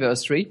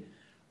anniversary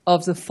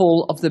of the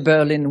fall of the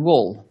Berlin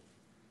Wall.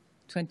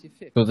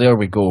 25th. So there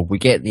we go. We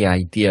get the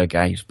idea,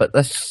 guys. But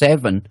this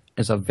 7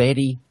 is a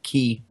very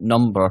key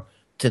number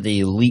to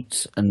the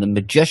elites and the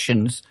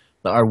magicians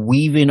that are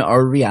weaving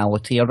our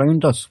reality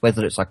around us.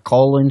 Whether it's a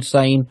calling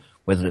sign,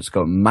 whether it's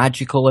got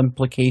magical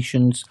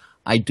implications,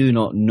 I do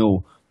not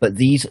know. But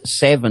these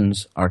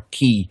 7s are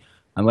key.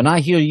 And when I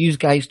hear you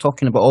guys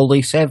talking about all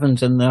these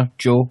 7s in there,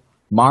 Joe,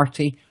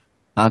 Marty,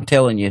 I'm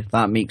telling you,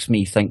 that makes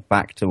me think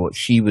back to what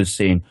she was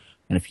saying.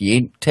 And if you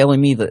ain't telling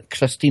me that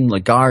Christine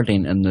Lagarde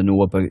ain't in the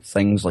know about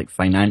things like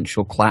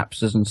financial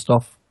collapses and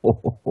stuff,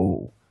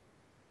 Yeah.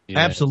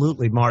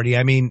 Absolutely, Marty.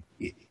 I mean,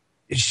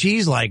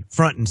 she's like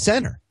front and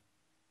center.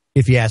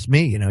 If you ask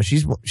me,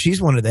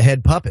 she's one of the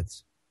head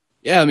puppets.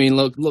 Yeah, I mean,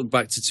 look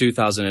back to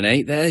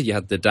 2008 there. You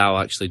had the Dow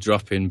actually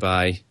dropping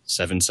by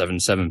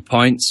 777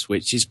 points,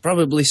 which is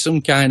probably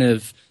some kind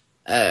of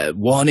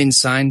warning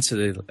sign to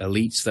the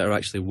elites that are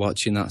actually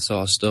watching that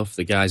sort of stuff,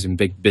 the guys in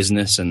big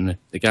business and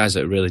the guys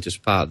that are really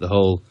just part of the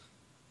whole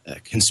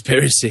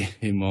conspiracy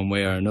in one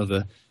way or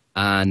another.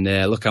 And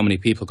look how many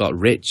people got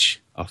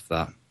rich off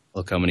that.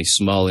 Look how many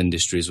small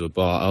industries were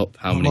bought up,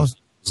 how many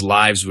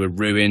lives were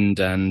ruined,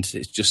 and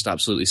it's just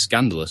absolutely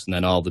scandalous. And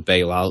then all the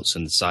bailouts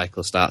and the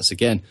cycle starts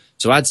again.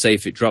 So I'd say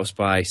if it drops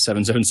by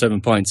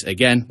 777 points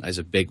again, that is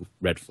a big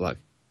red flag.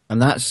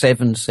 And that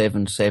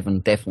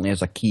 777 definitely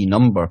is a key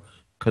number,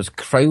 because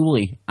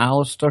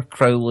Aleister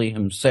Crowley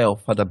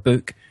himself had a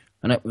book,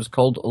 and it was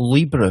called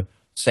Libra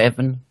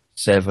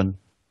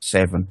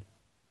 777.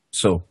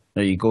 So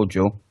there you go,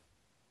 Joe.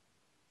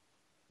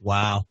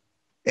 Wow,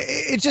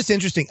 it's just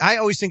interesting. I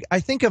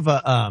think of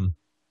a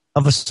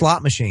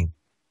slot machine.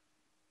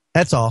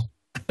 That's all.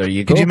 There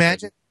you go. Could you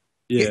imagine?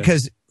 Yeah.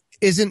 Because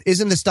isn't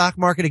the stock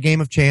market a game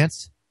of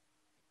chance?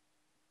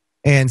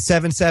 And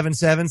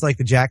 777's like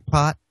the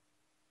jackpot.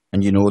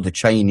 And the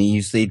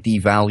Chinese, they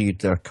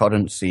devalued their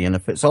currency. And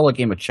if it's all a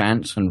game of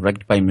chance and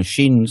rigged by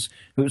machines,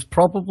 it was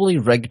probably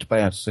rigged by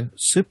a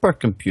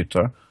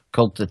supercomputer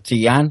called the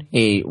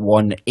Tianhe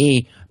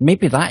 1A.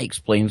 Maybe that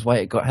explains why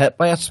it got hit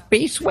by a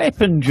space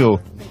weapon, Joe.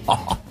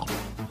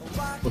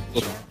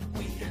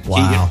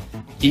 Wow.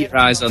 Keep your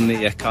eyes on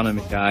the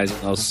economy, guys,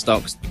 and those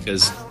stocks,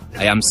 because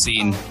I am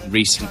seeing in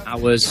recent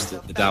hours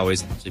that the Dow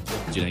is actually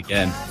plunging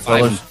again.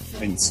 500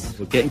 points.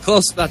 We're getting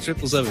close to that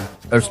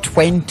 777. There's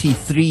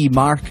 23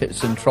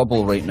 markets in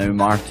trouble right now,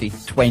 Marty.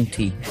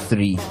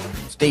 23.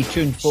 Stay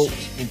tuned,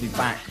 folks. We'll be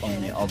back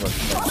on the other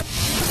side.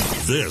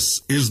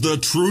 This is the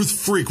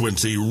Truth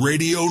Frequency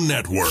Radio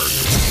Network.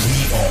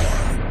 We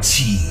are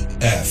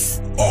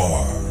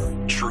TFR.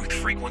 Truth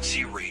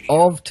Frequency Radio.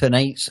 Of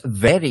tonight's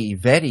very,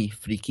 very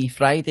Freaky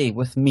Friday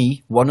with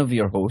me, one of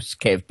your hosts,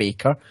 Kev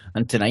Baker,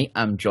 and tonight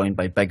I'm joined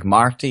by Big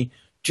Marty,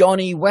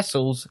 Johnny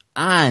Whistles,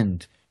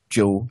 and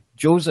Joe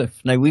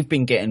Joseph. Now, we've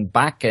been getting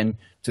back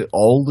into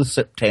all the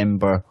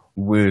September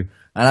woo,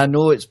 and I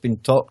know it's been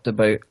talked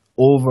about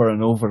over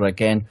and over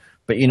again,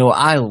 but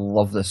I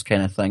love this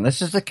kind of thing.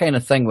 This is the kind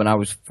of thing when I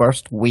was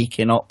first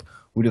waking up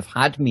would have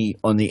had me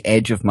on the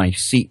edge of my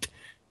seat.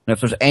 And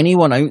if there's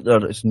anyone out there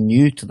that's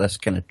new to this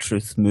kind of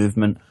truth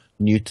movement,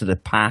 new to the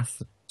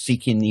path,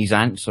 seeking these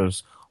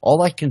answers,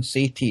 all I can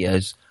say to you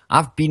is,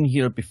 I've been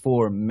here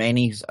before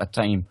many's a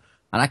time,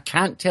 and I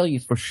can't tell you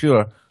for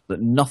sure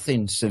that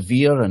nothing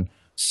severe and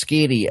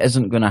scary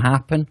isn't going to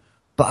happen,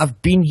 but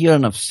I've been here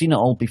and I've seen it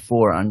all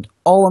before, and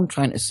all I'm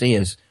trying to say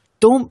is,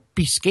 don't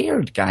be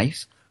scared,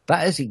 guys.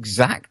 That is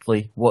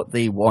exactly what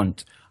they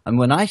want. And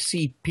when I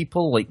see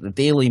people like the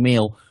Daily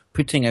Mail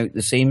putting out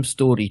the same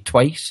story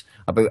twice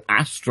about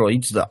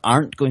asteroids that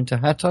aren't going to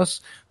hit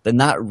us, then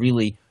that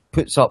really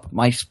puts up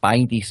my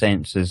spidey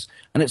senses.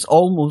 And it's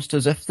almost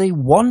as if they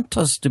want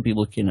us to be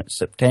looking at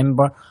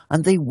September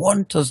and they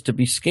want us to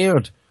be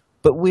scared.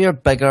 But we're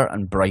bigger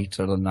and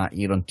brighter than that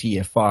here on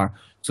TFR.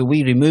 So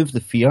we remove the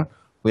fear,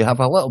 we have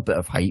a little bit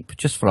of hype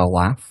just for a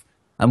laugh,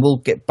 and we'll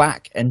get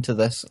back into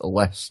this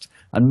list.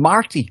 And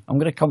Marty, I'm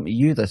going to come to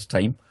you this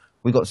time.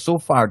 We got so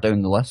far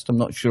down the list, I'm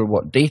not sure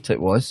what date it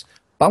was,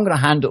 but I'm going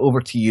to hand it over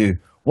to you.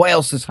 What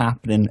else is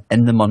happening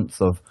in the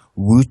month of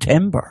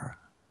Wootember?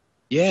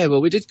 Yeah,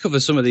 well, we did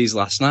cover some of these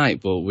last night,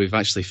 but we've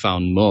actually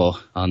found more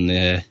on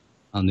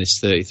this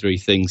 33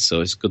 things, so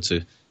it's good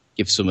to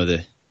give some of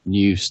the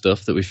new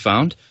stuff that we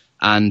found.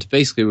 And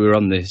basically, we were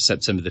on the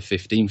September the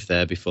 15th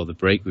there before the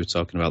break. We were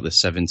talking about the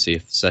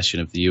 70th session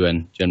of the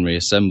UN General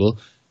Assembly.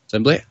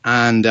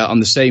 And on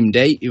the same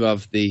date, you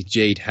have the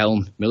Jade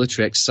Helm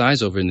military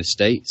exercise over in the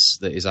States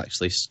that is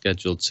actually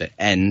scheduled to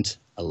end,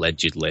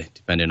 allegedly,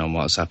 depending on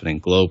what's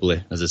happening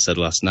globally, as I said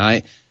last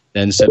night.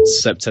 Then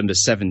September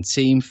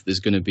 17th, there's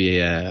going to be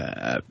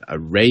a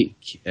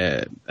rate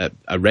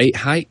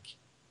hike,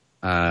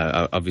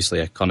 obviously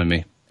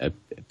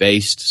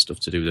economy-based, stuff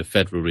to do with the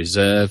Federal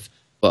Reserve.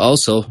 But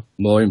also,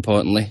 more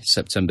importantly,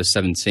 September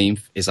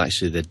 17th is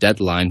actually the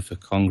deadline for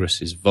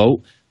Congress's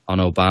vote on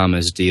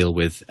Obama's deal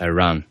with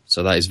Iran.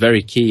 So that is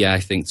very key, I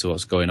think, to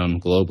what's going on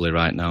globally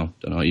right now.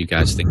 Don't know what you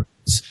guys think.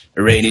 It's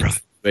a rainy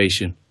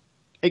situation.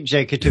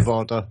 Executive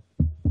order.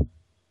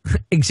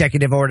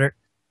 Executive order.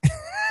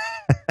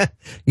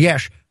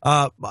 Yes.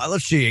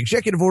 Let's see.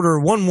 Executive Order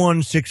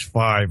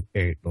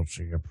 11658. Let's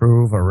see.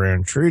 Approve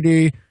Iran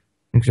Treaty.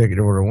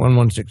 Executive Order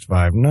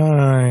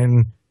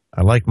 11659.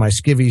 I like my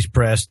skivvies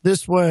pressed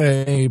this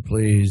way,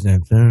 please.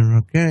 That's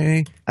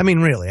okay. I mean,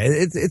 really,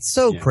 it's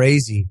so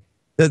crazy.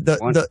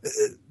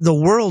 The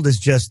world is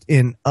just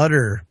in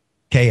utter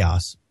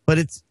chaos, but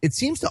it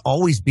seems to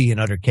always be in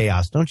utter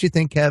chaos, don't you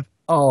think, Kev?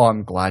 Oh,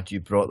 I'm glad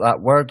you brought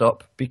that word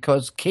up,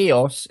 because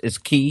chaos is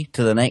key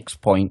to the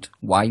next point,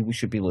 why we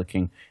should be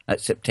looking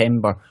at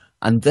September.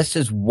 And this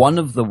is one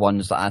of the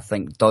ones that I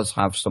think does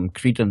have some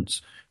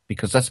credence,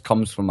 because this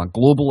comes from a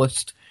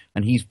globalist,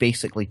 and he's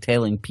basically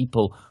telling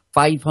people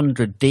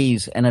 500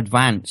 days in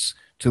advance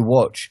to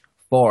watch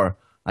for,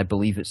 I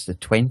believe it's the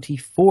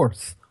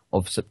 24th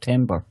of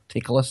September.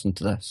 Take a listen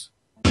to this.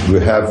 We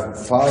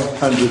have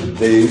 500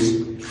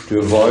 days to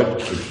avoid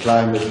the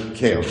climate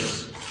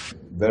chaos.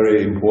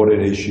 Very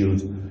important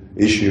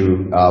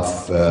issue of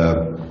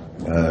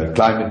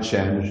climate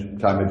change,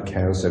 climate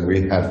chaos,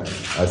 and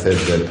I said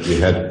that we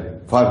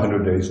had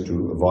 500 days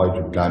to avoid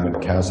the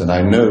climate chaos, and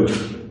I know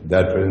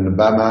that President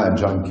Obama and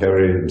John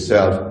Kerry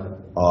himself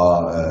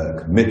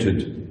are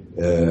committed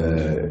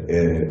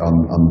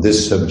on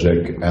this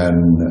subject,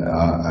 and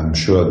I'm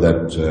sure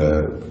that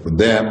for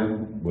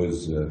them,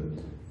 with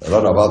a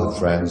lot of other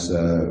friends,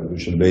 we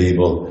should be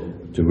able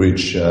to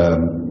reach a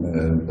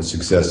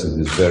success in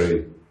this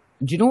very...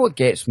 Do you know what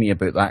gets me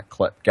about that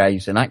clip,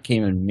 guys? And that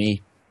came in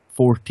May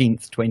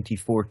 14th,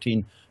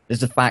 2014,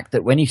 is the fact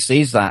that when he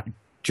says that,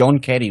 John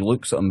Kerry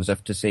looks at him as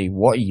if to say,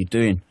 what are you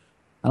doing?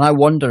 And I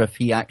wonder if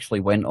he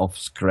actually went off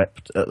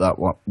script at that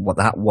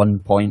one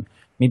point.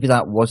 Maybe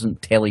that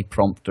wasn't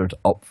telepromptered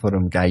up for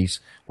him,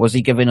 guys. Was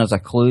he giving us a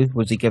clue?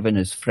 Was he giving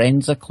his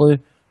friends a clue?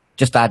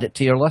 Just add it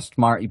to your list,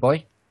 Marty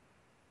boy.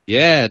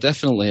 Yeah,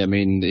 definitely. I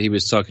mean, he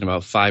was talking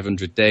about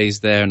 500 days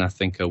there, and I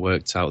think I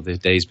worked out the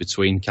days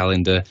between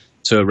calendar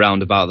to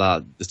around about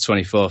that, the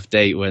 24th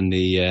date when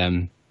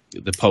the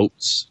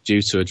Pope's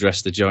due to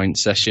address the joint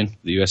session,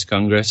 the US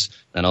Congress,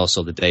 and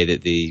also the day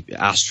that the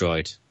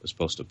asteroid was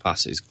supposed to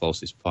pass its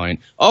closest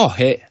point. Or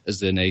hit, as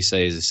the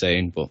naysayers are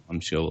saying, but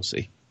I'm sure we'll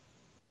see.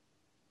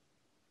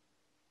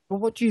 Well,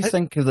 what do you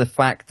think of the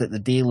fact that the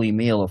Daily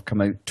Mail have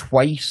come out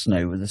twice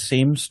now with the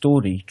same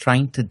story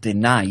trying to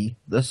deny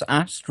this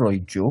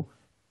asteroid, Joe?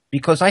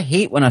 Because I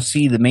hate when I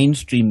see the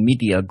mainstream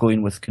media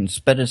going with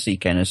conspiracy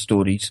kind of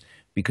stories,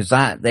 because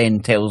that then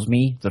tells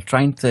me they're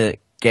trying to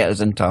get us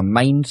into a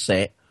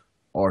mindset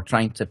or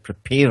trying to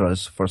prepare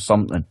us for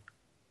something.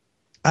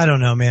 I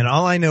don't know, man.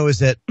 All I know is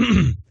that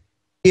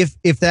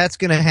if that's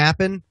going to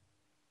happen,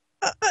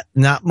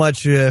 not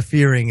much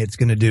fearing it's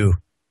going to do.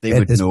 They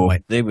would know.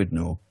 They would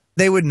know.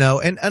 They would know,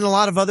 and a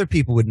lot of other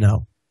people would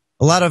know.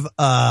 A lot of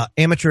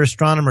amateur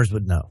astronomers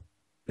would know.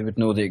 They would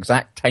know the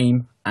exact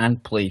time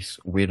and place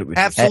where it would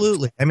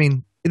Absolutely. hit. I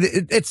mean,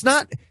 it's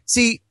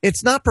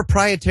not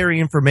proprietary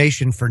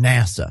information for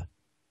NASA.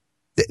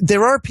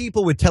 There are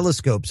people with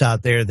telescopes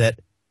out there that,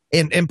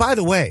 and by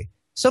the way,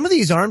 some of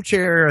these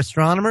armchair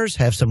astronomers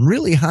have some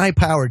really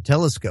high-powered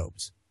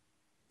telescopes,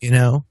 you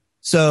know?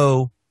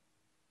 So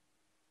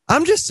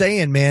I'm just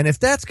saying, man, if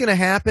that's going to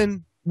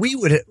happen, we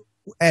would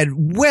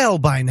well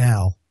by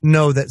now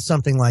know that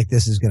something like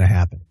this is going to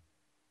happen.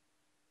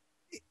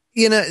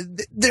 You know,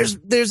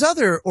 there's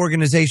other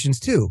organizations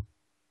too,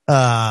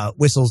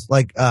 whistles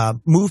like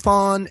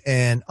MUFON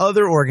and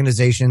other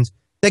organizations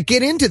that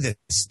get into this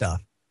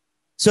stuff.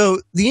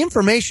 So the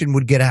information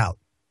would get out.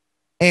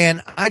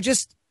 And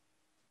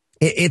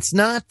it's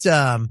not,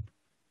 I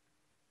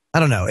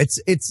don't know.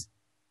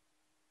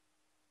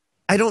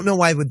 I don't know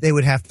why they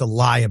would have to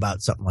lie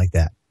about something like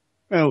that.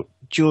 Well,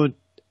 Joe,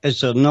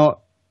 is there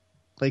not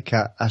like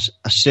a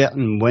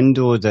certain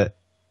window that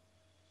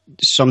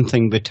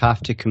something would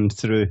have to come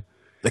through?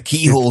 The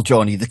keyhole,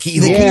 Johnny, the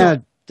keyhole. Yeah,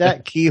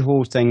 that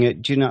keyhole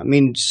thing, do you know what I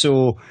mean?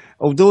 So,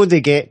 although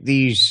they get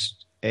these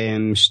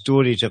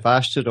stories of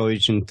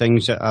asteroids and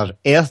things that are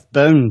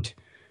earthbound,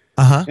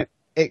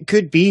 it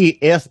could be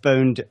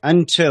earthbound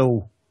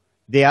until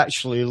they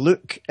actually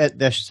look at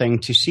this thing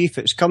to see if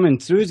it's coming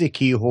through the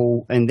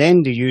keyhole, and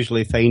then they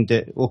usually find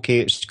that,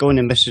 okay, it's going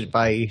to miss it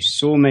by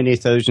so many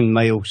thousand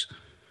miles.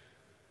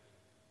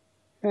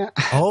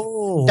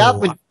 Oh,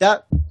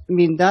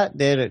 mean, that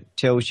there, it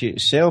tells you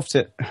itself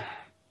that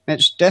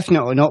it's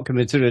definitely not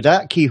coming through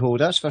that keyhole,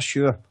 that's for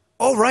sure.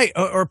 Oh, right.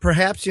 Or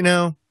perhaps,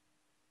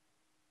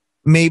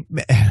 maybe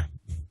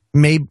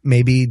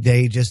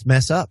they just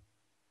mess up.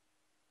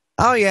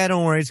 Oh, yeah,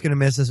 don't worry, it's going to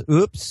miss us.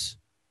 Oops.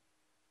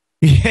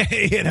 Yeah,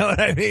 you know what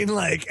I mean?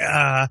 Like,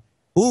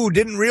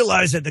 didn't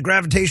realize that the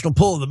gravitational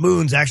pull of the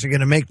moon's actually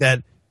going to make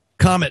that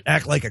comet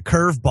act like a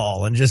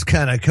curveball and just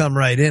kind of come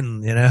right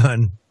in,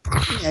 And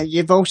yeah,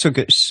 you've also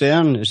got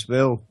CERN as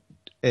well,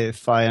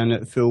 firing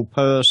at full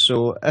power.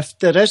 So if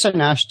there is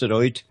an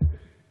asteroid,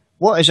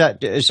 what is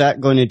that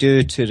going to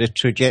do to the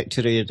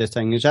trajectory of the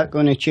thing? Is that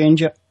going to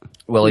change it?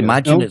 Well,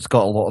 imagine it's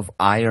got a lot of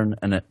iron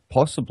in it,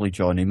 possibly,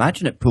 John.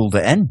 Imagine it pulled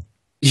it in.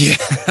 Yeah,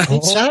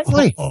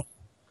 exactly.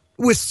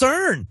 With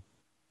CERN.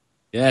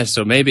 Yeah,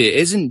 so maybe it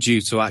isn't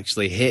due to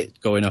actually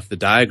hit going off the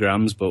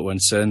diagrams, but when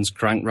CERN's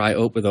cranked right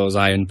up with those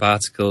iron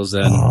particles,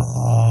 then...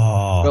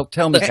 Oh. Well,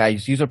 tell me,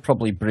 guys, these are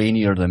probably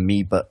brainier than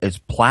me, but is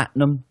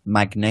platinum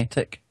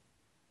magnetic?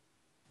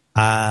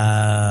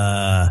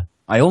 I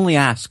only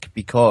ask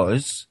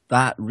because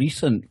that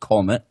recent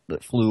comet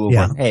that flew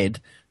overhead,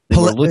 they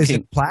were looking... Is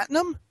it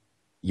platinum?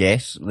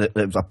 Yes, it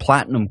was a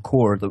platinum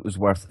core that was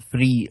worth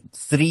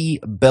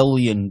 $3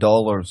 billion.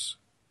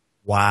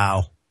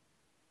 Wow.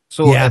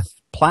 So if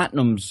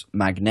platinum's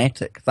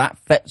magnetic, that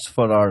fits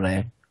for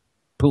our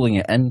pulling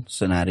it in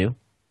scenario.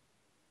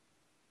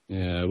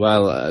 Yeah,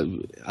 well,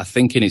 I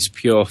think in its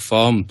pure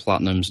form,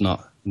 platinum's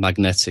not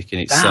magnetic in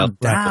itself.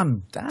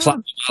 Damn.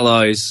 Platinum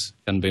alloys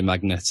can be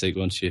magnetic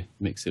once you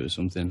mix it with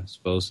something, I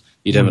suppose.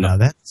 You never know.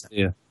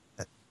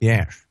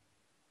 Yeah,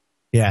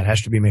 it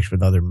has to be mixed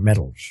with other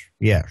metals.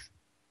 Yes.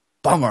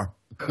 Bummer.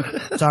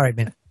 Sorry,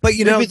 man. But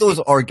maybe those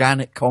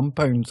organic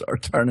compounds are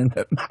turning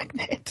it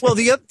magnetic. Well,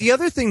 the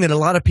other thing that a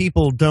lot of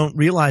people don't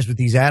realize with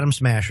these atom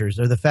smashers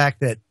are the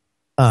fact that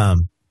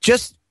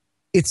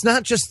it's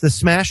not just the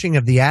smashing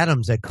of the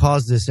atoms that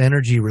cause this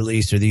energy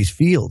release or these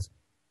fields.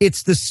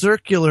 It's the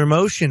circular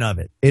motion of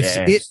it.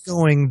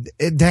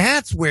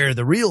 That's where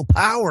the real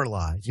power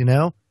lies, You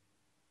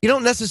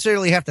don't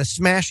necessarily have to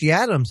smash the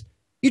atoms.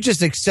 You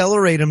just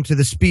accelerate them to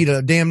the speed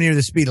of damn near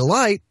the speed of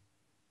light.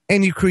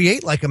 And you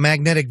create like a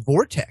magnetic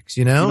vortex,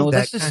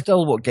 this is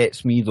still what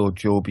gets me, though,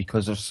 Joe,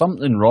 because there's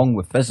something wrong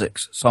with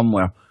physics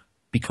somewhere.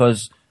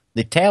 Because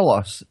they tell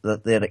us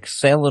that they're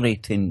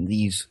accelerating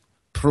these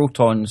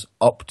protons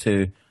up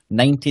to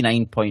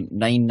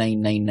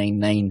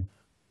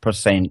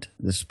 99.99999%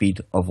 the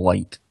speed of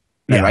light.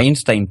 Now,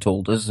 Einstein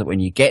told us that when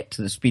you get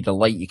to the speed of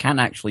light, you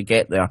can't actually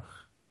get there.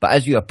 But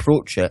as you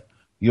approach it,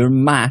 your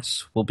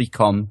mass will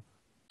become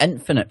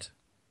infinite.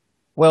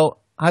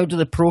 Well, how do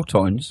the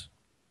protons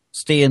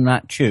stay in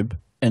that tube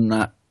in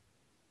that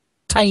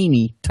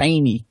tiny,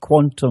 tiny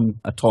quantum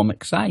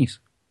atomic size?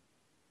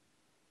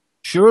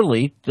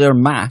 Surely their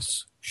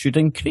mass should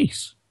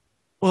increase.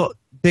 Well,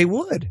 they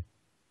would.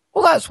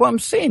 Well, that's what I'm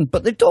saying,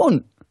 but they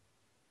don't.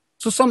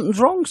 So something's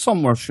wrong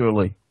somewhere,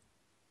 surely.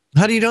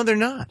 How do you know they're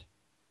not?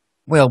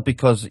 Well,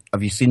 because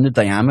have you seen the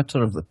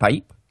diameter of the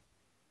pipe?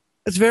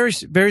 It's very,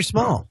 very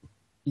small.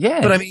 Yeah.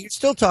 But I mean, you're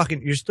still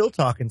talking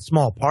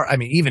small part. I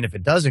mean, even if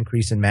it does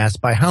increase in mass,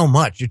 by how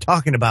much? You're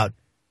talking about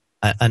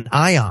an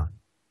ion.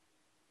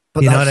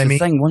 But that's the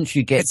thing. Once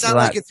you get it's not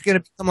like it's going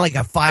to become like a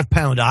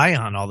 5-pound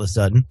ion all of a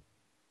sudden.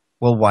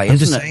 Well, why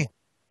isn't it?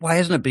 Why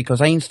isn't it?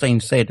 Because Einstein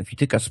said if you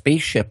took a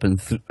spaceship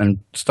and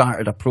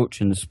started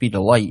approaching the speed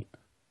of light,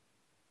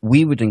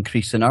 we would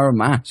increase in our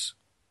mass.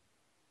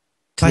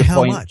 By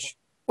how much?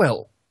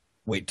 Well,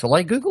 wait till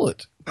I Google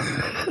it.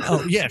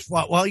 Oh, yes.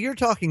 While you're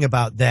talking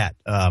about that,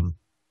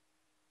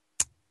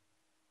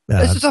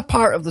 this is a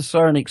part of the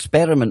CERN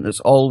experiment that's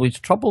always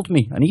troubled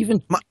me. And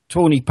even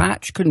Tony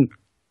Patch couldn't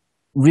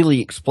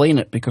really explain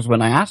it because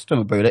when I asked him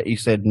about it, he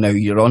said, now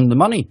you're on the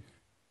money.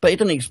 But he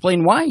didn't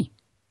explain why.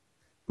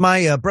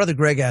 My brother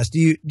Greg asked,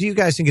 do you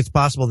guys think it's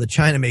possible that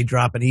China may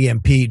drop an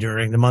EMP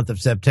during the month of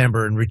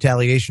September in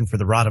retaliation for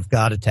the Rod of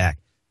God attack?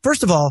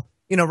 First of all,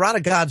 Rod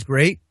of God's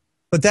great,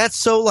 but that's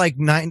so like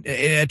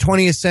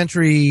 20th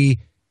century,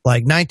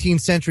 like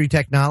 19th century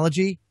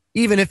technology.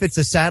 Even if it's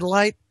a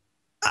satellite,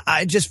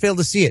 I just fail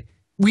to see it.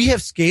 We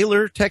have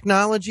scalar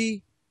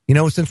technology,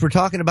 since we're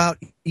talking about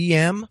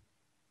EM,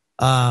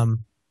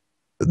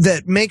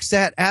 that makes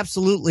that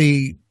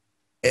absolutely,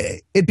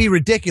 it'd be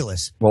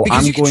ridiculous. Well,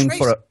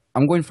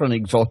 I'm going for an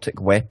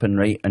exotic weapon,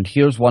 right? And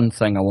here's one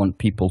thing I want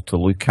people to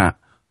look at.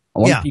 I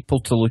want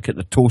people to look at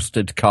the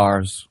toasted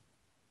cars.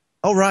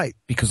 Oh, right.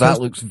 Because that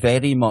looks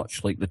very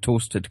much like the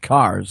toasted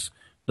cars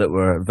that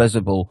were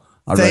visible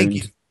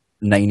around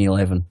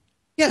 9/11.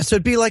 Yeah, so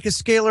it'd be like a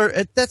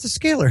scalar. That's a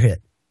scalar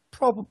hit.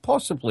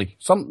 Possibly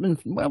something.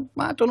 Well,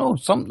 I don't know.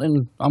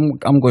 Something.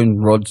 I'm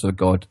going rods of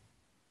God.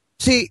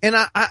 See, and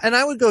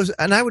I would go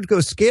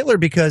scalar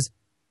because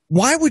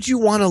why would you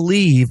want to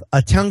leave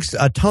a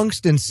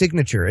tungsten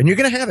signature? And you're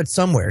going to have it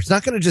somewhere. It's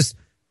not going to just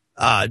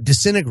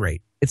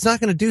disintegrate. It's not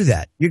going to do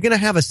that. You're going to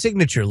have a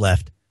signature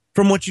left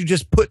from what you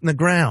just put in the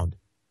ground.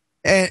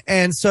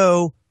 And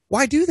so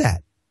why do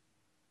that?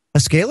 A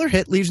scalar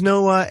hit leaves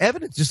no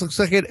evidence. Just looks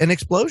like an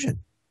explosion.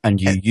 And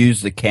you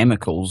use the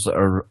chemicals that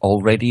are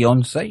already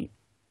on site.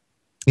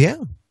 Yeah.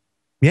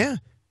 Yeah.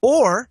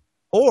 Or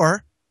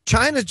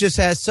China just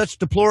has such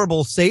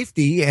deplorable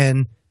safety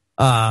and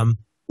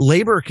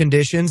labor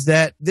conditions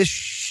that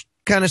this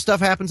kind of stuff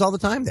happens all the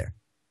time there.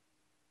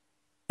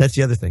 That's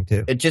the other thing,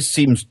 too. It just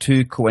seems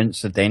too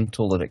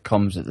coincidental that it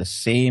comes at the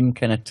same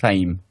kind of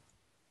time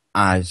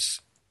as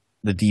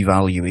the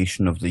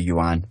devaluation of the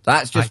yuan.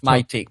 That's just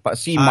my take. But I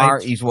see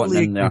Marty's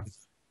wanting in there.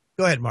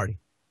 Go ahead, Marty.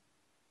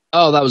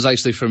 Oh, that was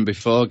actually from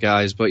before,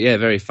 guys. But yeah,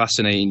 very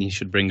fascinating. You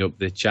should bring up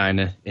the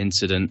China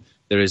incident.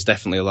 There is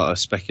definitely a lot of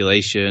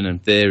speculation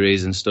and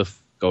theories and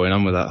stuff going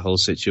on with that whole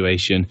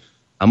situation.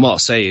 And what I'll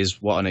say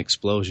is, what an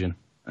explosion.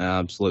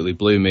 Absolutely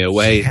blew me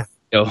away. Yeah.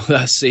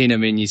 That scene, I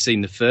mean, you've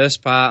seen the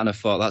first part, and I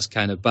thought that's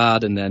kind of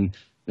bad. And then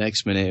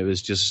next minute, it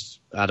was just,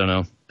 I don't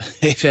know.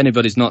 If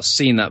anybody's not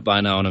seen that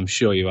by now, and I'm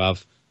sure you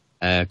have,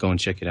 go and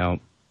check it out.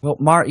 Well,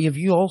 Marty, have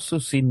you also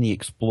seen the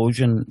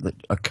explosion that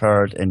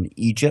occurred in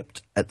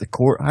Egypt at the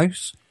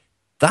courthouse?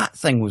 That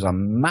thing was a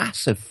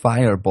massive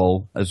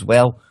fireball as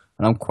well.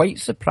 And I'm quite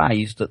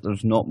surprised that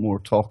there's not more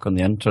talk on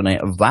the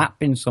internet of that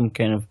being some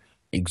kind of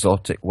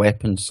exotic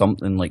weapon,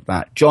 something like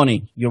that.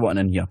 Johnny, you're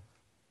wanting in here.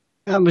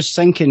 I was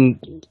thinking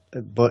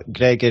what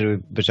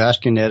Gregory was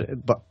asking there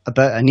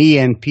about an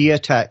EMP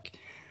attack.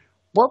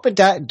 What would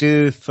that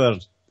do for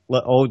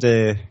all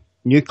the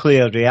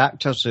nuclear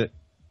reactors that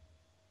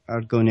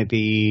are going to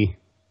be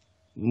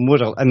more?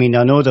 I mean,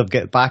 I know they've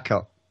got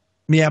backup.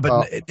 Yeah,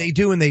 but they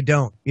do and they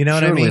don't. You know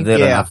what I mean? They're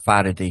in a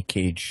Faraday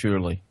cage,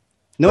 surely.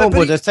 No,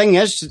 but the thing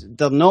is,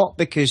 they're not,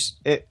 because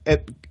it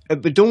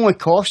would only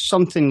cost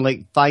something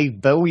like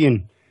 $5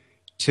 billion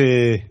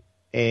to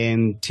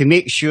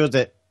make sure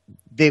that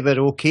they were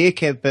okay,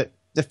 Kev. But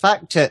the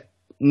fact that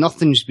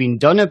nothing's been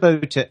done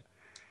about it.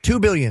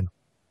 $2 billion.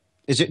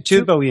 Is it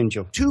 $2 billion,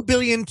 Joe? $2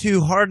 billion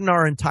to harden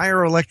our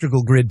entire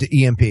electrical grid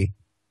to EMP.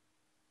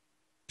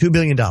 $2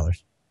 billion.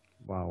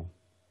 Wow.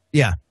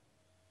 Yeah.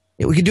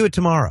 We could do it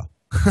tomorrow.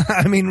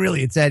 I mean,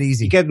 really, it's that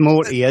easy. Give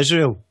more to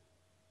Israel.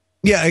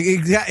 Yeah,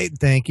 exactly.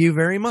 Thank you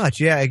very much.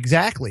 Yeah,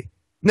 exactly.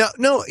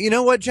 No, you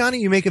know what, Johnny?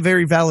 You make a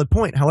very valid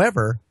point.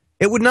 However,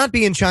 it would not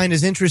be in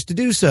China's interest to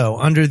do so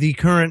under the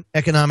current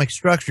economic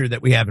structure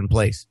that we have in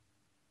place.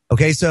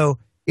 Okay, so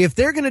if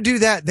they're going to do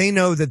that, they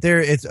know that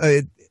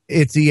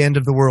it's the end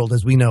of the world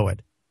as we know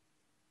it.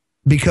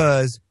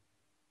 Because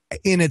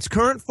in its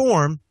current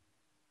form,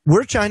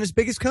 we're China's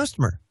biggest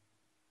customer.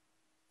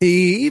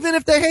 Even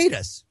if they hate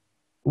us,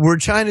 we're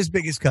China's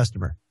biggest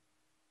customer.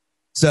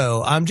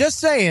 So I'm just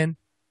saying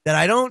that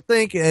I don't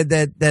think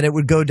that it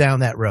would go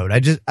down that road.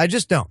 I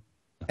just don't.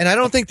 And I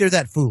don't think they're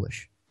that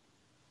foolish.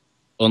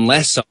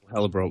 Unless all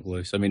hell broke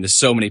loose. I mean, there's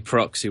so many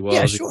proxy wars.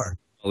 Yeah, sure.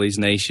 All these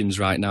nations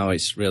right now,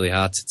 it's really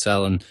hard to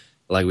tell. And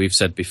like we've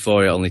said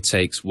before, it only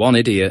takes one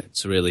idiot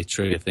to really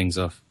trigger things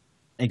off.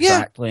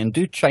 Exactly. Yeah. And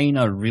do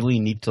China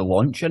really need to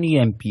launch an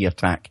EMP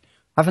attack?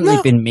 Haven't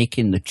they been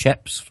making the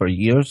chips for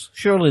years?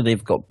 Surely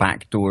they've got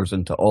backdoors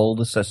into all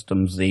the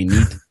systems they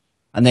need.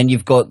 And then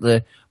you've got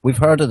we've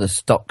heard of the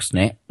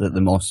Stuxnet that the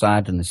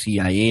Mossad and the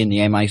CIA and the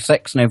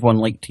MI6 and everyone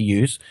like to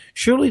use.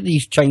 Surely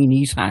these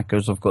Chinese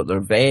hackers have got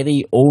their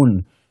very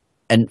own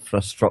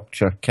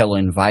infrastructure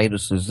killing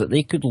viruses that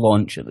they could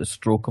launch at the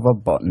stroke of a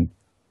button.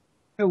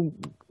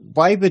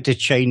 Why would the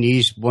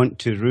Chinese want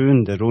to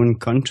ruin their own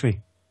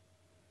country?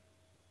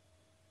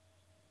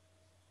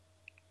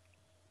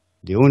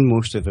 They own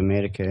most of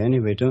America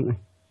anyway, don't they?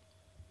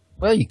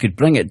 Well, you could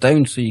bring it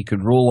down so you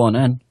could roll on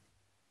in.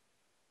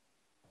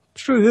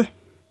 True.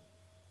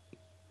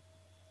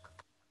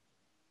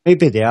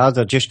 Maybe they are.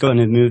 They're just going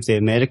to move the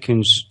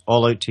Americans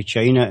all out to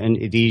China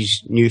into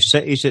these new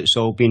cities that's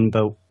all been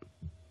built.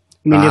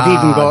 I mean, they've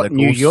even got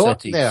New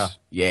York cities there.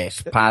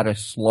 Yes,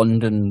 Paris,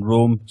 London,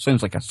 Rome.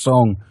 Sounds like a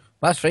song.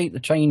 That's right, the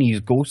Chinese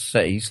ghost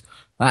cities.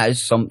 That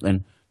is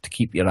something to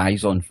keep your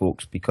eyes on,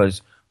 folks,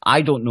 because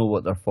I don't know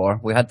what they're for.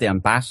 We had the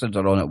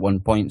ambassador on at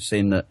one point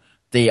saying that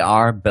they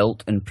are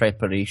built in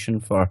preparation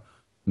for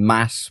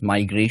mass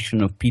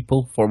migration of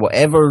people. For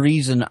whatever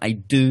reason, I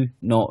do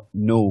not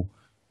know.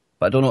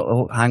 But I don't know.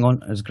 Oh, hang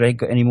on. Has Greg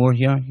got any more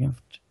here?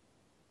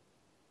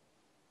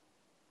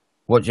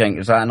 What do you think?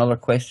 Is that another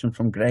question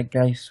from Greg,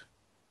 guys?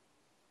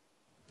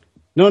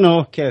 No,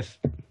 Kev.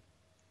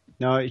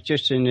 No, it's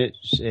just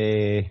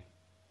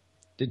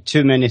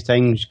too many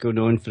things going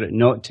on for it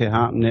not to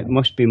happen. It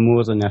must be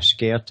more than a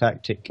scare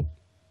tactic.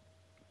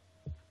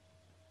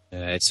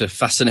 It's a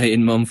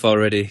fascinating month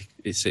already.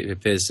 It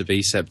appears to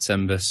be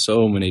September.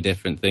 So many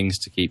different things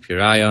to keep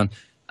your eye on.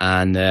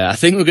 And I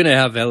think we're going to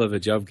have a hell of a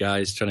job,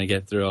 guys, trying to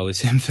get through all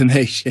this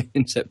information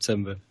in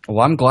September.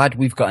 Well, I'm glad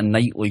we've got a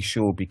nightly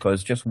show,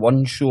 because just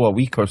one show a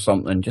week or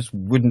something just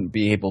wouldn't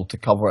be able to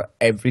cover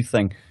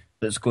everything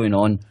that's going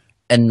on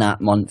in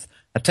that month.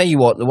 I tell you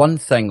what, the one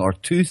thing or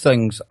two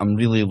things I'm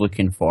really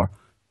looking for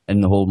in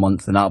the whole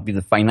month, and that'll be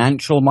the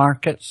financial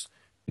markets,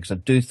 because I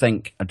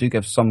do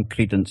give some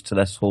credence to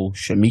this whole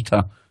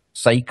Shemitah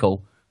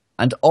cycle,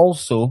 and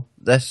also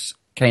this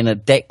kind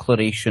of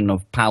declaration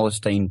of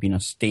Palestine being a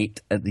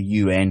state at the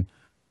UN.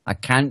 I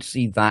can't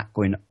see that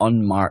going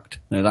unmarked.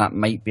 Now, that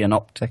might be an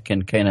uptick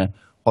in kind of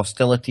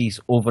hostilities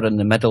over in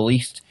the Middle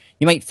East.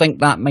 You might think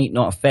that might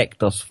not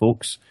affect us,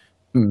 folks.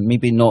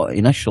 Maybe not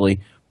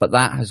initially, but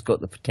that has got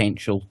the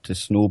potential to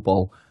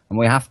snowball. And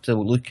we have to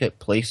look at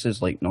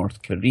places like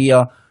North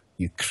Korea,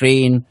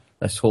 Ukraine,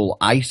 this whole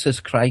ISIS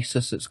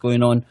crisis that's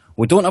going on.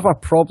 We don't have our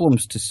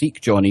problems to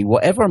seek, Johnny,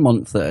 whatever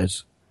month it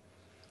is.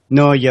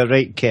 No, you're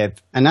right, Kev.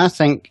 And I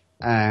think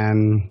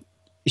you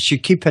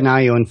should keep an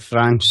eye on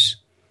France,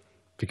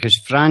 because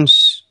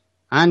France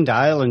and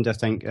Ireland, I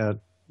think, are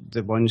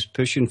the ones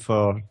pushing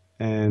for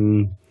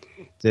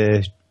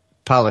the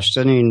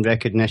Palestinian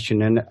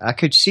recognition. And I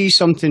could see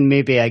something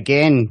maybe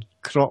again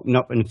cropping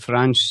up in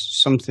France,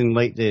 something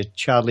like the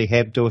Charlie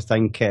Hebdo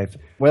thing, Kev.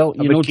 Well,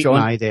 you know, John,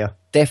 an eye there.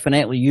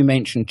 Definitely, you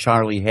mentioned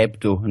Charlie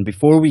Hebdo, and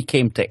before we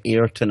came to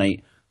air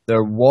tonight,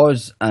 there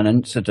was an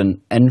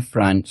incident in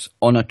France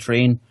on a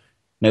train.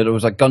 Now, there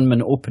was a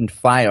gunman opened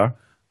fire,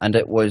 and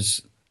it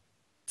was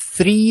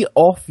 3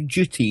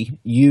 off-duty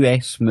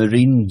US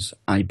Marines,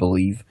 I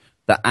believe,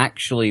 that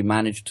actually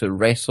managed to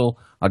wrestle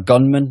a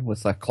gunman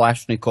with a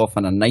Kalashnikov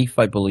and a knife,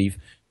 I believe,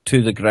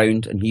 to the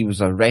ground, and he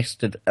was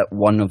arrested at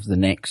one of the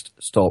next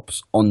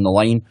stops on the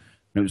line.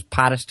 And it was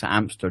Paris to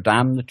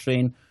Amsterdam, the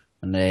train,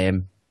 and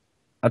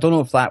I don't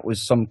know if that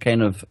was some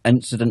kind of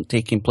incident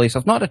taking place.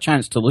 I've not had a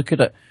chance to look at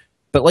it.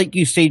 But like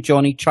you say,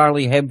 Johnny,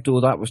 Charlie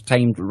Hebdo, that was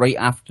timed right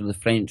after the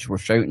French were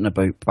shouting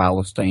about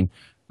Palestine.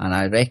 And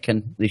I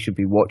reckon they should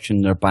be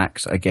watching their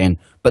backs again.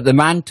 But the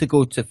man to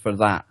go to for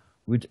that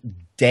would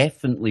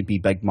definitely be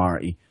Big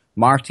Marty.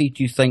 Marty,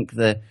 do you think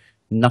the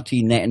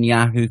nutty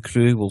Netanyahu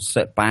crew will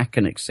sit back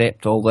and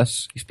accept all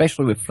this,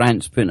 especially with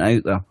France putting it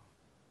out there?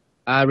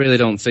 I really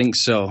don't think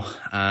so.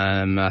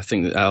 I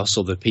think that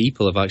also the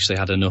people have actually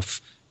had enough.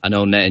 I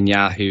know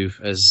Netanyahu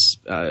has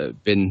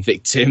been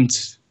victimed,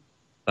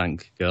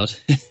 thank God,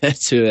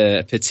 to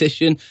a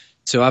petition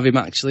to have him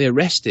actually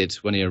arrested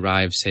when he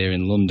arrives here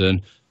in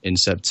London in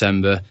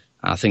September.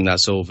 I think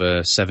that's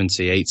over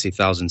 70,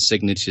 80,000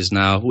 signatures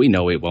now. We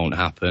know it won't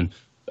happen.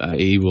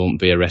 He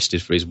won't be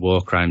arrested for his war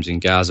crimes in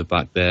Gaza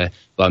back there.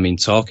 But I mean,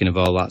 talking of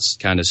all that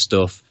kind of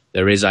stuff,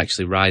 there is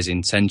actually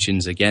rising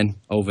tensions again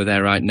over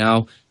there right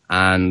now.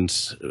 And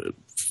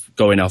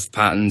going off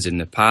patterns in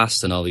the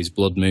past and all these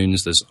blood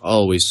moons, there's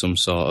always some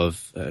sort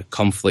of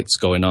conflicts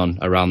going on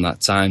around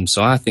that time.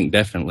 So I think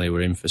definitely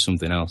we're in for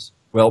something else.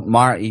 Well,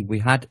 Marty, we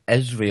had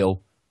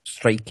Israel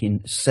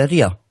striking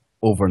Syria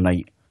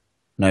overnight.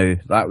 Now,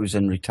 that was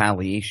in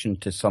retaliation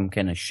to some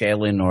kind of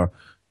shelling or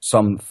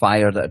some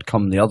fire that had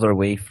come the other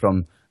way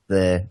from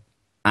the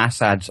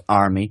Assad's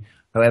army.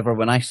 However,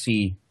 when I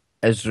see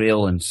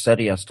Israel and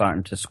Syria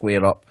starting to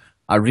square up,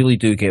 I really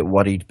do get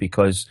worried,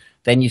 because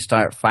then you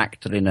start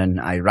factoring in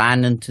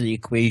Iran into the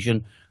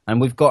equation, and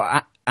we've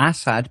got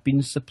Assad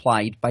being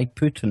supplied by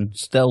Putin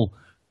still.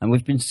 And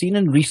we've been seeing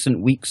in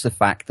recent weeks the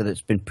fact that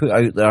it's been put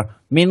out there,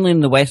 mainly in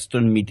the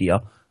Western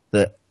media,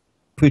 that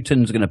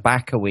Putin's going to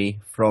back away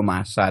from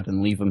Assad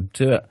and leave him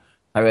to it.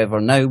 However,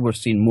 now we're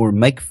seeing more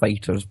MiG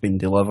fighters being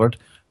delivered.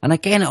 And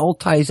again, it all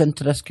ties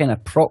into this kind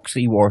of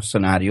proxy war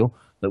scenario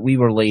that we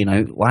were laying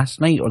out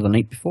last night or the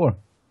night before.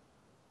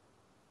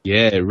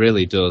 Yeah, it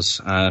really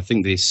does. I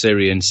think the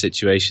Syrian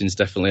situation is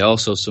definitely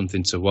also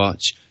something to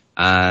watch.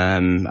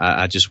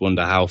 I just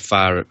wonder how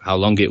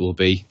long it will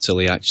be till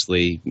they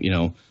actually,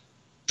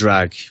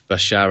 drag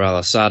Bashar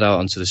al-Assad out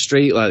onto the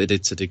street like they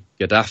did to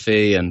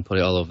Gaddafi and put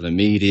it all over the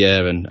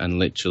media and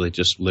literally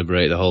just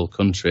liberate the whole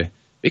country.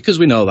 Because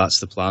we know that's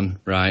the plan,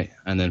 right?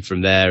 And then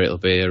from there it'll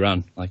be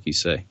Iran, like you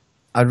say.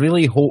 I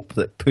really hope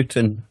that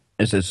Putin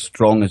is as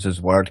strong as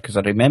his word, because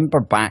I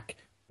remember back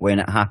when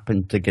it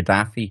happened to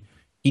Gaddafi,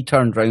 he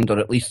turned round, or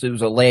at least it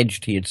was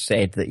alleged he had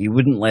said that he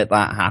wouldn't let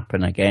that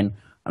happen again.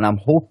 And I'm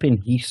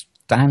hoping he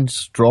stands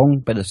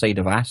strong by the side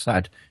of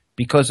Assad,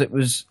 because it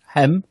was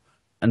him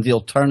and the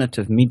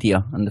alternative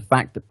media and the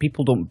fact that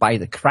people don't buy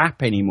the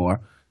crap anymore,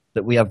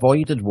 that we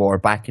avoided war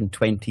back in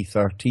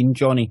 2013,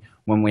 Johnny,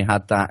 when we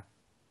had that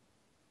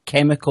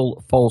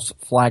chemical false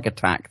flag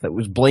attack that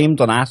was blamed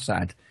on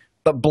Assad,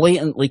 but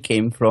blatantly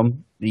came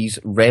from these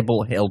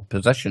rebel-held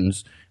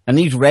positions. And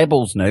these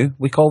rebels now,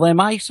 we call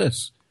them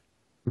ISIS.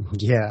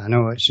 Yeah, I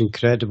know, it's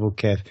incredible,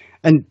 Kev.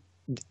 And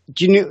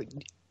you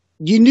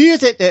knew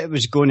that it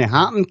was going to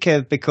happen,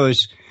 Kev,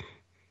 because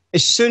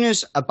as soon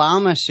as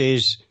Obama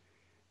says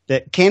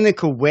that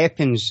chemical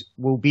weapons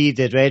will be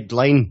the red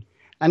line,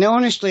 and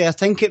honestly, I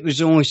think it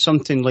was only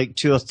something like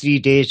 2 or 3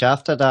 days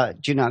after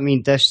that, do you know what I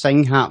mean, this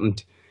thing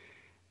happened.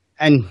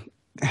 And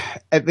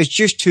it was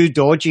just too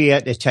dodgy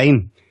at the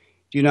time.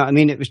 Do you know what I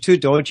mean? It was too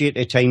dodgy at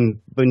the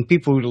time when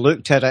people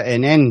looked at it,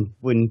 and then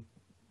when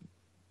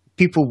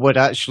people were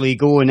actually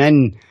going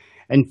in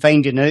and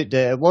finding out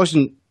that it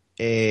wasn't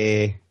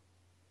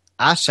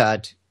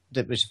Assad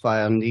that was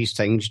firing these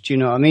things. Do you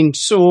know what I mean?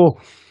 So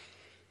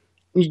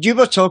you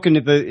were talking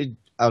about,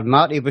 or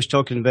Marty was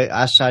talking about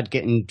Assad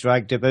getting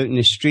dragged about in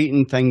the street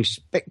and things.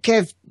 But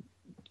Kev,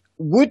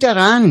 would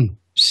Iran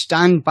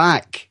stand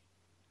back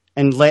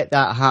and let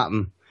that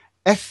happen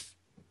if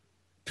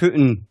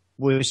Putin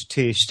was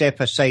to step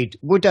aside,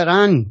 would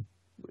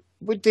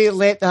they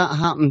let that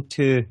happen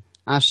to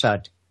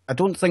Assad? I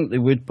don't think they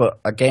would, but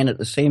again, at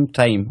the same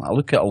time, I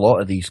look at a lot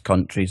of these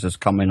countries as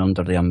coming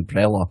under the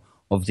umbrella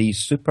of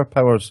these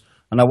superpowers,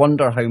 and I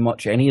wonder how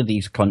much any of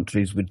these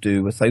countries would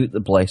do without the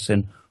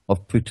blessing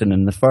of Putin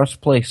in the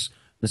first place.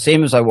 The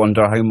same as I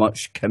wonder how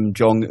much Kim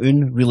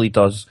Jong-un really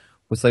does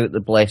without the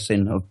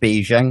blessing of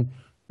Beijing.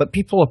 But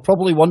people are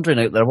probably wondering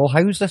out there, well,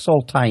 how's this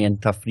all tie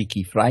into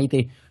Freaky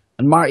Friday?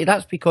 And Marty,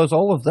 that's because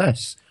all of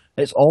this,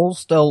 it's all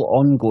still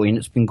ongoing.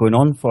 It's been going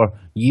on for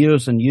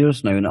years and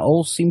years now, and it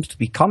all seems to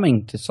be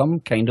coming to some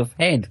kind of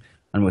head.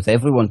 And with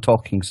everyone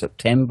talking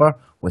September,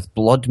 with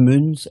blood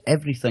moons,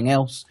 everything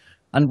else,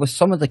 and with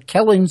some of the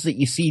killings that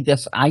you see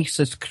this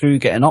ISIS crew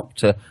getting up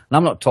to, and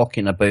I'm not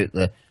talking about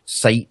the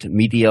site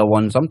media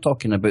ones, I'm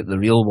talking about the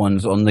real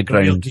ones on the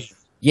ground.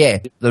 Yeah,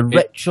 the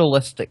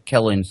ritualistic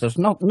killings. There's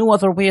no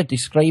other way of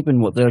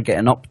describing what they're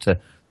getting up to.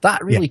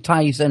 That really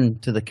ties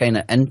into the kind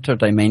of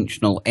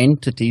interdimensional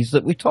entities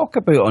that we talk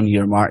about on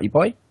here, Marty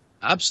boy.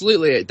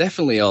 Absolutely, it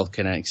definitely all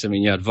connects. I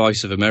mean, you had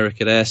Voice of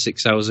America there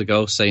 6 hours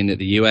ago saying that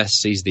the US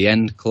sees the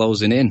end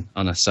closing in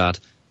on Assad.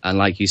 And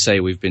like you say,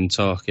 we've been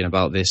talking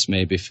about this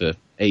maybe for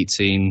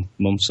 18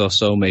 months or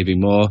so, maybe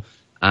more.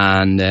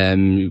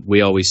 And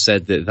we always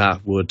said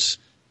that would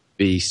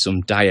be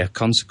some dire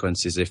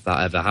consequences if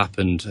that ever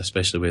happened,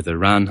 especially with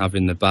Iran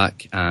having the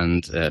back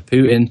and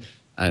Putin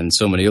and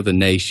so many other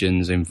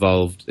nations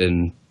involved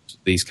in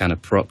these kind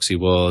of proxy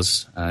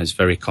wars. It's a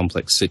very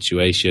complex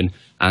situation.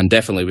 And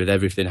definitely with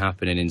everything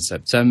happening in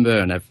September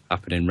and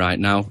happening right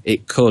now,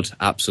 it could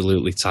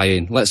absolutely tie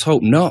in. Let's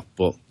hope not,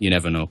 but you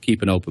never know.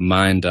 Keep an open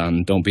mind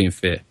and don't be in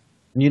fear.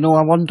 You know,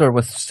 I wonder,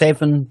 with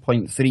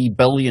 7.3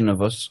 billion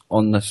of us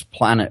on this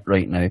planet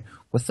right now,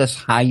 with this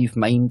hive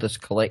mind, this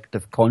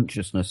collective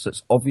consciousness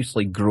that's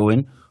obviously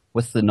growing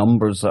with the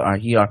numbers that are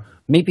here,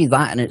 maybe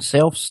that in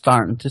itself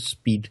starting to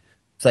speed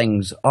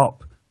things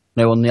up.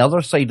 Now, on the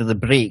other side of the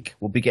break,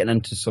 we'll be getting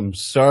into some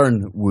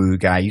CERN woo,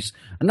 guys.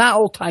 And that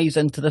all ties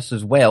into this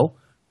as well,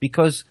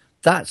 because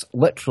that's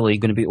literally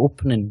going to be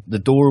opening the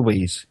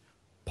doorways,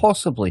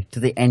 possibly,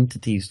 to the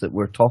entities that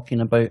we're talking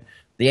about,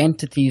 the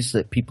entities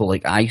that people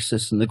like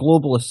ISIS and the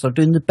globalists are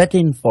doing the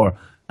bidding for.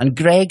 And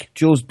Greg,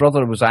 Joe's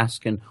brother, was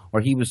asking,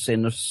 or he was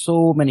saying, there's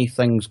so many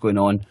things going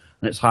on,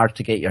 and it's hard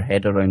to get your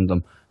head around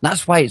them. And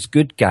that's why it's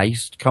good,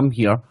 guys, to come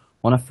here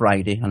on a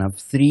Friday and have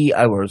 3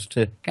 hours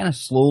to kind of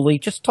slowly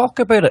just talk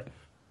about it.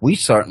 We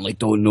certainly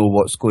don't know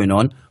what's going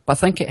on, but I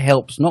think it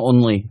helps not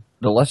only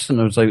the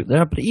listeners out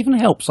there, but it even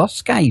helps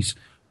us guys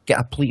get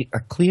a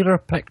clearer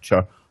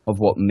picture of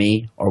what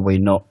may or may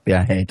not be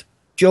ahead.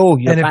 Joe,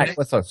 you're back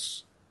with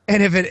us.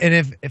 And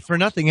if for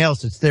nothing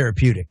else, it's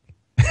therapeutic.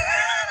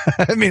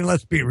 I mean,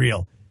 let's be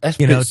real. This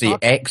puts the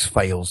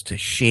X-Files to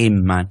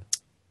shame, man.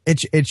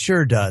 It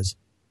sure does.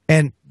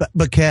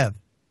 But Kev,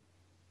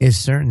 is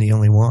CERN the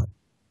only one?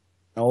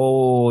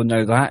 Oh,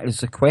 now that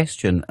is the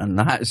question, and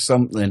that is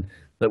something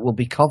that will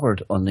be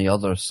covered on the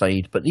other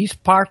side. But these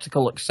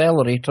particle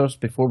accelerators,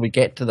 before we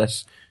get to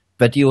this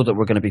video that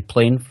we're going to be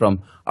playing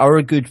from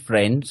our good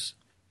friends,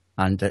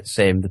 and it's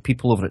the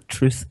people over at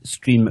Truth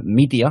Stream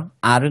Media,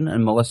 Aaron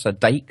and Melissa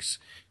Dykes.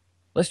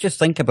 Let's just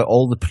think about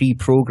all the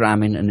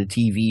pre-programming and the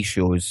TV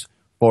shows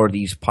for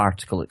these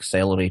particle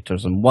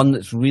accelerators. And one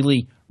that's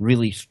really,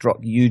 really struck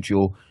you,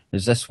 Joe,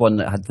 is this one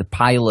that had the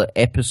pilot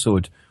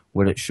episode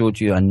where it showed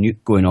you a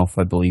nuke going off,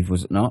 I believe,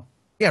 was it not?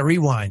 Yeah,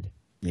 Rewind.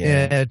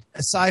 Yeah. A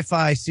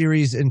sci-fi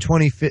series in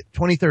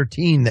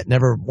 2013 that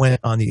never went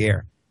on the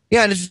air.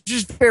 Yeah, and it's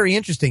just very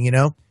interesting, you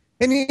know.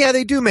 And yeah,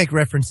 they do make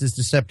references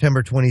to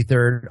September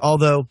 23rd,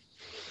 although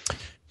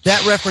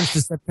that reference to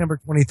September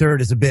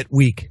 23rd is a bit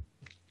weak.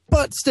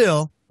 But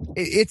still,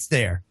 it's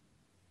there.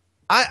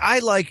 I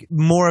like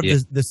more of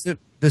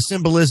the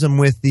symbolism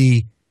with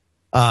the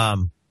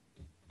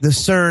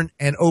CERN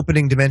and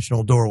opening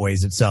dimensional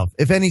doorways itself.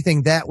 If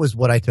anything, that was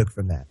what I took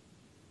from that.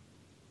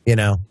 You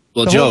know?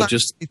 Well, Joe,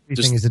 just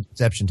thing is a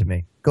deception to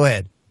me. Go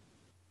ahead.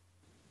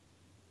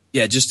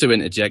 Yeah, just to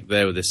interject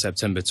there with the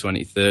September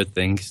 23rd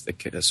thing,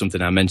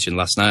 something I mentioned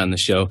last night on the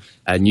show,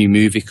 a new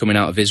movie coming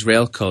out of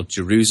Israel called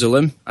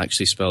Jerusalem,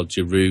 actually spelled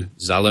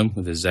Jerusalem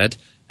with a Z.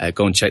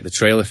 Go and check the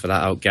trailer for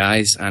that out,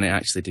 guys, and it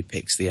actually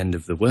depicts the end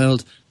of the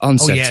world on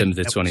September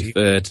the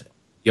 23rd.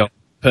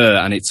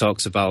 And it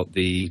talks about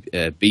the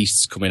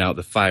beasts coming out of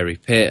the fiery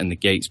pit and the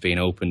gates being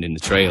opened in the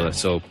trailer.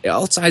 So it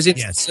all ties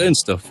into CERN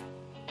stuff.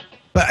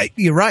 But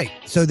you're right.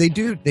 So they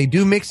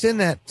do mix in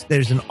that.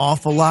 There's an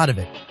awful lot of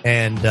it.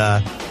 And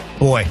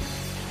boy,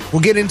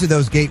 we'll get into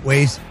those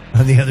gateways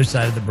on the other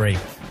side of the break.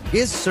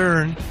 Is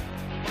CERN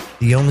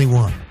the only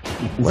one?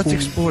 Let's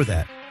explore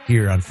that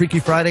here on Freaky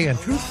Friday on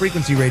Truth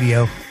Frequency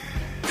Radio,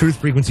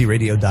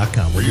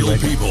 truthfrequencyradio.com. Real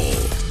people,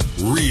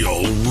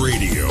 real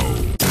radio.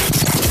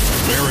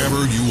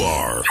 Wherever you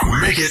are,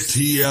 make it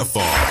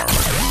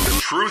TFR.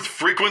 Truth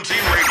Frequency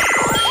Radio.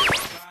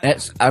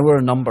 It's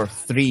hour number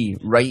 3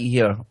 right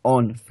here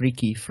on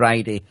Freaky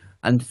Friday,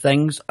 and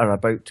things are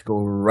about to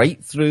go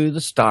right through the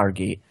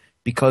Stargate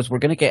because we're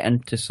going to get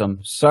into some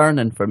CERN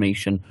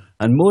information,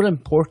 and more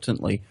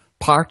importantly,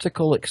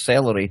 particle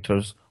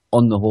accelerators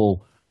on the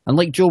whole. And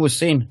like Joe was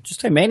saying,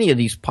 just how many of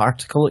these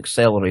particle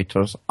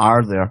accelerators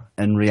are there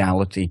in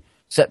reality?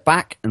 Sit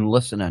back and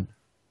listen in.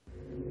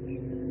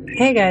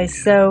 Hey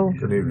guys, so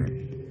good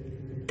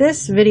evening.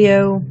 This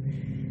video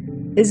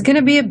is going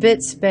to be a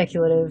bit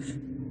speculative,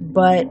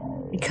 but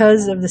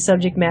because of the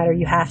subject matter,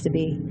 you have to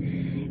be.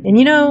 And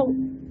you know,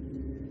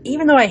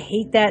 even though I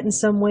hate that in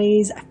some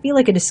ways, I feel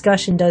like a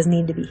discussion does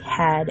need to be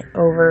had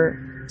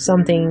over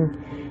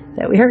something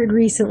that we heard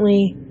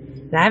recently,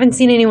 and I haven't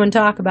seen anyone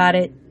talk about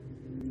it.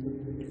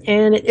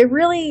 And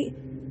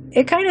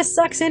it kind of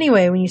sucks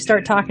anyway when you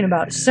start talking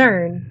about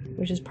CERN,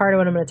 which is part of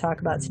what I'm going to talk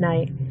about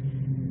tonight.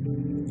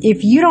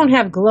 If you don't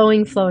have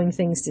glowing, flowing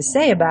things to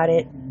say about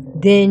it,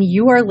 then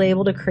you are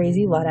labeled a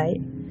crazy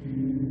Luddite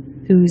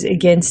who's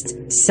against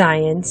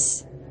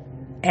science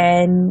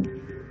and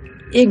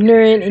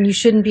ignorant, and you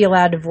shouldn't be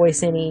allowed to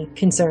voice any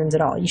concerns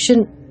at all. You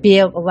shouldn't be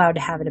allowed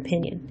to have an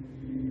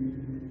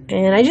opinion.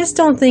 And I just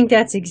don't think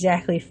that's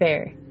exactly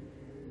fair.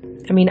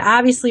 I mean,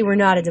 obviously we're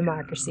not a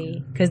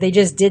democracy because they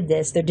just did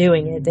this. They're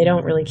doing it. They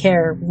don't really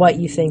care what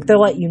you think.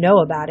 They'll let you know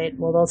about it.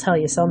 Well, they'll tell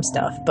you some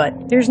stuff, but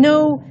there's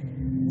no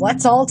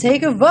let's all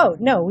take a vote.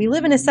 No, we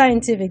live in a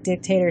scientific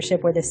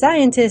dictatorship where the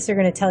scientists are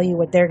going to tell you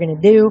what they're going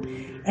to do,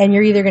 and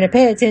you're either going to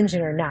pay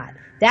attention or not.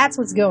 That's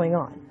what's going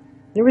on.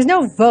 There was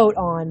no vote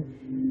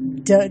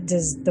on,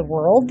 does the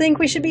world think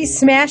we should be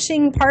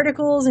smashing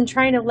particles and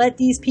trying to let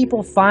these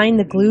people find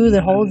the glue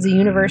that holds the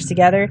universe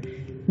together?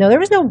 No, there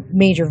was no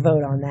major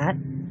vote on that.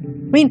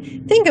 I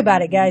mean, think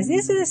about it, guys.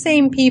 These are the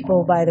same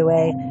people, by the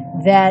way,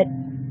 that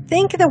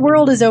think the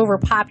world is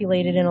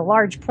overpopulated and a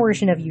large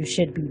portion of you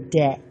should be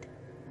dead.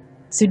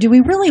 So do we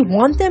really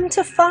want them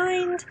to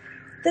find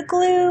the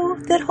glue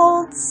that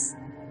holds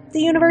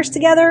the universe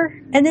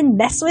together and then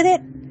mess with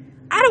it?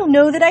 I don't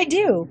know that I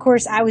do. Of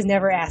course, I was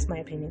never asked my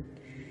opinion.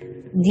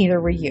 Neither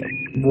were you.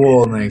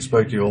 Well, and they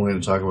expect you only to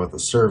talk about the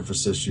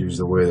surface issues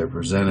the way they're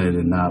presented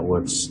and not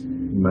what's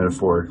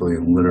metaphorically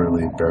and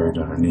literally buried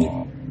underneath.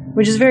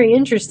 Which is very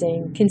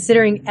interesting,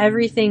 considering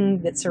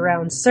everything that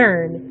surrounds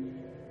CERN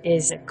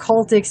is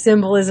occultic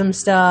symbolism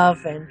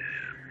stuff and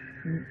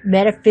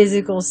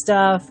metaphysical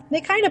stuff.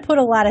 They kind of put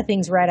a lot of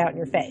things right out in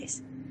your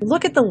face.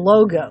 Look at the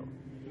logo.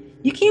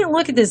 You can't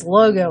look at this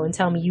logo and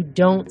tell me you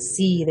don't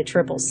see the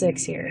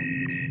 666 here.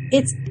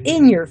 It's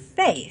in your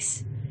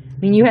face. I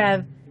mean, you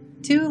have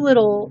two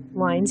little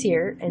lines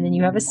here, and then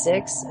you have a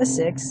 6, a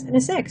 6, and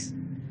a 6.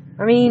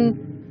 I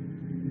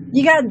mean,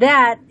 you got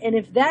that, and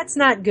if that's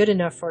not good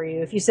enough for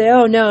you, if you say,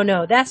 oh,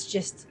 no, that's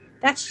just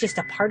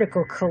a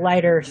particle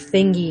collider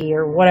thingy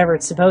or whatever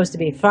it's supposed to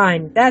be,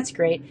 fine, that's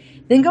great.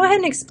 Then go ahead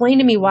and explain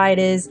to me why it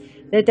is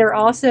that they're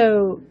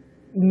also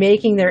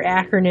making their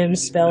acronyms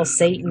spell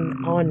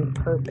Satan on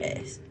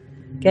purpose.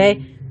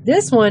 Okay?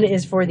 This one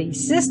is for the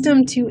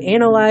System to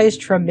Analyze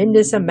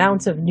Tremendous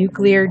Amounts of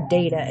Nuclear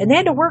Data. And they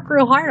had to work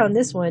real hard on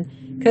this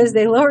one because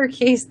they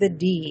lowercase the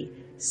D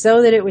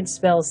so that it would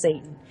spell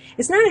Satan.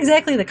 It's not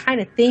exactly the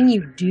kind of thing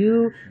you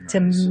do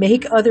to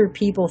make other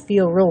people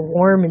feel real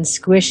warm and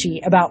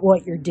squishy about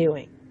what you're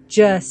doing.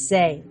 Just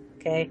saying,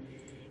 okay?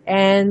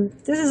 And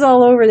this is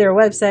all over their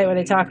website when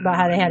they talk about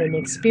how they had an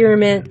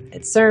experiment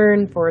at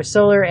CERN for a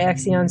solar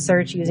axion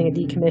search using a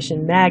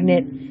decommissioned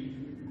magnet.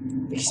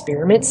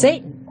 Experiment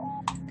Satan,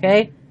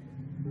 okay?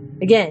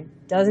 Again,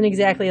 doesn't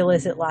exactly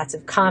elicit lots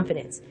of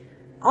confidence.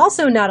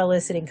 Also not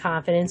eliciting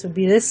confidence would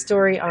be this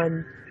story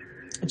on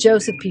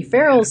Joseph P.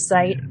 Farrell's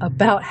site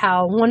about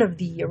how one of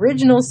the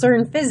original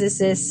CERN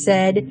physicists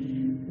said,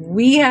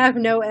 we have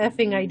no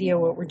effing idea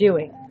what we're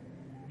doing.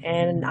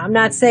 And I'm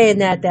not saying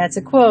that, that's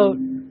a quote.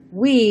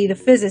 We, the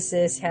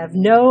physicists, have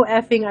no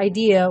effing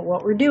idea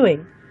what we're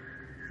doing.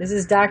 This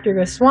is Dr.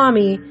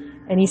 Goswami,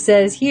 and he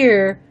says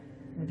here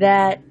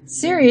that,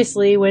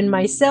 seriously, when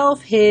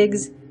myself,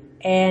 Higgs,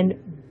 and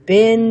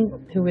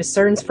Ben, who was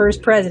CERN's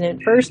first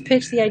president, first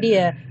pitched the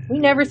idea, we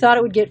never thought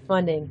it would get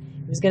funding.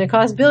 It was going to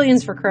cost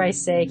billions, for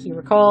Christ's sake, he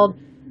recalled.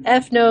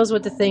 F knows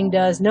what the thing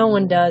does, no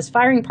one does.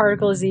 Firing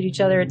particles at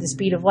each other at the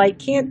speed of light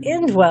can't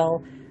end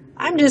well.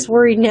 I'm just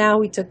worried now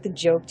we took the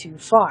joke too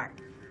far.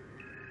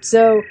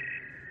 So,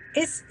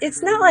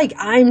 it's not like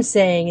I'm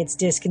saying it's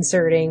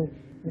disconcerting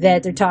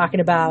that they're talking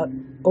about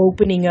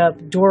opening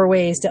up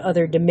doorways to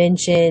other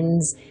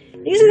dimensions.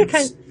 These are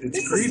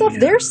the stuff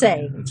they're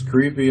saying. It's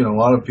creepy, and a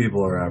lot of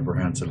people are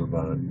apprehensive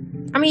about it.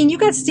 I mean, you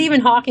got Stephen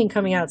Hawking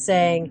coming out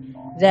saying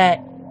that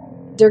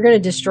they're going to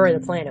destroy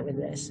the planet with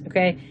this,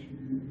 okay?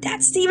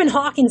 That's Stephen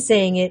Hawking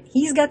saying it.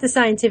 He's got the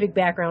scientific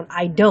background.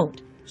 I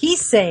don't.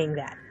 He's saying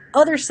that.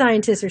 Other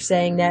scientists are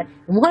saying that.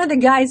 And one of the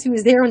guys who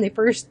was there when they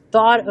first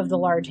thought of the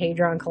Large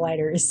Hadron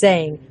Collider is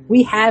saying,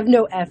 we have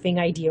no effing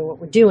idea what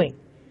we're doing.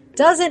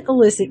 Doesn't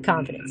elicit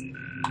confidence.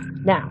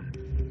 Now,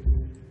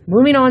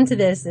 moving on to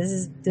this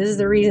is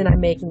the reason I'm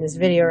making this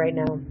video right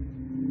now.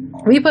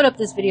 We put up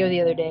this video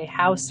the other day,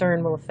 how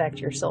CERN will affect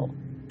your soul.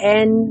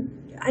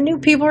 And I knew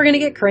people were going to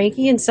get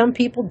cranky, and some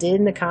people did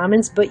in the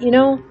comments, but you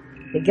know,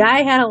 the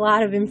guy had a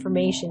lot of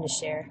information to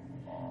share.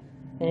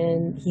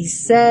 And he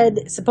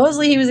said,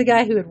 supposedly he was a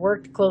guy who had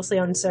worked closely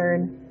on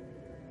CERN.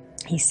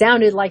 He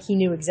sounded like he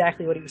knew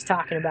exactly what he was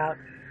talking about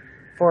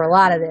for a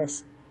lot of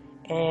this,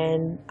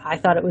 and I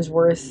thought it was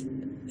worth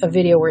a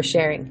video worth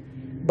sharing.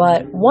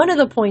 But one of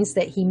the points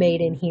that he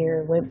made in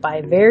here went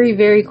by very,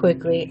 very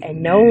quickly,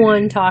 and no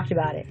one talked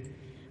about it.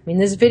 I mean,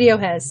 this video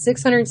has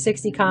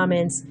 660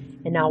 comments,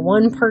 and not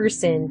one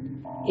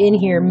person in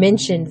here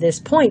mentioned this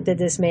point that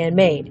this man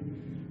made.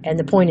 And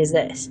the point is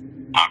this.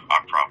 I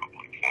probably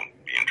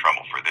won't be in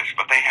trouble for this,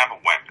 but they have a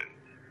weapon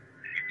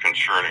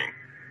concerning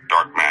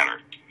dark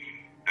matter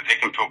that they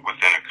can put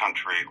within a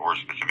country or a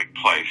specific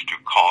place to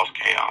cause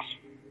chaos.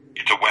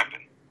 It's a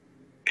weapon.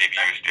 They've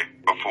used it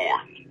before.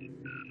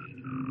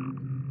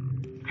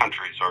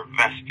 Countries are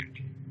vested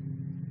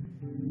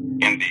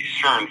in the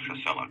CERN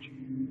facility.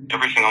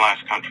 Every single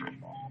last country.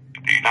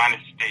 In the United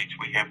States,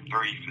 we have 3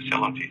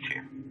 facilities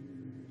here.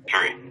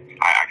 3.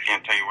 I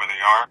can't tell you where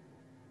they are.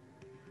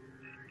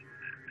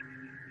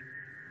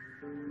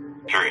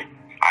 3.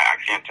 I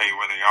can't tell you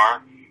where they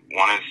are.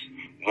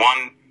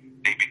 One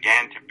they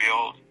began to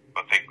build,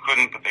 but they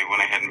couldn't, but they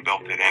went ahead and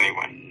built it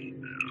anyway.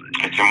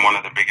 It's in one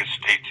of the biggest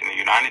states in the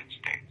United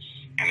States,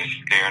 and it's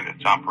there and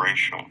it's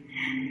operational.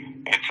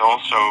 It's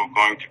also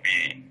going to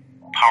be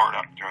powered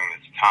up during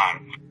this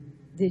time.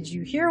 Did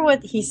you hear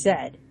what he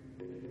said?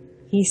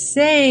 He's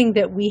saying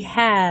that we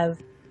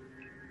have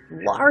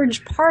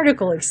large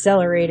particle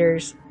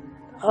accelerators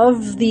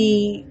of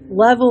the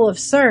level of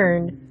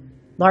CERN,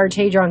 Large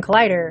Hadron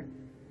Collider,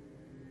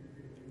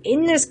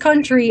 in this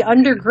country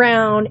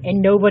underground,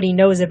 and nobody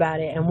knows about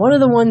it. And one of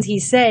the ones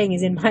he's saying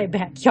is in my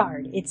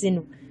backyard. It's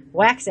in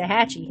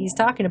Waxahachie. He's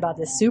talking about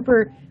the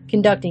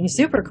superconducting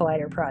super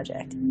collider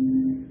project.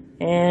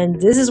 And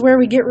this is where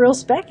we get real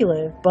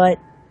speculative. But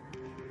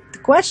the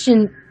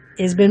question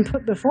has been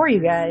put before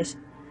you guys.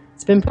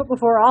 It's been put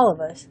before all of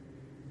us.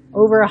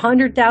 Over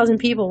 100,000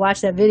 people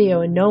watched that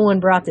video and no one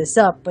brought this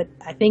up, but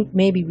I think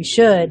maybe we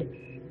should.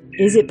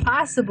 Is it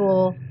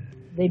possible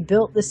they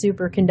built the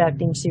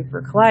superconducting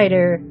super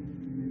collider,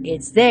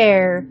 it's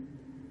there,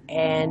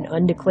 and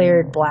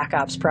undeclared Black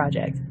Ops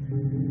project?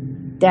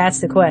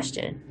 That's the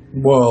question.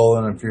 Well,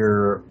 and if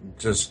you're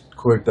just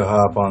quick to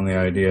hop on the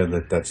idea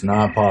that that's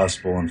not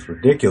possible and it's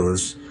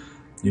ridiculous,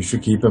 you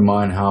should keep in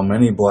mind how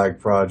many black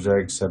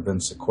projects have been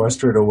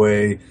sequestered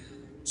away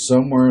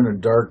somewhere in a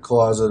dark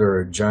closet or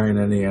a giant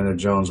Indiana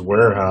Jones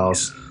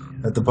warehouse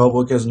that the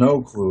public has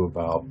no clue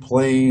about.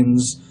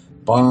 Planes,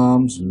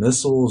 bombs,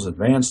 missiles,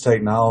 advanced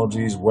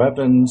technologies,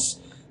 weapons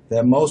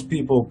that most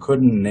people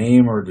couldn't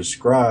name or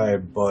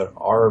describe but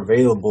are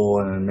available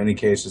and in many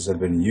cases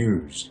have been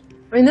used.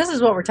 I mean, this is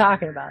what we're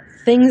talking about.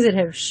 Things that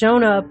have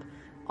shown up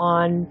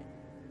on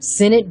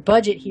Senate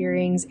budget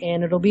hearings,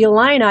 and it'll be a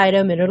line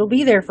item, and it'll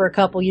be there for a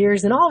couple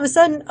years, and all of a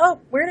sudden, oh,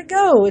 where'd it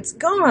go? It's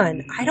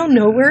gone. I don't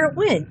know where it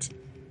went.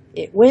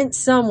 It went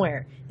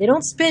somewhere. They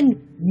don't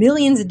spend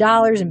millions of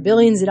dollars and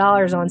billions of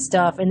dollars on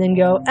stuff and then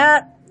go,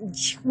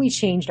 we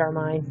changed our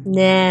mind.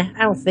 Nah,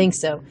 I don't think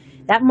so.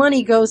 That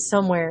money goes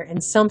somewhere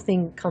and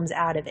something comes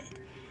out of it.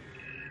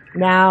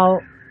 Now,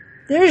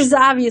 there's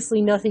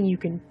obviously nothing you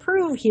can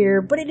prove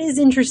here, but it is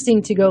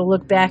interesting to go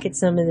look back at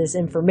some of this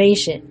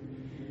information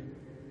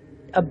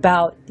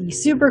about the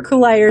super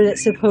collider that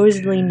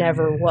supposedly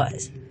never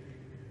was.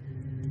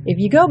 If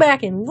you go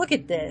back and look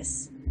at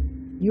this,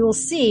 you will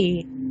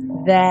see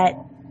that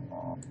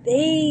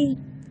they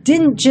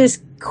didn't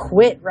just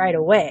quit right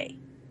away.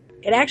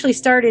 It actually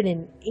started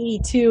in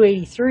 82,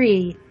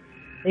 83.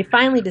 They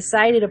finally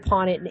decided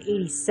upon it in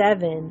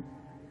 87,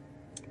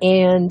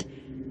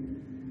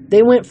 and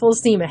they went full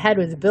steam ahead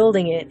with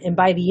building it. And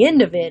by the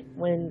end of it,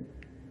 when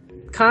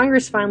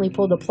Congress finally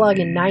pulled the plug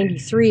in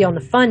 93 on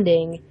the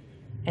funding,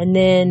 and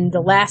then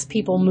the last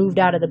people moved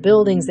out of the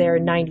buildings there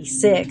in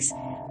 96,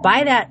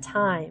 by that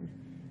time,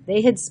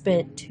 they had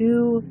spent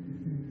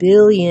 $2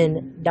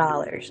 billion,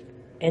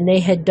 and they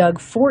had dug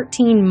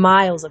 14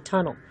 miles of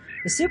tunnel.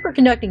 The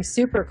superconducting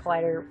super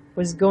collider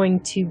was going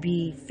to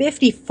be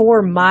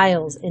 54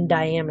 miles in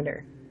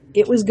diameter.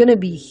 It was going to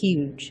be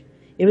huge.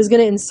 It was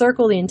going to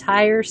encircle the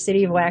entire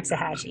city of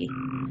Waxahachie.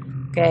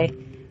 Okay?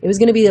 It was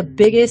going to be the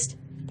biggest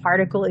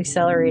particle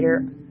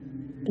accelerator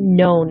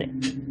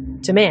known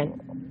to man.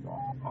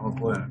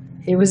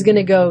 It was going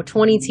to go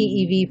 20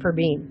 TeV per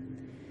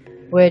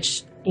beam,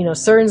 which,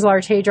 CERN's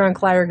Large Hadron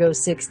Collider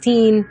goes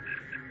 16.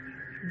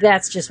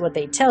 That's just what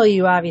they tell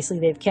you. Obviously,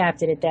 they've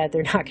capped it at that.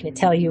 They're not going to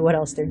tell you what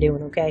else they're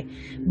doing, okay?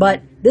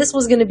 But this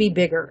was going to be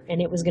bigger,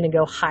 and it was going to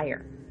go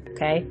higher,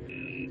 okay?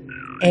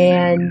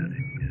 And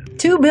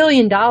 $2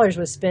 billion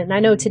was spent. And I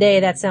know today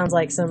that sounds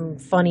like some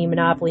funny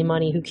monopoly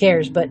money. Who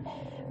cares? But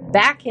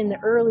back in the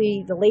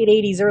late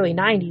 80s, early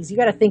 90s, you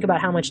got to think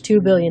about how much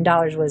 $2 billion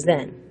was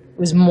then. It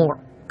was more,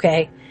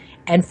 okay?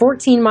 And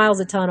 14 miles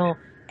of tunnel,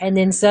 and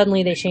then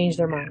suddenly they changed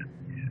their mind,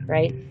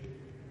 right?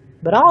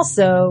 But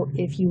also,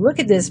 if you look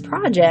at this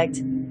project,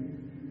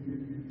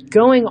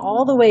 going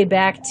all the way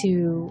back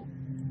to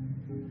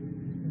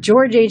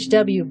George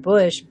H.W.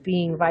 Bush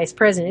being vice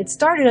president, it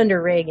started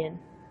under Reagan,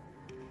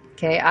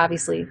 okay,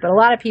 obviously. But a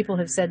lot of people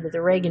have said that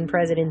the Reagan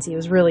presidency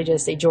was really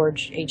just a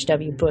George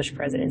H.W. Bush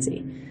presidency.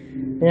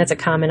 And that's a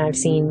comment I've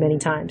seen many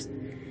times.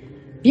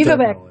 You go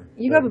back.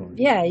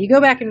 You go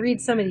back and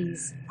read some of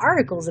these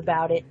articles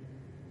about it,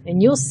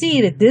 and you'll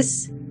see that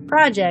this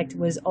project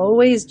was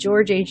always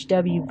George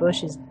H.W.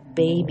 Bush's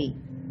baby.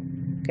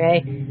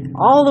 Okay,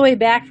 all the way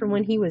back from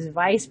when he was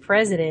vice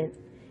president,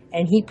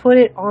 and he put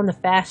it on the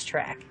fast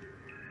track.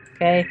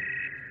 Okay,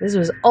 this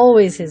was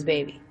always his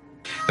baby.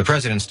 The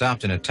president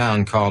stopped in a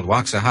town called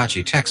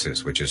Waxahachie,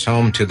 Texas, which is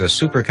home to the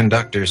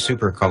Superconductor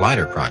Super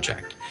Collider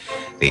project.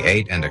 The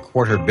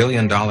 $8.25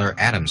 billion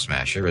atom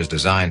smasher is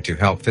designed to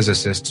help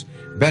physicists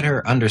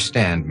better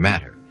understand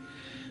matter.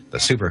 The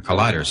Super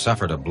Collider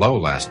suffered a blow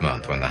last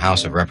month when the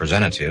House of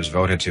Representatives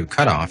voted to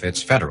cut off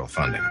its federal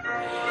funding.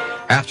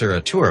 After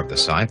a tour of the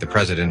site, the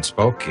president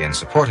spoke in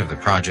support of the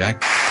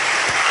project.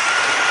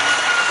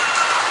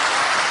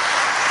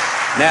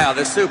 Now,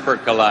 the Super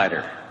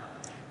Collider.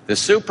 The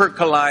Super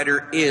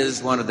Collider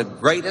is one of the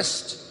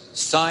greatest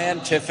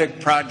scientific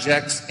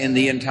projects in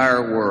the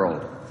entire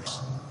world.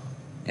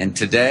 And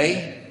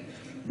today,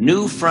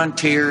 new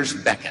frontiers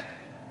beckon.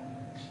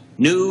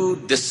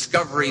 New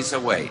discoveries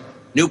await.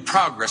 New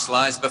progress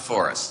lies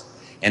before us.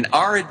 And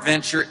our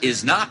adventure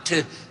is not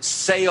to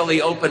sail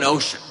the open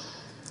ocean,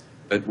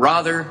 but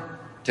rather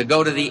to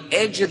go to the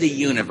edge of the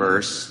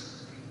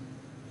universe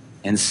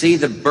and see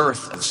the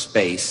birth of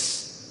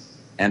space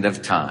and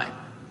of time.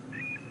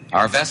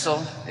 Our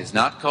vessel is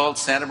not called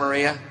Santa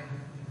Maria.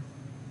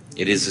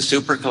 It is the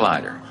Super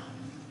Collider.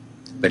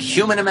 But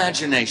human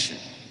imagination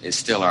is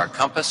still our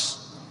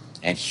compass,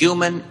 and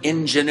human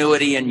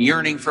ingenuity and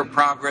yearning for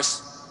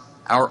progress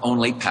our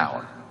only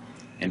power.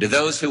 And to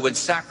those who would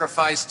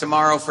sacrifice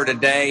tomorrow for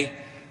today,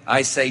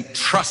 I say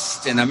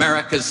trust in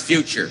America's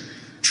future.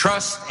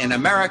 Trust in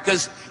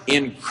America's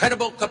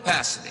incredible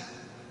capacity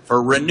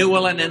for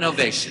renewal and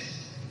innovation.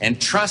 And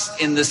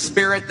trust in the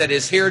spirit that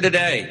is here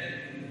today.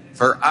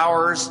 For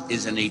ours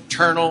is an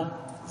eternal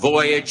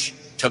voyage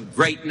to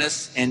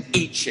greatness, and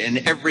each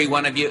and every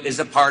one of you is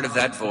a part of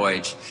that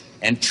voyage.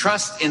 And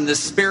trust in the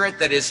spirit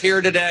that is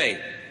here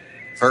today.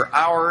 For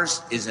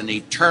ours is an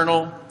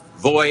eternal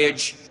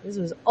voyage. This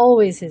was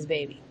always his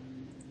baby.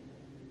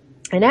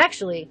 And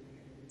actually,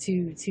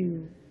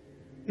 to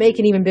make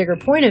an even bigger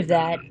point of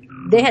that,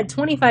 they had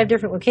 25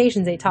 different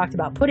locations they talked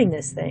about putting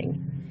this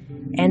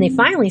thing. And they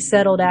finally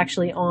settled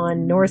actually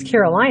on North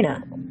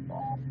Carolina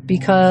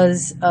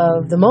because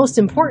of the most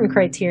important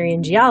criteria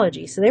in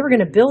geology. So they were going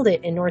to build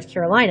it in North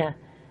Carolina.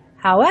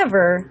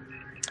 However,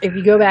 if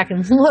you go back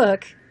and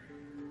look,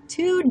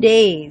 2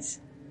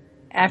 days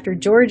after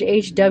George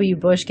H.W.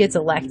 Bush gets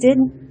elected,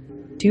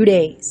 2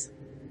 days,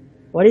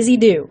 what does he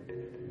do?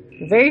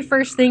 The very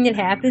first thing that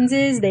happens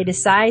is they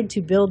decide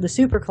to build the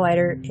Super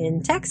Collider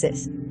in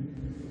Texas.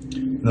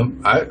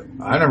 I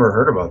never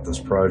heard about this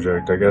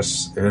project. I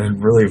guess it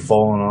had really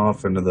fallen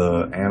off into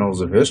the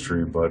annals of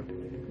history, but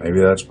maybe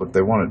that's what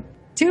they wanted.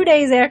 2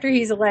 days after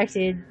he's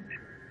elected,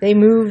 they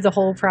moved the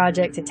whole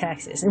project to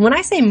Texas. And when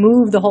I say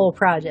move the whole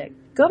project,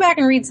 go back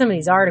and read some of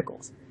these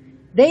articles.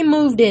 They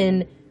moved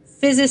in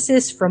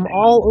physicists from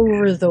all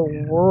over the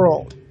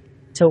world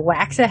to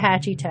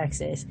Waxahachie,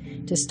 Texas,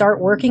 to start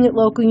working at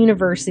local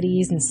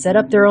universities and set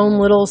up their own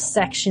little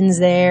sections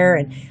there.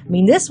 And I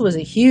mean, this was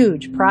a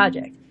huge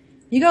project.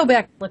 You go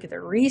back and look at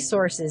the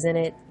resources in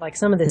it, like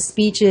some of the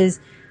speeches.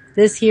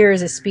 This here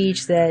is a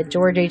speech that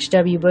George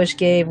H.W. Bush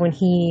gave when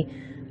he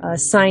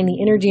signed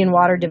the Energy and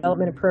Water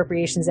Development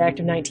Appropriations Act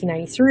of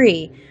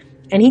 1993.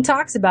 And he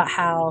talks about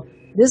how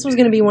this was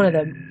going to be one of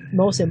the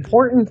most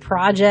important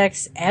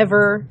projects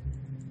ever.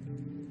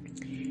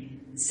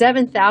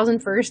 7,000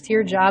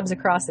 first-tier jobs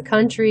across the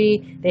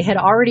country. They had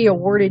already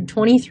awarded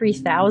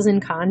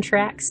 23,000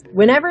 contracts.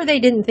 Whenever they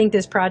didn't think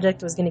this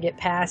project was going to get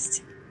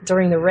passed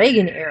during the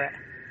Reagan era,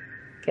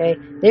 okay,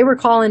 they were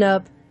calling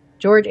up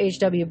George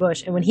H.W.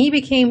 Bush. And when he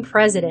became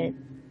president,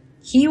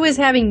 he was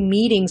having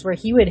meetings where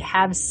he would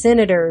have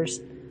senators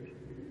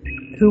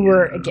who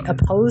were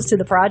opposed to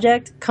the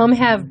project come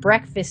have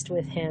breakfast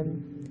with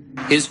him.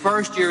 His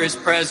first year as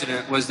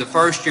president was the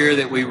first year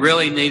that we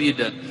really needed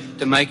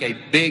to make a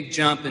big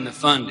jump in the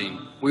funding.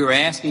 We were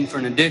asking for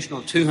an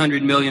additional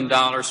 $200 million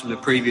from the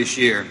previous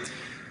year.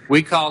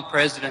 We called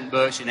President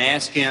Bush and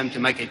asked him to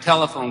make a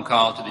telephone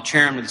call to the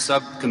chairman of the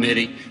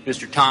subcommittee,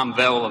 Mr. Tom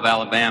Bevel of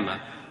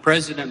Alabama.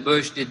 President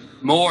Bush did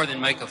more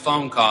than make a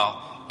phone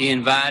call. He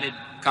invited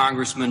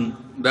Congressman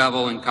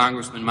Bevel and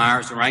Congressman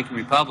Myers, the ranking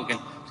Republican,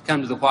 to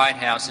come to the White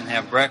House and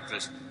have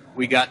breakfast.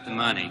 We got the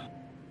money.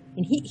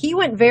 And he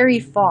went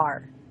very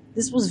far.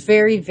 This was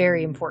very,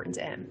 very important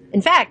to him.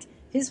 In fact,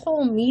 his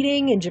whole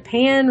meeting in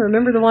Japan,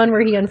 remember the one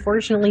where he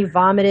unfortunately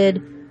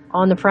vomited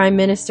on the prime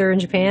minister in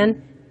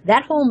Japan?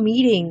 That whole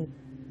meeting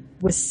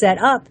was set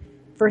up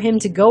for him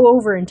to go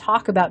over and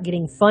talk about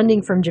getting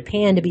funding from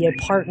Japan to be a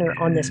partner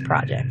on this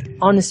project,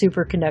 on the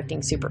superconducting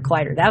Super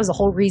Collider. That was the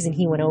whole reason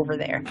he went over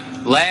there.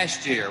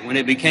 Last year, when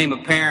it became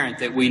apparent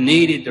that we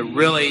needed to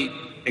really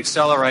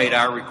accelerate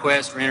our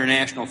request for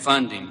international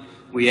funding,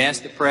 we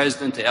asked the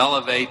president to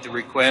elevate the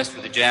request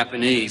for the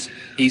Japanese.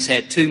 He's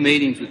had 2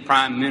 meetings with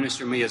Prime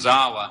Minister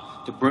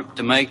Miyazawa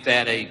to make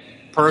that a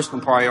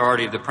personal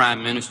priority of the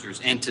Prime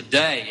Minister's. And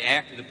today,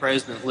 after the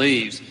President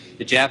leaves,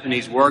 the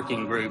Japanese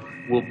working group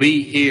will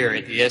be here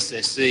at the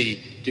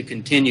SSC to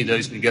continue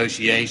those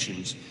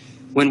negotiations.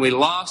 When we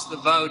lost the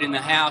vote in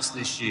the House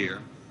this year,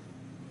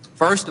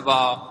 first of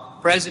all,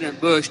 President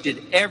Bush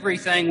did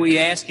everything we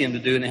asked him to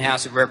do in the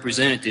House of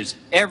Representatives,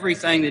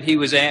 everything that he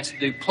was asked to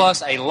do,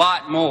 plus a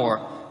lot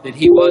more that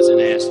he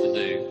wasn't asked to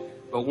do.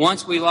 But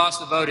once we lost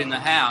the vote in the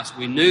House,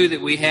 we knew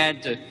that we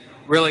had to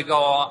really go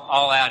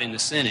all out in the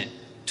Senate.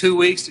 2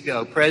 weeks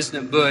ago,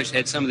 President Bush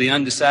had some of the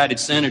undecided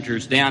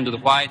senators down to the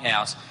White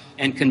House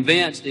and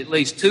convinced at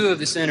least 2 of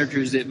the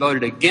senators that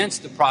voted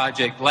against the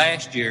project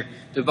last year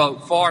to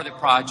vote for the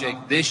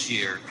project this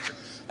year.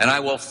 And I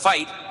will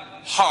fight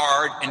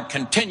hard and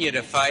continue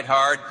to fight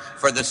hard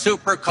for the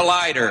Super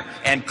Collider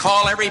and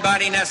call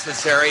everybody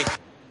necessary.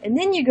 And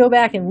then you go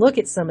back and look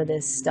at some of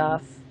this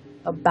stuff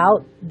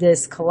about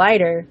this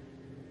collider.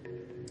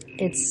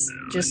 It's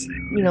just,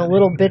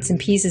 little bits and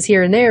pieces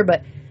here and there,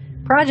 but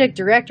project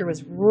director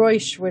was Roy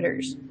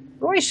Schwitters.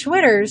 Roy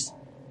Schwitters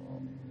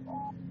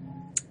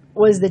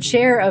was the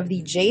chair of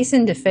the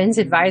Jason Defense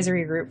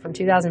Advisory Group from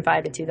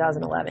 2005 to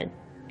 2011.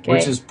 Okay.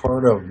 Which is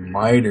part of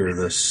MITRE,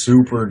 the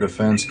super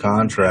defense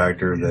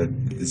contractor that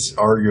is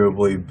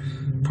arguably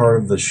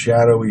part of the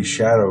shadowy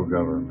shadow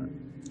government.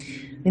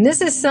 And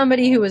this is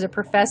somebody who was a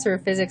professor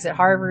of physics at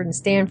Harvard and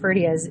Stanford.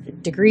 He has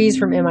degrees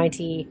from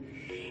MIT.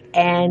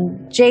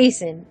 And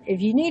Jason, if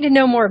you need to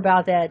know more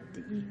about that,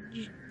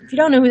 if you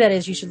don't know who that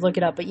is, you should look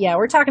it up. But yeah,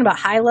 we're talking about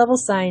high-level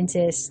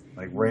scientists.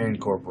 Like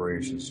Rand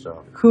Corporation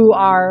stuff. Who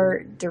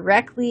are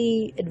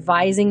directly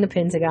advising the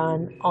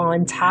Pentagon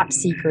on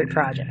top-secret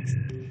projects.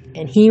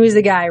 And he was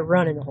the guy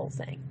running the whole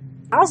thing.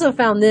 I also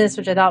found this,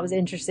 which I thought was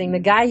interesting. The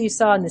guy you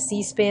saw in the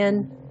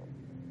C-SPAN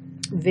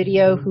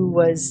video who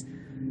was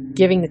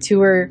giving the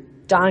tour,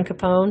 Don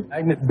Capone.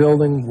 Magnet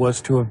building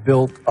was to have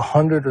built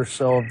 100 or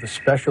so of the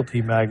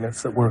specialty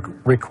magnets that were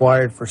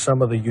required for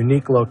some of the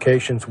unique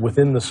locations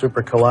within the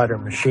Super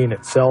Collider machine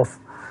itself.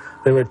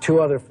 There were 2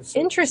 other facilities.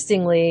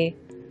 Interestingly,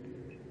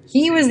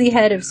 he was the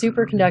head of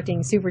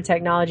superconducting super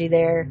technology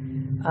there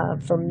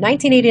from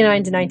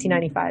 1989 to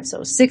 1995,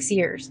 so 6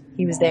 years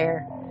he was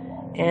there.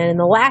 And in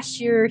the last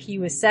year, he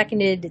was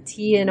seconded to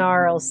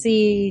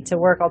TNRLC to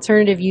work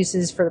alternative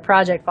uses for the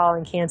project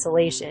following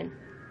cancellation.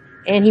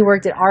 And he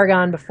worked at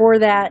Argonne before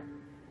that.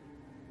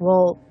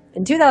 Well,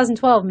 in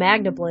 2012,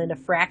 Magnablend, a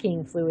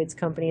fracking fluids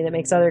company that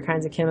makes other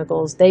kinds of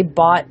chemicals, they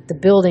bought the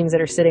buildings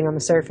that are sitting on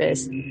the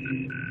surface.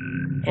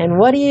 And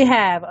what do you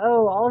have?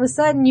 Oh, all of a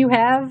sudden you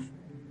have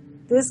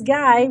this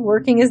guy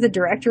working as the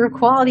director of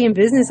quality and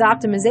business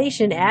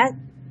optimization at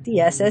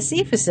the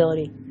SSC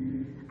facility.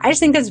 I just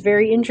think that's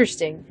very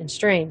interesting and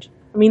strange.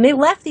 I mean, they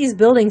left these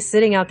buildings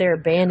sitting out there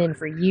abandoned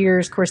for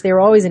years. Of course, they were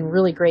always in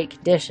really great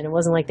condition. It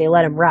wasn't like they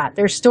let them rot.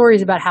 There's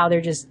stories about how they're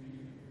just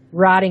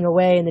rotting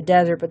away in the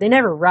desert, but they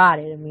never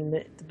rotted. I mean,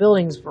 the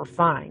buildings were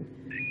fine.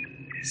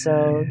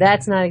 So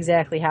that's not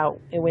exactly how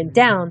it went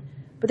down.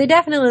 But they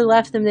definitely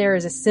left them there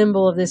as a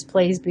symbol of this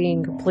place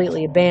being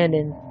completely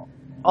abandoned.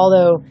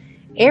 Although,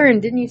 Aaron,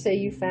 didn't you say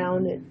you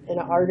found an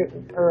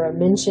article or a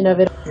mention of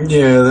it?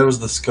 Yeah, there was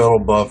the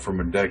scuttlebutt from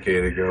a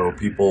decade ago.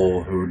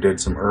 People who did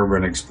some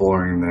urban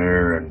exploring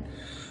there, and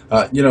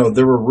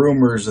there were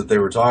rumors that they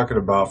were talking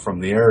about from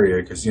the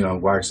area because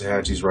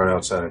Waxahachie's right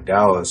outside of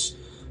Dallas.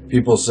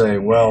 People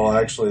saying, well,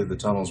 actually the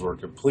tunnels were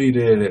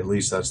completed. At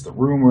least that's the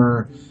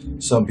rumor.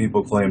 Some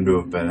people claim to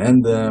have been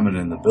in them and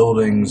in the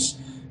buildings,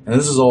 and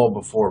this is all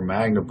before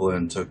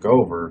Magnablend took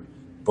over.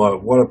 But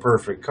what a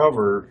perfect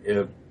cover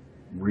if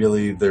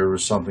really there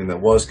was something that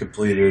was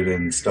completed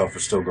and stuff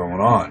is still going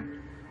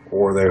on,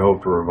 or they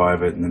hope to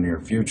revive it in the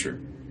near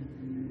future.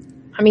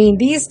 I mean,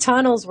 these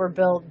tunnels were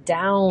built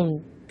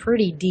down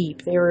pretty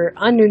deep. They were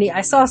underneath.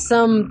 I saw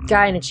some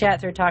guy in a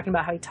chat thread talking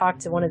about how he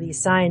talked to one of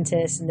these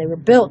scientists, and they were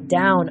built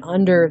down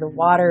under the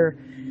water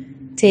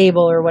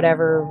table or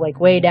whatever,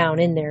 like way down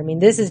in there. I mean,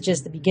 this is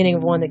just the beginning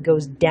of one that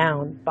goes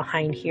down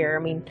behind here.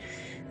 I mean,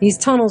 these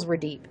tunnels were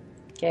deep,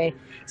 okay?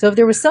 So if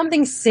there was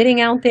something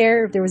sitting out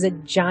there, if there was a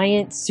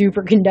giant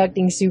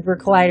superconducting super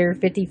collider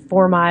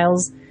 54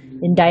 miles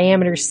in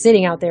diameter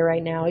sitting out there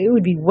right now, it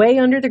would be way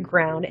under the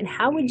ground, and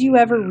how would you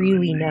ever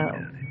really know?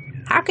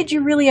 How could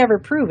you really ever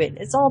prove it?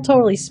 It's all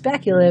totally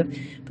speculative,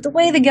 but the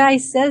way the guy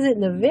says it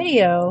in the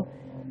video,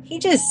 he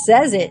just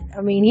says it.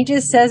 I mean, he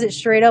just says it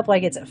straight up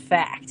like it's a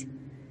fact,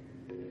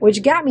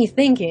 which got me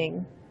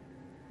thinking,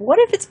 what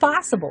if it's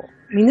possible?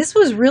 I mean, this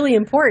was really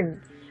important.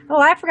 Oh,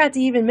 I forgot to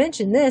even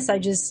mention this. I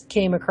just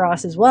came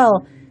across as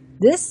well.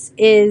 This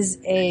is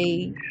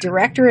a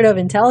Directorate of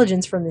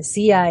Intelligence from the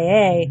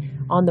CIA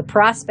on the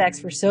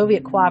prospects for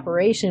Soviet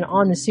cooperation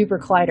on the Super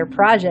Collider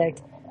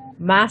project,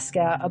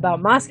 Moscow,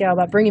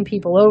 about bringing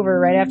people over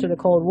right after the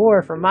Cold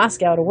War from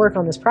Moscow to work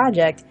on this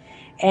project.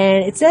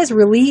 And it says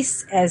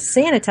release as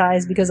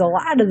sanitized because a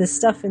lot of the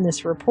stuff in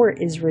this report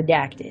is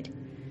redacted.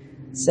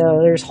 So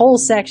there's whole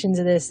sections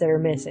of this that are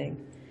missing.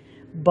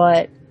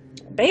 But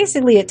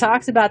basically, it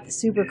talks about the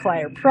Super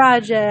Collider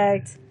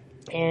project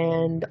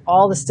and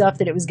all the stuff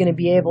that it was going to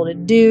be able to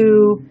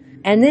do.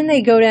 And then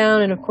they go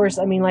down, and of course,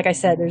 I mean, like I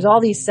said, there's all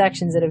these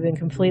sections that have been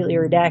completely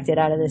redacted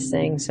out of this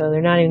thing, so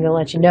they're not even going to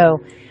let you know.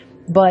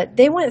 But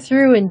they went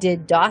through and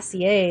did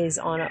dossiers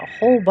on a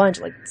whole bunch.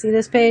 Like, see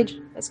this page?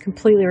 That's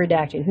completely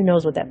redacted. Who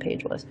knows what that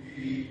page was?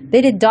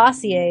 They did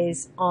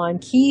dossiers on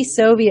key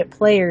Soviet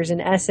players in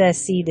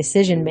SSC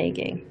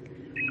decision-making.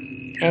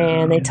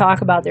 And they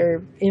talk about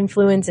their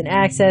influence and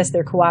access,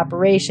 their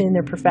cooperation,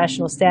 their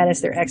professional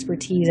status, their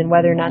expertise, and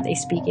whether or not they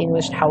speak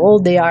English, how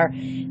old they are.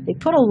 They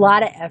put a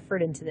lot of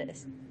effort into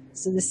this.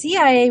 So the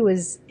CIA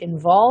was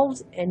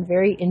involved and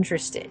very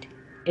interested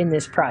in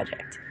this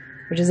project,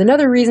 which is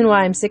another reason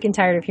why I'm sick and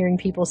tired of hearing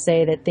people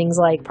say that things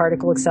like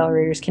particle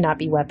accelerators cannot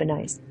be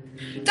weaponized.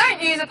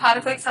 Don't use a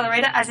particle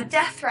accelerator as a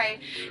death ray.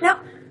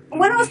 Now,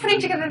 when I was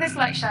putting together this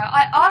lecture,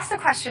 I asked the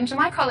question to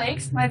my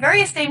colleagues, my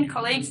very esteemed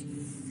colleagues,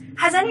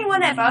 has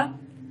anyone ever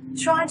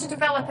tried to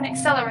develop an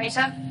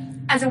accelerator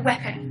as a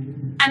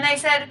weapon? And they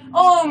said,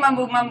 oh,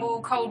 mumble,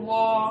 mumble, Cold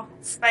War,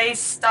 space,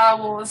 Star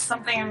Wars,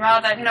 something and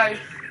rather. No,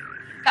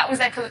 that was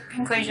their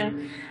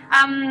conclusion.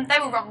 They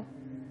were wrong.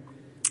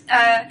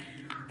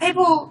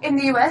 People in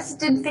the US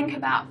did think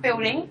about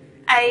building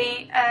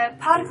a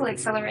particle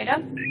accelerator,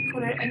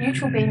 called a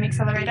neutral beam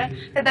accelerator,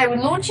 that they would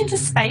launch into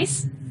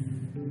space.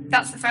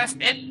 That's the first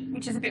bit,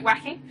 which is a bit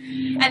wacky.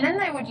 And then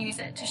they would use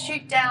it to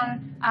shoot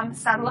down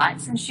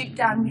satellites and shoot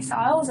down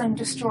missiles and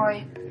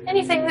destroy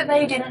anything that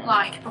they didn't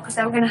like, because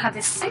they were going to have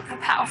this super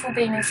powerful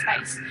beam in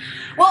space.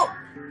 Well,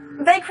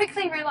 they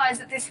quickly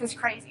realized that this was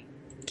crazy.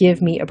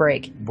 Give me a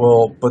break.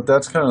 Well, but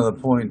that's kind of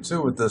the point,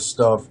 too, with this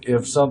stuff.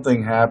 If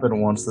something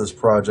happened once this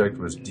project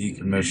was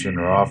decommissioned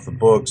or off the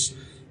books,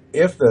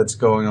 if that's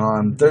going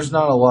on, there's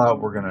not a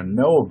lot we're going to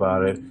know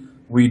about it.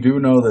 We do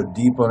know that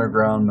deep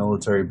underground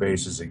military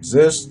bases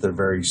exist. They're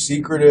very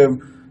secretive.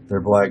 They're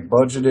black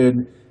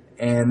budgeted.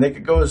 And they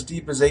could go as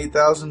deep as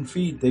 8,000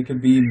 feet. They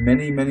could be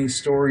many, many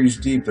stories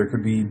deep. There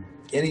could be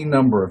any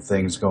number of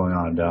things going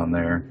on down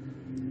there.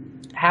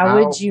 How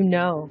would you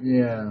know?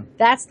 Yeah.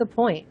 That's the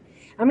point.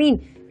 I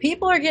mean,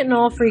 people are getting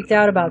all freaked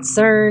out about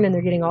CERN, and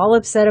they're getting all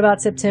upset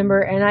about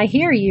September, and I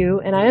hear you,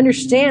 and I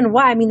understand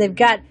why. I mean, they've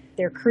got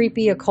their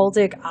creepy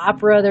occultic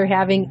opera they're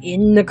having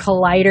in the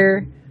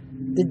collider,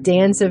 the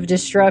dance of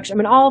destruction. I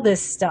mean, all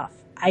this stuff.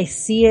 I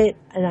see it,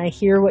 and I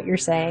hear what you're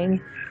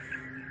saying,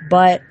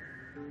 but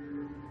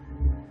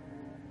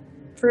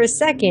for a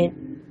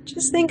second,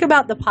 just think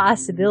about the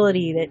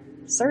possibility that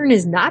CERN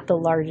is not the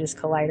largest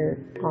collider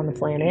on the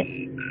planet,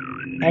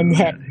 and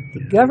that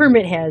the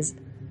government has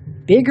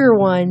bigger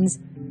ones,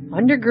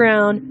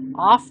 underground,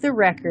 off the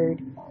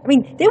record. I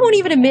mean, they won't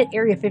even admit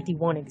Area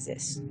 51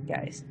 exists,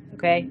 guys,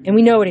 okay? And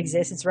we know it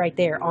exists. It's right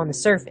there on the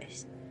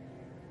surface.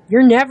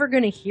 You're never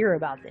going to hear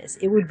about this.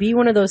 It would be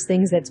one of those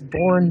things that's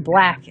born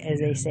black, as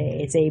they say.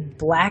 It's a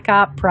black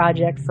op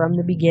project from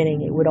the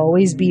beginning. It would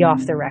always be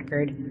off the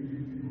record.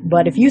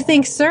 But if you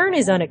think CERN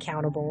is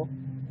unaccountable,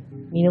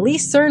 I mean, at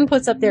least CERN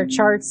puts up their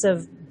charts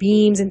of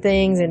beams and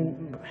things,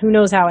 and who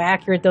knows how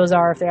accurate those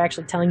are if they're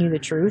actually telling you the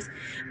truth.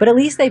 But at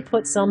least they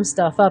put some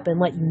stuff up and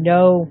let you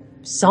know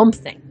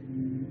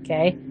something,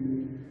 okay?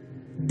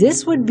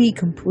 This would be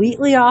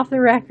completely off the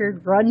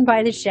record, run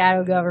by the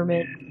shadow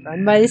government,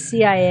 run by the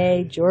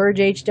CIA, George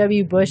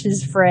H.W.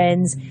 Bush's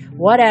friends,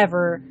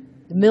 whatever,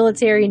 the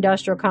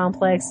military-industrial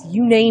complex,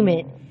 you name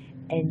it,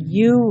 and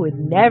you would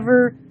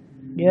never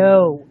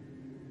know.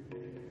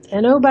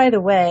 And oh, by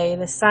the way,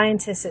 the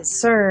scientists at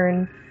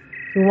CERN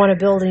who want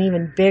to build an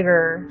even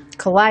bigger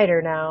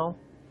collider now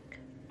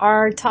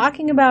are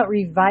talking about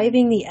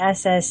reviving the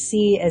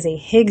SSC as a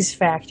Higgs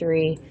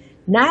factory,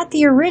 not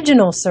the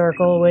original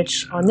circle,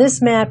 which on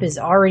this map is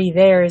already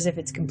there as if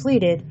it's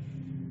completed,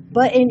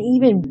 but an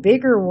even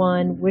bigger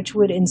one which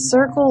would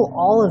encircle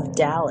all of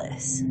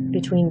Dallas,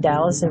 between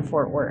Dallas and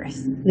Fort Worth.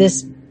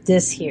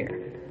 This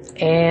here.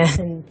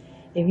 And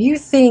if you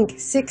think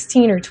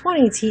 16 or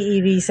 20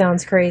 TeV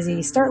sounds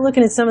crazy, start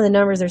looking at some of the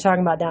numbers they're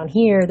talking about down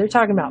here. They're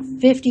talking about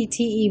 50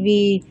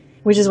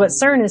 TeV, which is what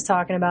CERN is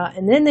talking about.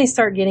 And then they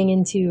start getting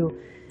into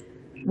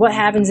what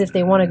happens if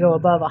they want to go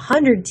above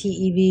 100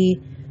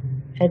 TeV.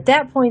 At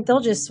that point,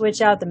 they'll just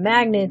switch out the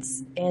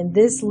magnets, and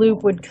this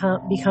loop would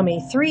become a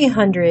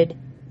 300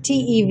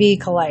 TeV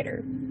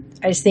collider.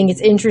 I just think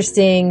it's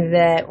interesting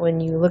that when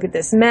you look at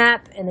this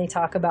map and they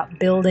talk about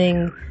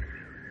building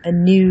a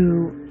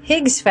new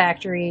Higgs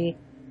factory,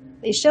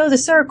 they show the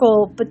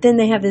circle, but then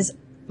they have this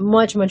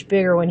much, much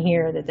bigger one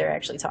here that they're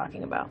actually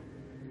talking about.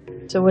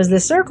 So was the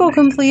circle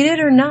completed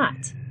or not?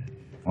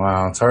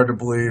 Wow, it's hard to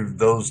believe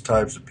those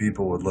types of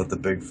people would let the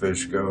big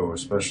fish go,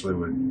 especially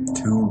with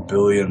 $2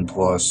 billion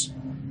plus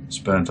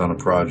spent on a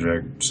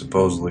project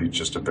supposedly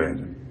just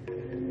abandoned.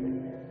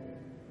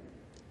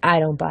 I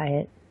don't buy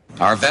it.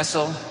 Our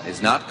vessel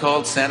is not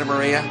called Santa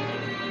Maria.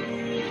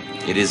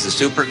 It is the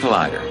Super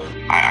Collider.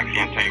 I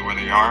can't tell you where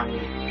they are.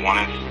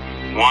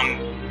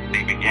 One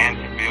they began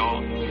to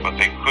build, but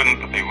they couldn't,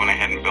 but they went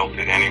ahead and built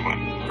it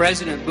anyway.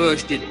 President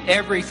Bush did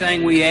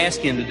everything we asked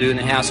him to do in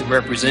the House of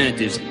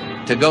Representatives.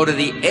 To go to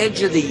the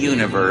edge of the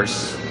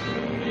universe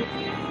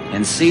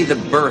and see the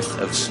birth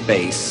of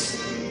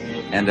space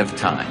and of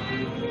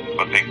time.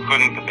 But they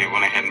couldn't, but they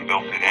went ahead and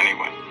built it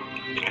anyway.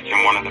 It's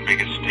in one of the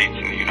biggest states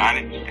in the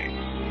United States,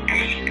 and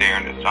it's there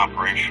and it's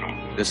operational.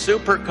 The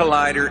Super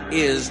Collider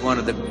is one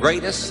of the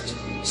greatest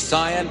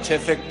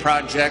scientific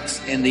projects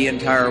in the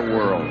entire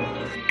world.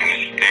 And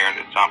it's there and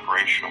it's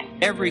operational.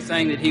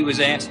 Everything that he was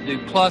asked to do,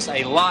 plus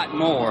a lot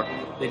more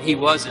that he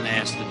wasn't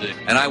asked to do.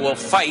 And I will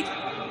fight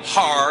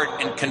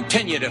hard and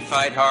continue to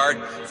fight hard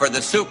for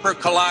the Super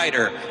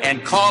Collider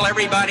and call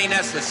everybody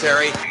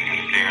necessary. It's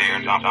there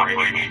and it's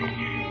operational.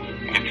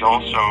 It's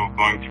also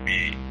going to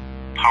be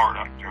powered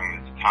up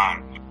during this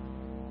time.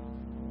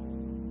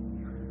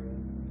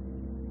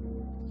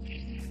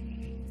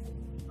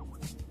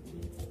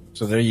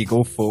 So there you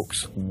go,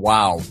 folks.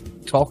 Wow.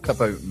 Talk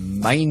about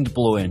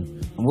mind-blowing.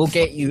 And we'll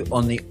get you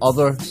on the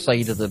other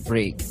side of the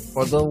break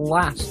for the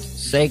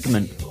last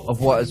segment of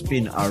what has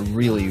been a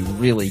really,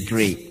 really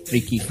great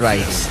Freaky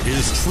Friday.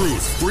 This is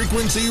Truth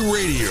Frequency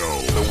Radio.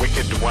 The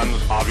wicked ones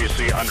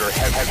obviously under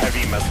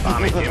heavy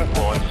Masonic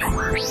influence.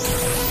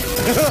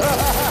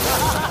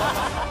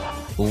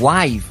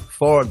 Live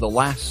for the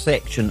last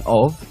section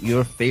of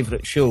your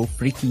favourite show,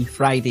 Freaky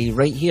Friday,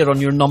 right here on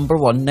your number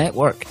one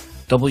network,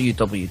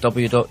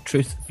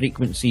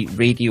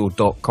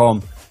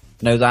 www.truthfrequencyradio.com.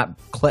 Now, that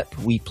clip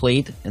we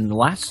played in the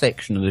last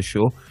section of the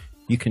show,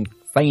 you can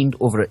find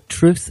over at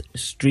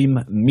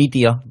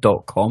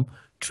truthstreammedia.com,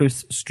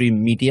 Truthstream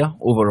Media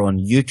over on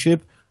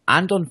YouTube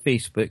and on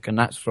Facebook, and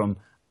that's from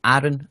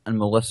Aaron and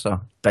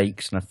Melissa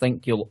Dykes. And I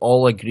think you'll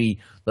all agree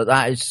that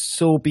that is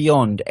so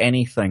beyond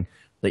anything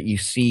that you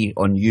see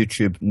on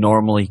YouTube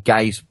normally.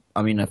 Guys,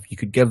 I mean, if you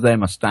could give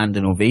them a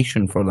standing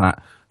ovation for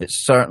that,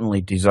 it's certainly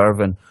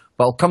deserving.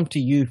 But I'll come to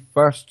you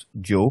first,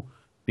 Joe,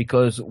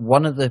 because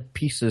one of the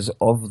pieces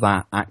of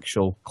that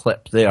actual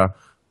clip there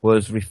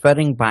was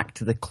referring back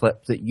to the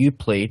clip that you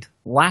played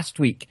last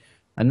week,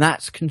 and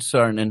that's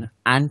concerning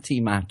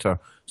antimatter.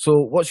 So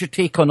what's your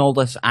take on all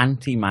this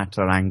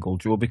antimatter angle,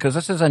 Joe? Because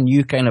this is a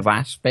new kind of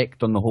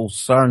aspect on the whole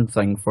CERN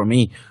thing for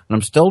me, and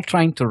I'm still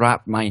trying to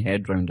wrap my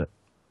head around it.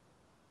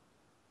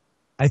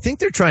 I think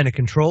they're trying to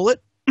control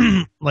it,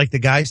 like the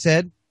guy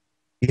said,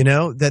 you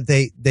know, that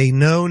they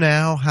know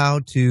now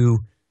how to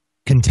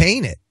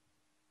contain it.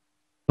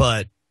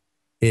 But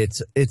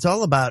it's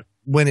all about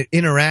when it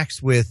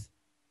interacts with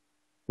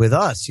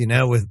us, you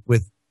know, with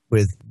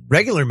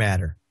regular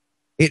matter,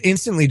 it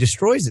instantly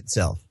destroys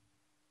itself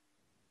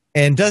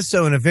and does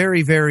so in a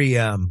very, very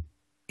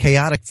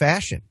chaotic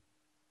fashion.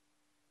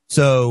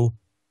 So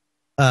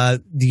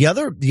the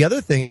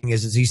other thing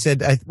is he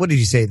said, what did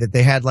he say? That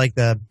they had like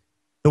the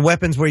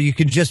weapons where you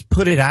could just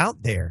put it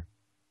out there.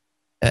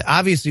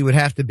 Obviously, it would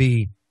have to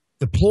be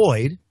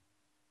deployed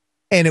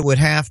and it would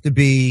have to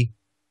be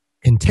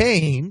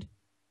contained.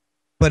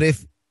 But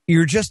if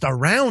you're just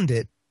around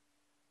it,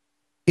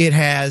 it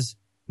has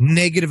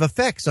negative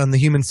effects on the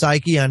human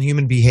psyche, on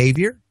human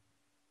behavior.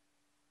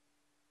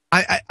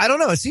 I don't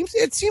know.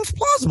 It seems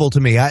plausible to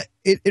me.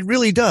 It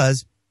really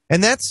does.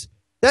 And that's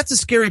a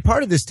scary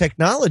part of this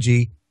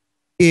technology.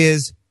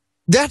 Is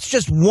that's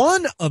just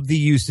one of the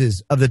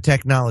uses of the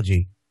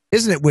technology,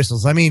 isn't it,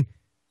 Whistles? I mean,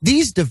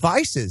 these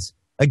devices,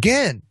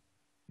 again,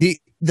 the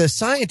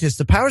scientists,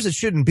 the powers that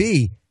shouldn't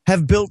be,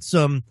 have built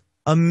some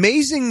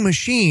amazing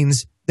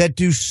machines that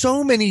do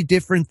so many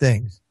different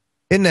things.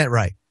 Isn't that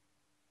right?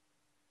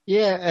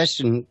 Yeah,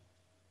 listen,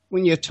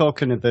 when you're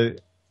talking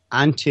about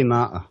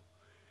antimatter,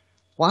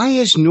 why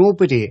has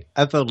nobody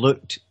ever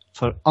looked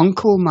for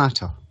uncle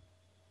matter?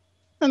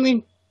 I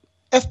mean,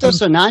 if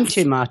there's an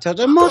antimatter,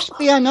 there must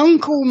be an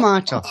uncle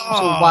matter. So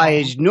why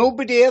has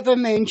nobody ever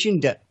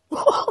mentioned it?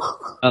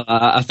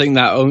 I think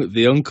that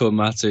the uncle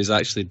matter is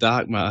actually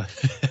dark matter.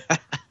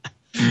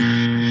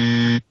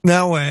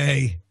 No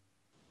way.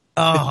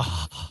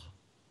 Oh.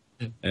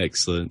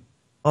 Excellent.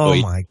 Oh,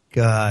 my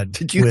God.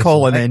 Did you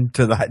call an end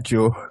to that,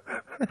 Joe?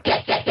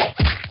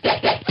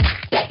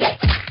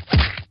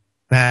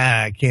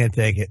 I can't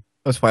take it.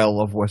 That's why I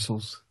love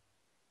Whistles.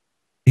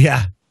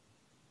 Yeah.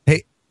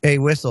 Hey,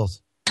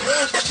 Whistles.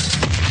 That's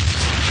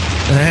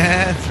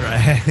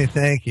right.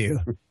 Thank you.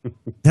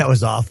 That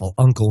was awful.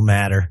 Uncle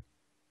matter.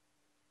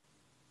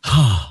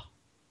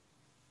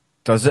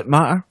 Does it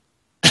matter?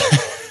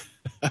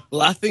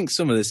 Well, I think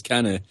some of this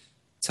kind of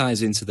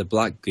ties into the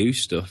black goo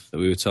stuff that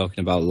we were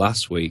talking about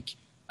last week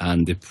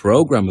and the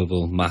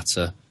programmable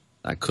matter.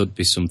 That could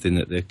be something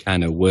that they're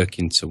kind of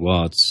working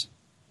towards.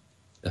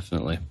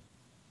 Definitely.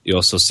 You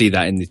also see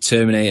that in the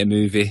Terminator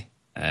movie.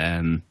 I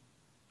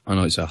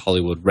know it's a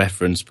Hollywood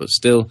reference, but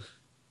still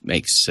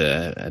makes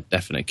a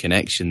definite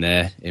connection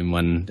there in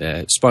when,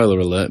 spoiler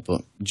alert,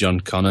 but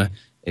John Connor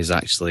is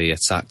actually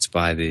attacked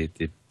by the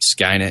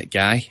Skynet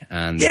guy.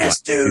 And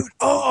yes, dude!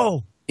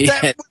 Oh!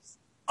 Yeah.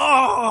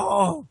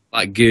 Oh!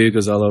 Like goo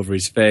goes all over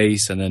his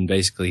face, and then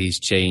basically he's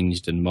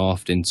changed and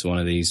morphed into one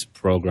of these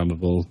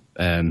programmable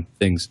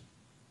things.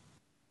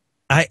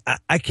 I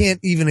can't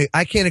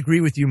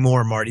agree with you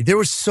more, Marty. There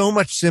was so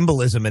much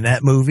symbolism in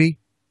that movie.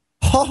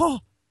 Oh,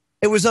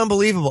 it was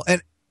unbelievable.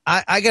 And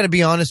I got to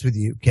be honest with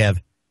you, Kev.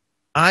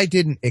 I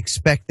didn't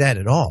expect that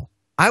at all.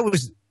 I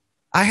was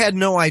I had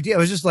no idea. I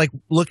was just like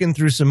looking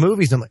through some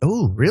movies. I'm like,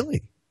 oh,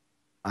 really?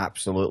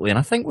 Absolutely. And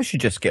I think we should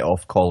just get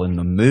off calling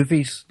them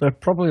movies. They're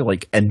probably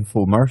like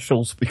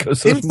infomercials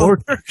because there's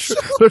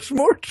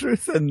more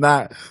truth in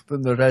that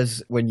than there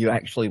is when you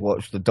actually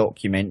watch the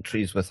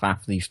documentaries with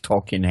half these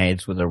talking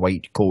heads with their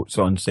white coats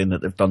on saying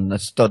that they've done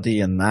this study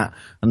and that,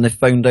 and they've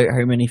found out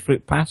how many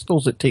fruit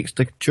pastels it takes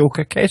to choke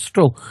a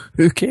kestrel.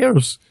 Who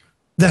cares?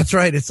 That's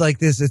right. It's like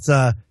this.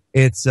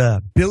 It's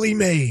Billy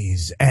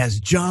Mays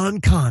as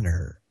John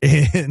Connor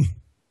in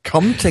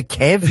Come to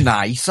Kev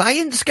Nye,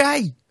 Science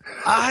Guy.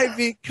 I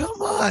mean,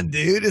 come on,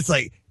 dude. It's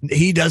like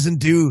he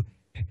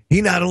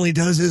not only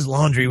does his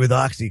laundry with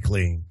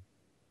OxyClean,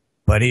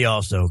 but he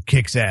also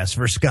kicks ass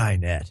for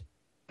Skynet.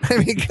 I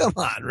mean, come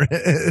on.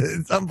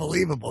 It's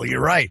unbelievable.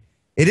 You're right.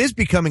 It is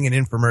becoming an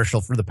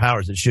infomercial for the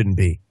powers that shouldn't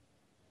be.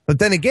 But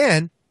then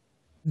again,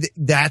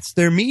 that's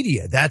their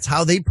media. That's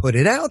how they put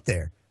it out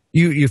there.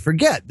 You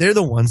forget. They're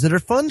the ones that are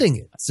funding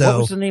it. So, what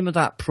was the name of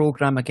that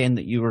program again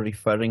that you were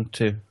referring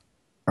to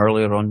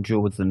earlier on, Joe,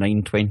 with the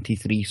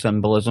 923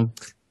 symbolism?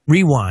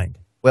 Rewind.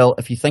 Well,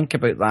 if you think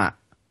about that,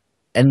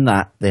 in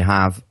that they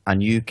have a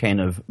new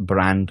kind of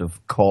brand of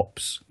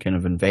cops, kind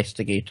of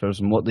investigators,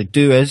 and what they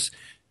do is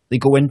they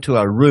go into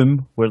a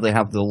room where they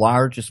have the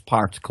largest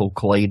particle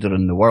collider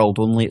in the world,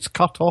 only it's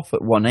cut off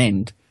at one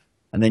end,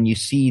 and then you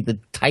see the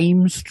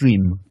time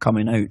stream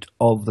coming out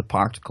of the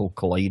particle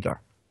collider.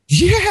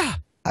 Yeah!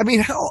 I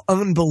mean, how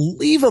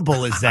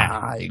unbelievable is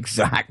that?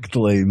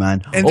 Exactly,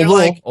 man. And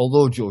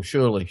although, Joe,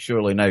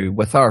 surely now,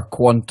 with our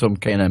quantum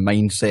kind of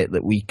mindset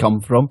that we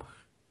come from,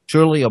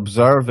 surely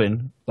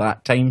observing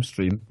that time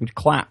stream would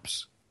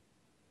collapse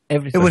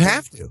everything. It would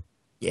have to.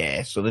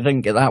 Yeah, so they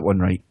didn't get that one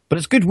right. But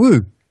it's good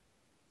woo.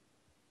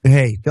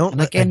 Hey, don't...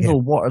 And again, though,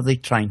 what are they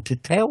trying to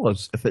tell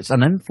us? If it's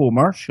an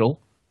infomercial...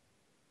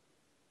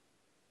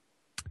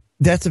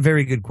 That's a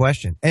very good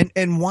question.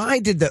 And why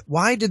did the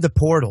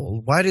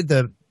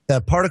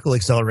particle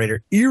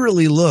accelerator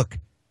eerily look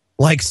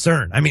like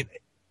CERN? I mean,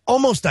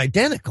 almost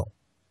identical,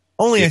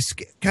 only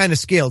kind of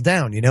scaled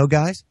down,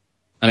 guys?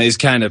 And it's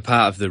kind of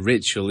part of the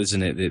ritual,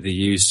 isn't it, that they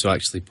use to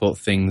actually put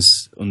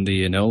things under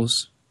your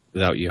nose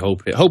without you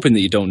hoping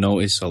that you don't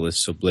notice all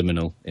this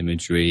subliminal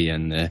imagery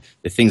and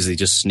the things they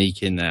just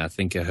sneak in there. I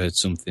think I heard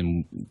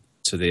something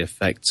to the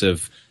effect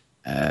of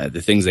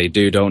the things they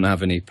do don't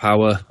have any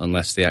power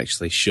unless they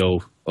actually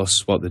show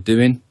us what they're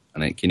doing,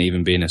 and it can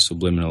even be in a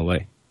subliminal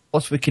way.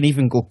 Plus, we can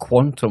even go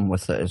quantum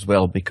with it as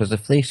well, because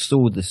if they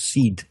sow the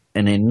seed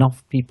in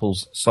enough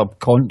people's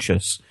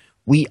subconscious,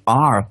 we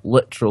are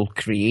literal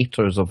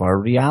creators of our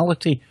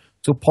reality.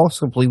 So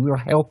possibly we're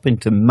helping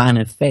to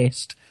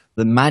manifest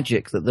the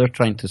magic that they're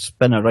trying to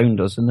spin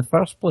around us in the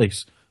first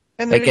place.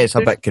 And it gets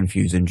a bit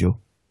confusing, Joe.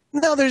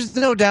 No, there's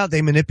no doubt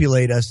they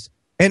manipulate us.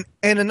 And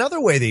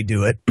another way they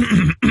do it,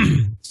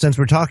 since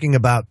we're talking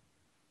about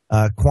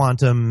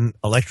quantum,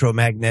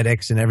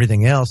 electromagnetics, and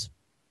everything else,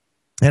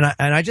 and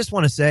I just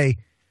want to say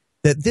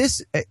that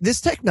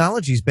this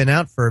technology's been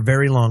out for a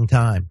very long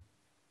time,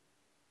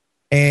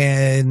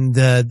 and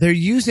they're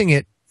using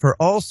it for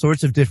all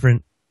sorts of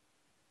different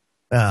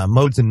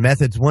modes and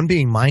methods. One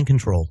being mind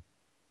control,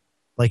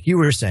 like you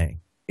were saying.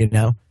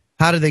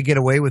 How do they get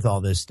away with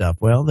all this stuff?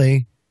 Well,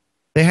 they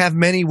have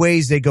many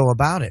ways they go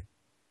about it.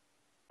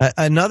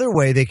 Another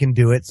way they can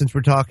do it, since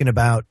we're talking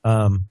about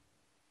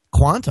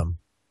quantum,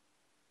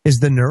 is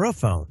the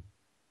neurophone.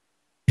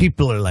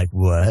 People are like,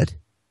 what?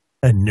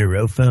 A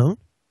neurophone?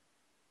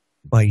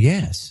 Why,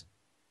 yes.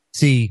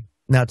 See,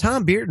 now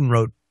Tom Bearden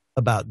wrote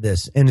about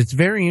this, and it's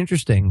very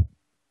interesting.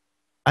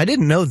 I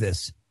didn't know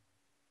this,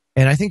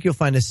 and I think you'll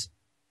find this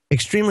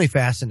extremely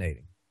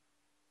fascinating.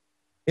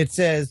 It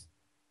says,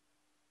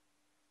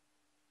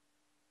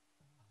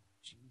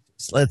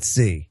 let's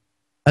see,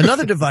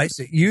 another device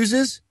that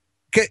uses,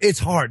 it's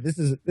hard. This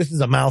is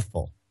a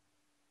mouthful.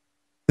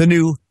 The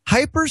new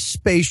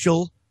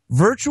hyperspatial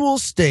virtual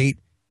state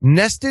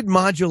nested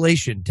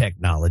modulation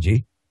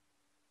technology,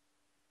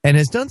 and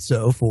has done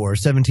so for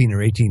 17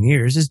 or 18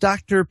 years, is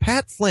Dr.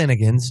 Pat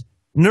Flanagan's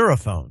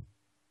neurophone.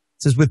 It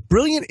says, with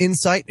brilliant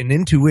insight and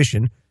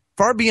intuition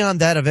far beyond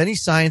that of any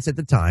science at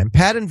the time,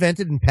 Pat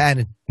invented and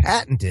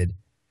patented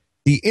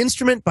the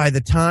instrument by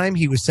the time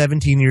he was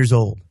 17 years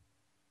old.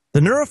 The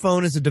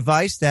neurophone is a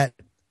device that,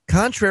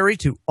 contrary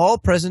to all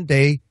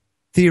present-day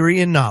theory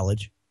and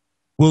knowledge,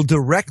 will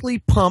directly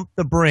pump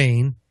the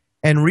brain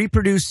and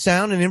reproduce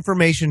sound and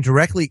information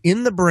directly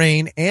in the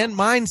brain and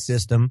mind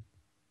system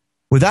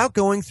without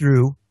going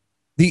through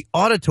the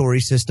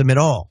auditory system at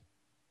all.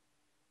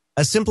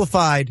 A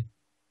simplified,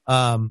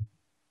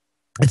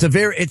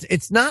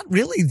 it's not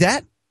really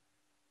that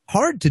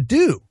hard to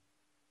do.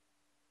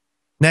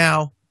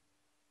 Now,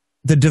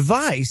 the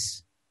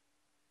device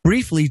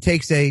briefly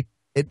takes a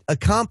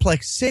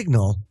complex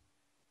signal,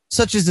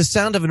 such as the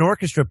sound of an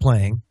orchestra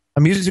playing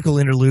a musical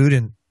interlude,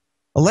 and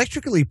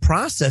electrically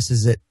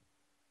processes it.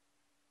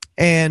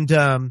 And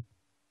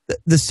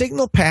the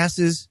signal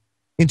passes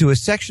into a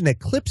section that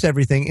clips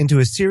everything into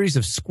a series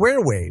of square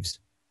waves.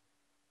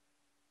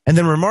 And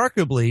then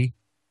remarkably,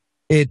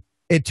 it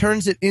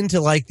turns it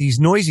into like these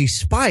noisy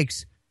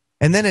spikes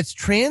and then it's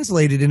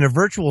translated in a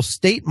virtual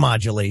state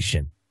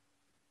modulation.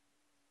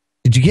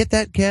 Did you get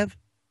that, Kev?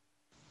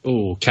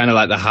 Oh, kind of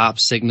like the harp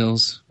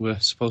signals we're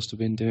supposed to have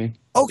been doing.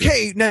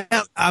 Okay, now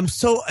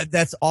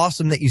that's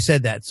awesome that you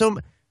said that. So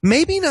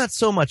maybe not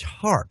so much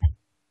harp,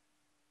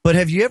 but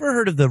have you ever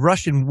heard of the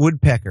Russian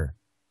woodpecker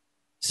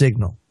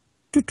signal?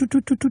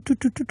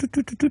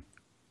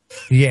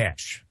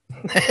 Yes.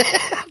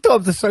 I don't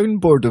have the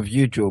soundboard of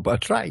you, Joe, but I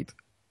tried.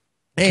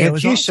 Hey, you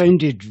awesome.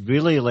 Sounded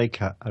really like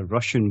a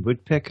Russian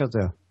woodpecker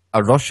there.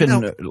 A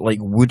Russian, like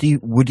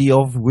Woody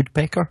of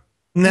woodpecker?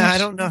 No, I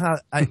don't know how.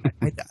 I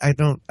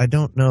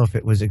don't know if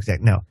it was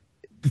exact. No,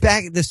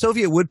 the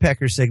Soviet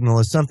woodpecker signal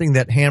is something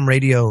that ham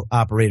radio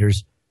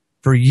operators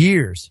for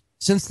years,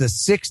 since the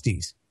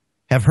 60s,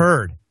 have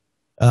heard.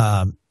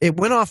 It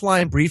went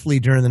offline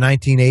briefly during the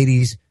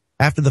 1980s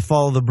after the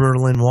fall of the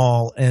Berlin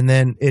Wall, and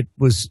then it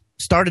was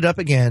started up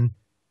again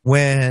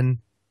when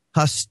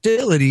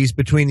hostilities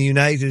between the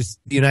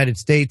United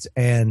States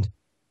and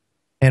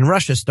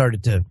Russia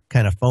started to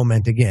kind of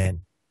foment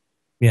again.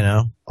 You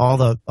know, all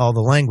the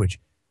language.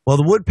 Well,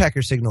 the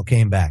woodpecker signal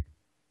came back.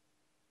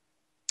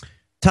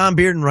 Tom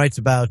Bearden writes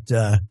about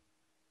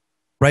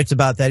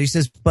that. He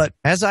says, but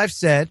as I've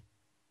said,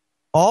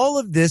 all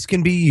of this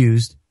can be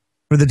used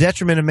for the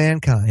detriment of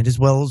mankind as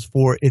well as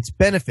for its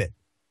benefit.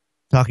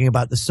 Talking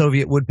about the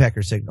Soviet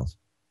woodpecker signals.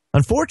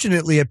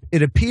 Unfortunately,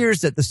 it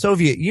appears that the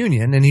Soviet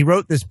Union, and he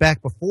wrote this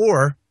back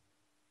before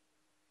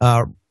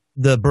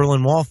the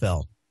Berlin Wall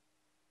fell,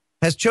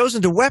 has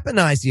chosen to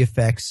weaponize the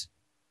effects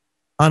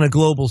on a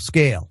global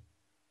scale.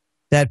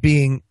 That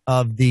being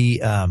that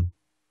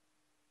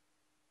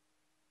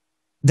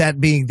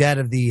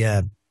of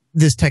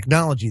this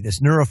technology,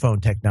 this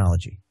neurophone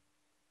technology.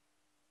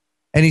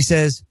 And he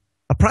says,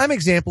 a prime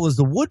example is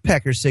the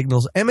woodpecker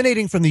signals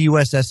emanating from the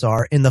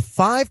USSR in the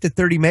 5 to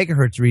 30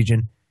 megahertz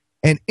region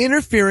and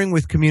interfering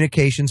with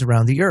communications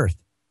around the Earth.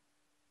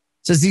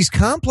 It says these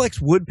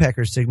complex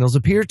woodpecker signals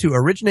appear to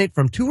originate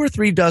from 2 or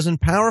 3 dozen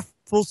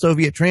powerful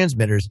Soviet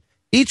transmitters,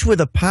 each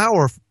with a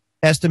power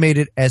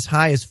estimated as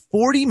high as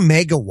 40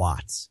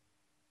 megawatts.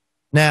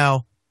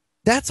 Now,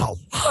 that's a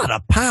lot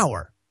of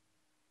power,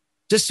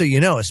 just so you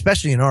know,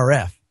 especially in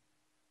RF.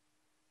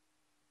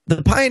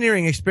 The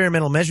pioneering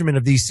experimental measurement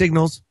of these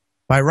signals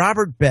by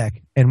Robert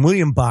Beck and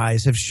William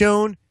Buys have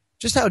shown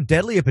just how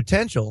deadly a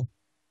potential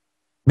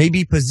may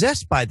be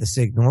possessed by the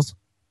signals.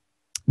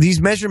 These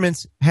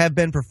measurements have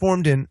been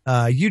performed in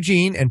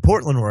Eugene and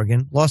Portland,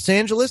 Oregon, Los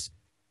Angeles,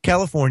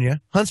 California,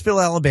 Huntsville,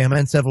 Alabama,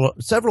 and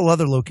several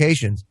other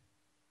locations.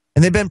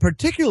 And they've been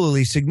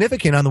particularly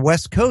significant on the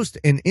West Coast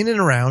and in and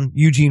around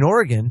Eugene,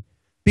 Oregon,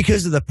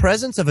 because of the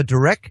presence of a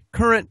direct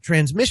current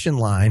transmission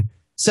line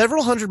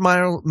several hundred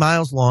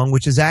miles long,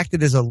 which has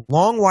acted as a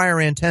long wire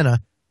antenna,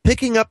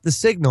 picking up the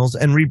signals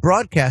and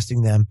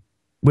rebroadcasting them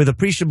with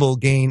appreciable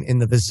gain in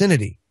the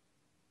vicinity.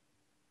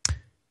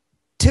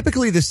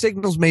 Typically, the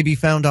signals may be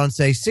found on,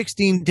 say,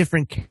 16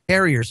 different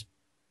carriers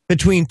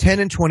between 10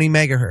 and 20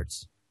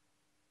 megahertz.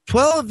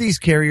 12 of these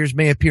carriers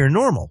may appear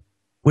normal,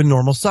 with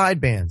normal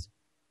sidebands,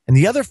 and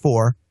the other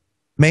 4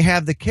 may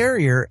have the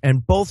carrier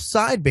and both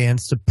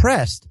sidebands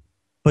suppressed,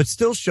 but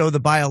still show the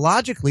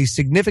biologically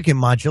significant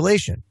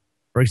modulation,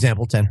 for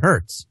example, 10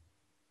 hertz.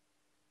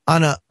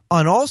 On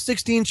all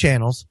 16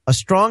 channels, a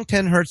strong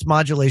 10 hertz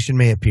modulation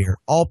may appear,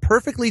 all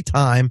perfectly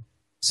timed,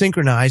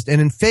 synchronized, and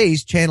in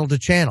phase channel to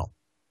channel.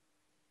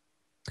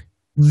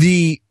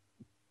 The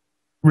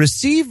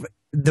received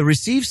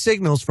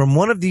signals from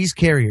one of these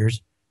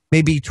carriers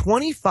may be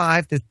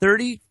 25 to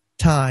 30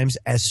 times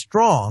as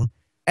strong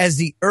as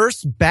the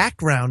Earth's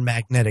background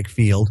magnetic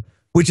field,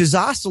 which is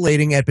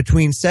oscillating at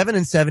between 7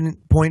 and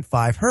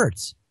 7.5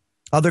 hertz.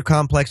 Other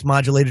complex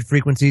modulated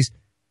frequencies,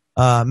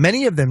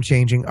 many of them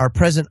changing, are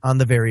present on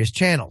the various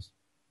channels.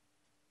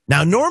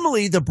 Now,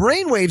 normally, the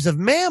brainwaves of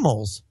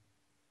mammals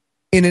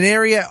in an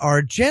area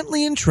are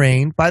gently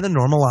entrained by the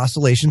normal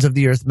oscillations of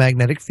the Earth's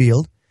magnetic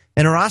field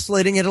and are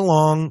oscillating at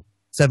along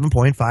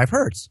 7.5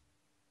 hertz.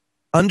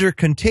 Under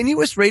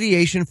continuous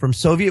radiation from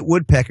Soviet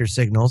woodpecker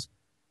signals,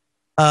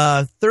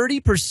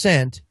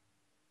 30%,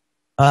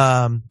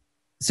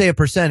 say a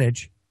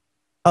percentage,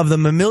 of the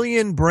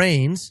mammalian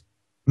brains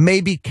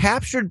may be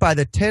captured by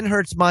the 10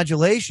 hertz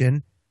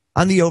modulation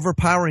on the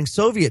overpowering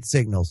Soviet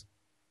signals.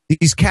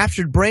 These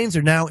captured brains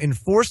are now in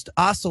forced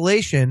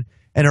oscillation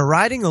and are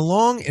riding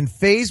along in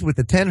phase with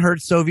the 10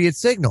 hertz Soviet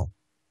signal.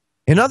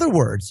 In other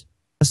words,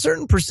 a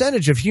certain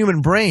percentage of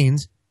human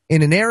brains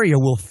in an area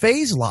will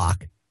phase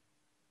lock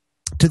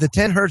to the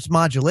 10 hertz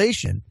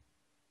modulation,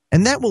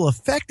 and that will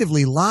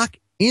effectively lock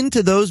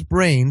into those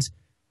brains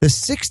the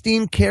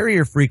 16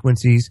 carrier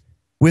frequencies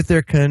with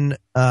their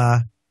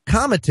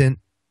concomitant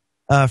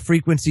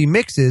frequency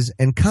mixes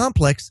and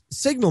complex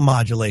signal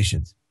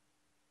modulations.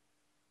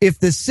 If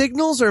the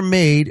signals are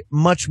made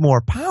much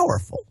more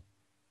powerful,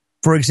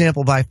 for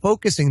example, by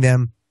focusing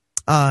them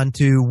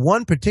onto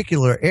one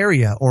particular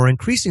area or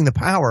increasing the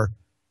power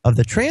of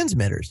the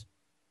transmitters,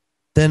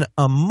 then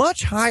a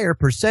much higher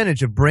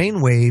percentage of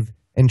brainwave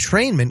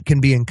entrainment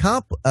can be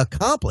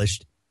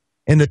accomplished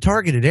in the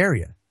targeted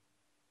area.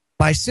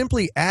 By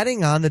simply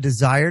adding on the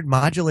desired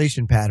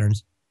modulation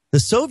patterns,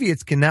 the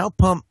Soviets can now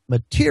pump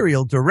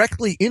material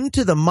directly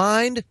into the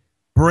mind,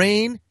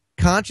 brain,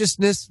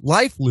 consciousness,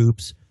 life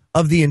loops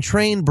of the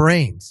entrained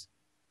brains.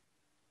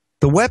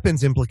 The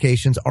weapons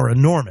implications are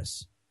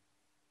enormous.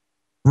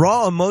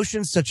 Raw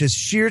emotions such as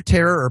sheer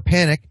terror or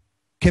panic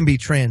can be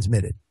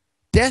transmitted.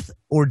 Death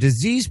or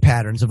disease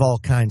patterns of all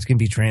kinds can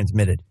be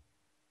transmitted.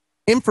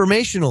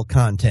 Informational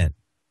content,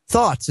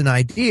 thoughts, and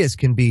ideas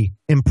can be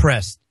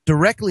impressed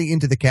directly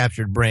into the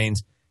captured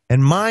brains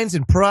and minds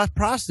and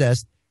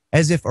processed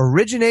as if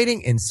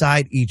originating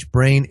inside each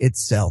brain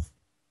itself.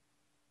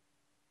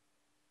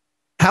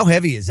 How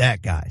heavy is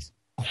that, guys?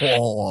 Oh,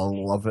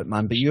 I love it,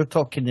 man. But you're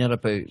talking there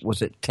about,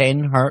 was it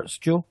 10 hertz,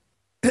 Joe?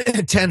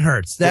 10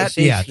 hertz. That,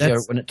 yeah,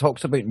 here, when it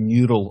talks about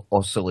neural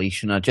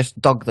oscillation, I just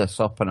dug this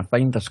up and I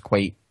find this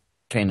quite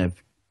kind of,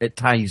 it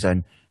ties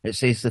in. It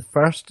says the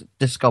first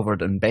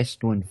discovered and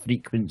best known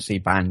frequency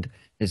band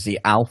is the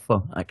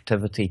alpha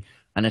activity,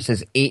 and it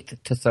says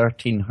 8 to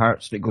 13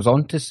 hertz. And it goes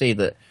on to say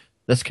that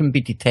this can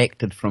be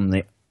detected from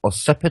the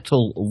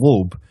occipital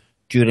lobe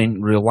during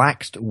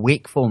relaxed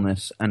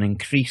wakefulness and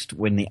increased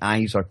when the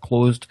eyes are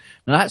closed.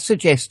 Now that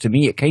suggests to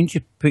me it kind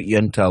of put you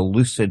into a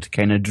lucid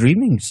kind of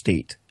dreaming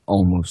state,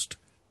 almost.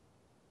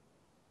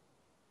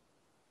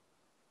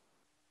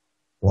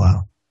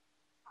 Wow.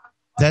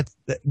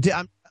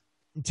 I'm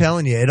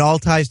telling you, it all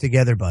ties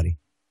together, buddy.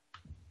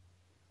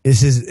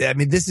 This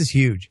is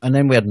huge. And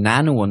then we had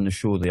Nano on the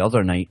show the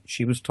other night.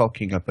 She was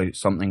talking about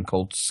something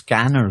called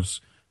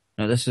scanners.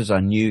 Now this is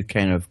a new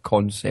kind of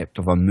concept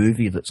of a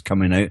movie that's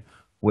coming out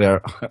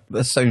where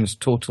this sounds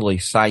totally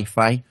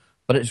sci-fi,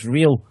 but it's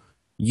real.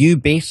 You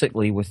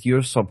basically, with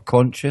your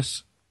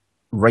subconscious,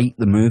 write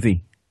the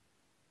movie.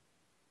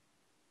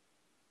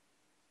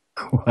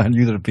 I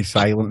knew there'd be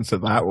silence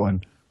at that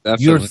one.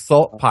 Definitely. Your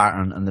thought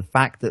pattern and the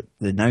fact that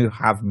they now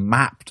have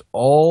mapped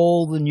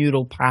all the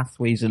neural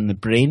pathways in the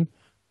brain,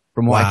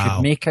 from what I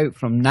could make out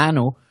from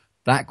Nano,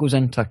 that goes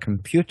into a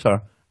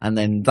computer, and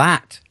then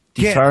that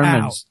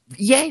determines.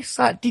 Yes,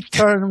 that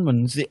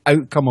determines the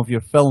outcome of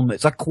your film.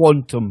 It's a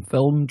quantum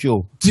film,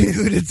 Joe.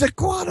 Dude, it's a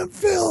quantum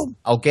film.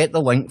 I'll get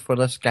the link for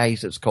this,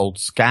 guys. It's called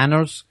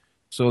Scanners.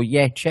 So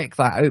yeah, check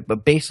that out.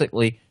 But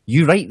basically,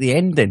 you write the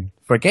ending.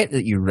 Forget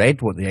that you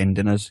read what the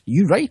ending is.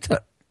 You write it.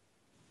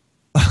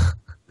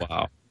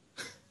 Wow.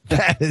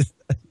 That is,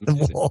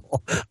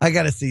 I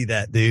got to see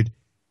that, dude.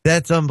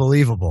 That's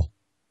unbelievable.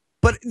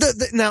 But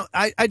now,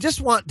 I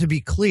just want to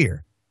be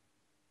clear.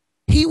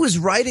 He was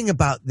writing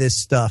about this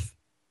stuff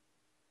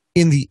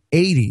in the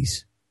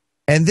 80s,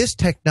 and this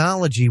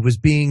technology was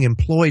being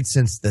employed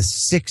since the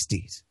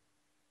 60s.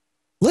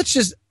 Let's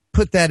just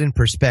put that in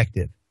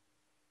perspective.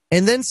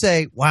 And then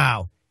say,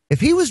 wow, if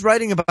he was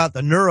writing about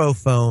the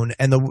neurophone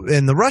and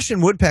the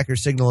Russian woodpecker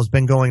signal has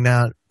been going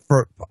down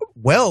for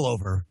well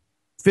over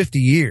 50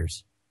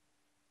 years.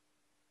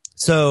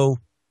 So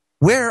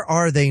where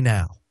are they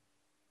now?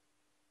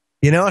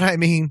 You know what I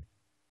mean?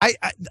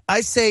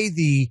 I say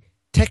the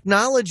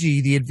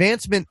technology, the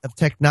advancement of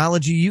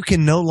technology, you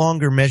can no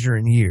longer measure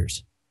in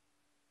years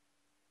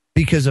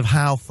because of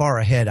how far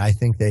ahead I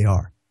think they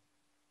are.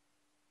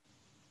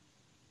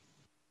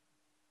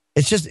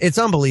 It's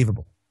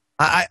unbelievable.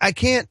 I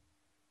can't.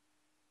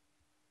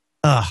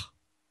 And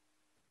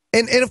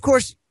of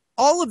course,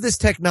 all of this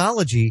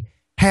technology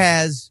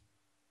has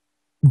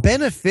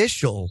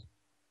beneficial,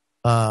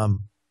 can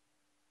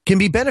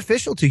be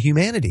beneficial to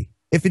humanity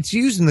if it's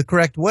used in the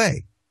correct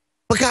way.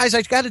 But guys,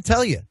 I got to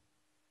tell you,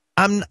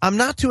 I'm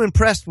not too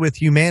impressed with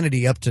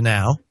humanity up to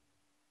now,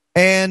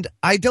 and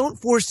I don't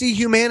foresee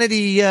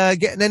humanity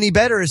getting any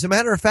better. As a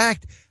matter of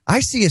fact,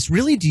 I see us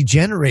really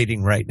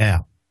degenerating right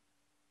now.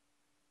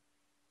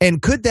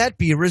 And could that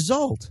be a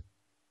result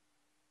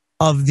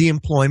of the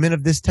employment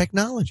of this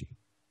technology?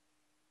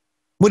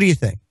 What do you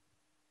think?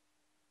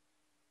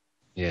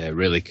 Yeah, it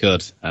really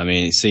could. I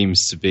mean, it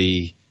seems to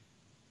be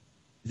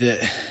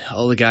that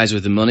all the guys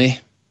with the money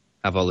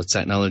have all the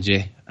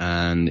technology,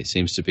 and it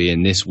seems to be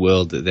in this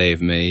world that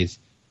they've made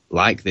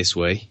like this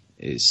way.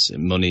 It's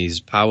money's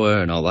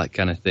power and all that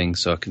kind of thing.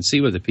 So I can see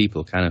where the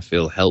people kind of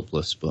feel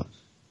helpless, but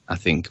I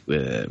think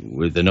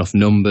with enough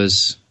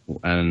numbers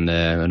and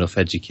enough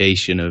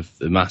education of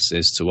the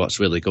masses to what's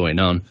really going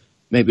on,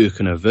 maybe we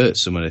can avert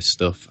some of this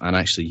stuff and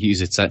actually use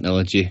the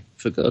technology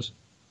for good.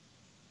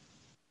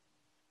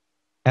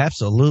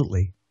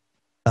 Absolutely.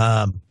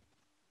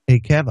 Hey,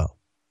 Kevo,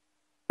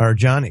 or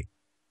Johnny,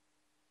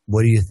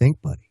 what do you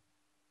think, buddy?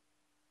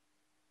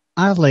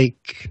 I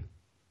like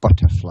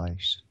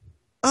butterflies.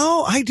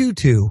 Oh, I do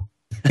too.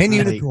 And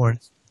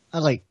unicorns. I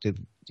like the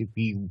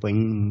wee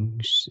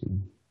wings.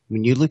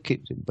 When you look at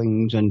the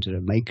wings under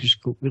a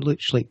microscope, it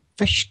looks like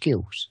fish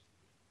scales.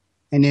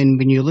 And then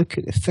when you look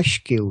at the fish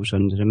scales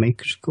under the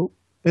microscope,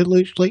 it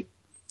looks like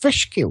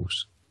fish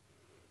scales.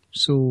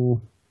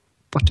 So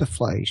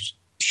butterflies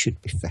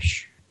should be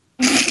fish.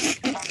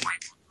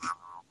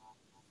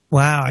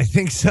 Wow, I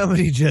think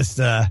somebody just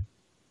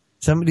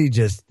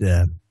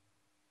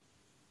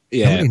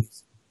yeah,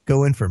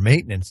 go in for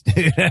maintenance,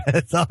 dude.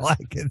 That's all I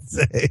can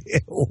say.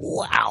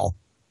 Wow.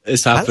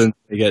 It's happened.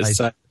 He gets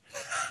sacked.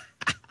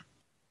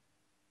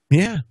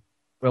 Yeah.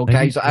 Well,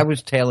 guys, I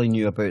was telling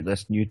you about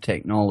this new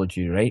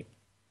technology, right?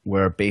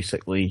 Where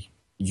basically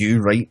you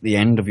write the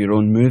end of your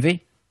own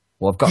movie.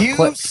 Well, I've got a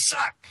clip.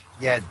 Suck,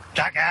 you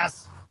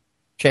jackass.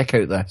 Check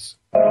out this.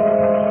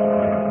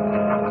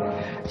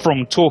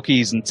 From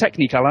talkies and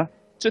Technicolor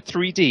to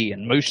 3D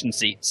and motion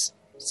seats,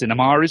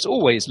 cinema is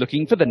always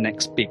looking for the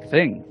next big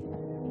thing.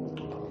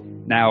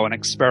 Now, an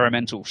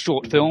experimental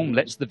short film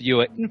lets the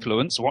viewer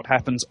influence what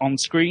happens on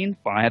screen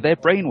via their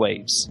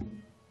brainwaves.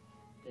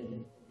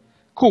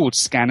 Called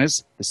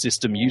Scanners, the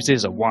system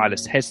uses a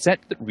wireless headset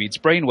that reads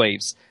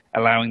brainwaves,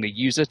 allowing the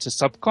user to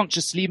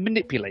subconsciously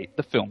manipulate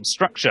the film's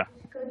structure.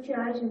 Close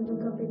your eyes and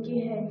look up into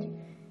your head.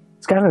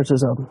 Scanners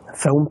is a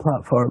film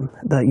platform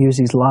that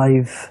uses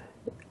live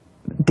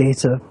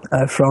data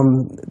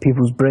from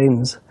people's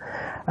brains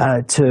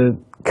to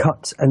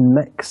cut and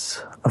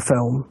mix a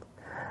film,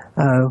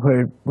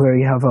 where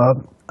you have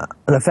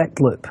an effect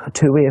loop, a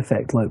two-way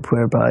effect loop,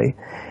 whereby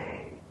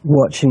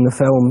watching the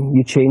film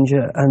you change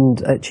it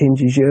and it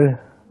changes you.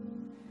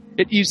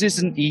 It uses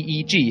an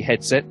EEG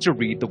headset to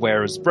read the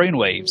wearer's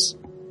brainwaves.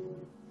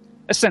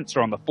 A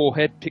sensor on the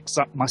forehead picks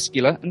up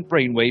muscular and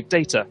brainwave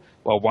data,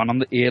 while one on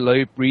the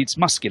earlobe reads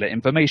muscular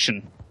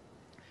information.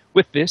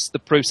 With this, the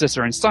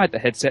processor inside the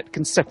headset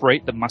can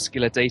separate the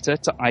muscular data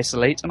to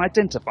isolate and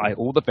identify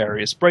all the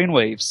various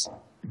brainwaves.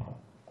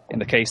 In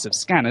the case of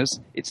Scanners,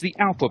 it's the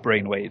alpha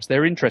brainwaves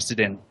they're interested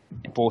in,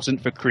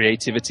 important for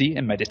creativity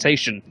and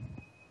meditation.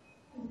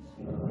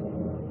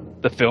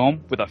 The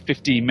film, with a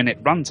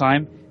 15-minute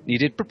runtime,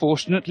 needed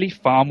proportionately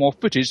far more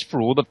footage for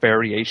all the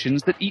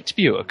variations that each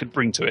viewer could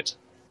bring to it.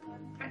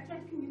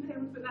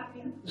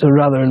 So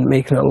rather than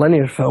making a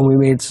linear film, we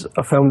made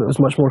a film that was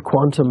much more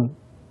quantum,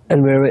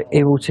 and we were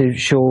able to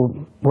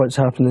show what's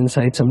happening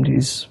inside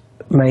somebody's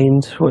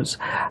mind, what's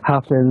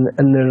happening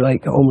in their,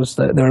 like, almost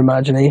their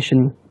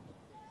imagination.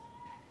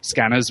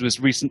 Scanners was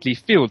recently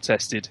field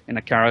tested in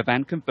a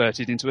caravan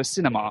converted into a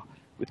cinema,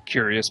 with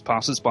curious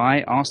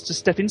passers-by asked to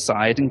step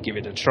inside and give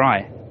it a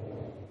try.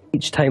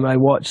 Each time I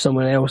watch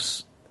someone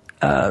else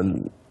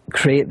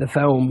create the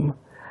film,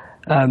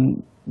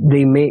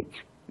 they make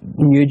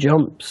new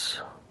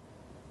jumps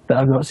that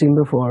I've not seen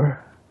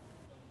before.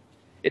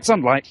 It's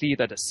unlikely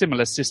that a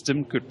similar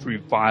system could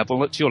prove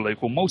viable at your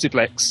local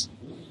multiplex.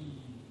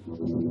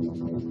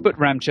 But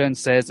Ramchand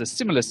says a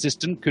similar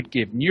system could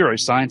give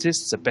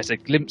neuroscientists a better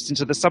glimpse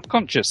into the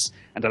subconscious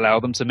and allow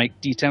them to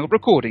make detailed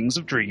recordings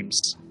of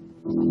dreams.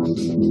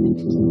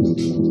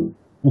 Quantum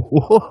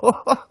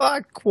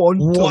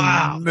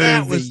wow, movies.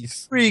 That was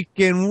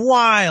freaking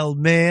wild,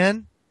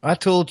 man. I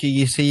told you,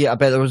 you see, I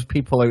bet there was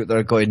people out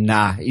there going,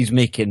 nah, he's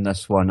making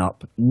this one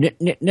up.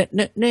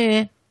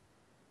 Nah.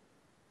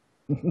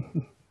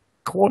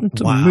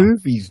 Quantum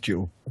movies,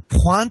 Joe.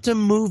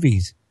 Quantum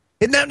movies.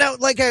 And now,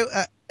 like,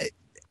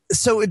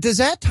 so does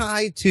that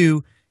tie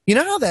to, you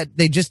know how that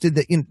they just did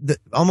the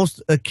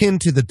almost akin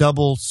to the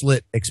double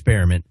slit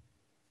experiment?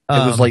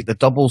 It was like the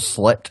double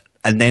slit,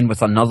 and then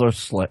with another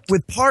slit.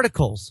 With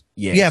particles.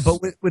 Yes. Yeah,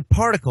 but with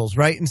particles,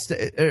 right?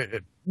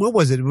 What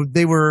was it?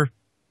 They were,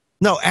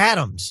 no,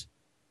 atoms.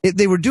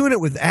 They were doing it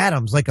with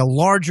atoms, like a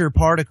larger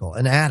particle,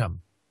 an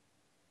atom.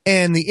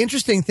 And the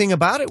interesting thing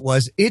about it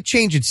was it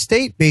changed its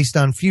state based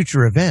on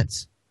future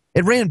events.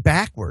 It ran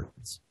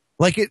backwards.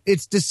 Like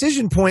its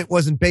decision point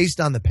wasn't based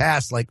on the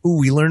past, like, ooh,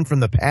 we learned from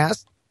the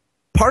past.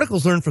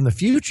 Particles learn from the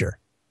future.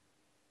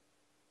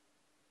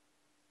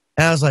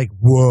 And I was like,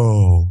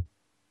 whoa,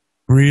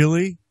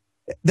 really?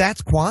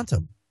 That's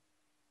quantum.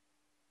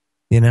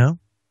 You know?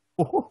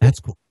 That's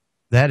cool.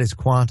 That is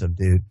quantum,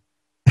 dude.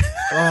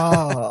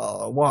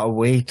 Oh, what a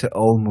way to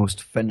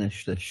almost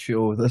finish the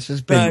show. This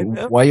has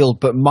been wild.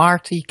 But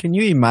Marty, can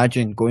you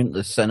imagine going to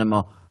the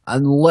cinema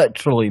and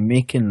literally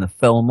making the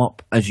film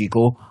up as you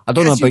go? I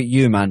don't know about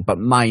you, man, but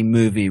my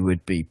movie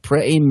would be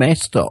pretty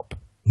messed up.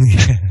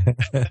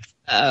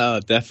 Oh,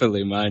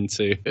 definitely mine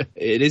too.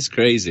 It is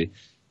crazy,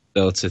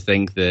 though, to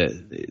think that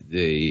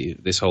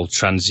this whole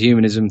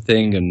transhumanism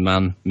thing and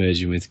man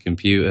merging with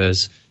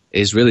computers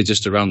is really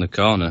just around the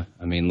corner.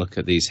 I mean, look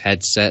at these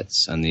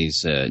headsets and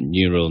these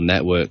neural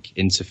network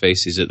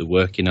interfaces that they're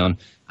working on,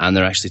 and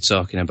they're actually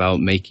talking about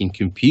making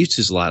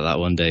computers like that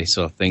one day.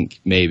 So I think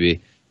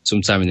maybe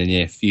sometime in the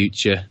near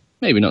future,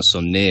 maybe not so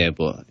near,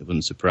 but it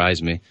wouldn't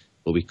surprise me,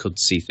 but we could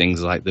see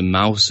things like the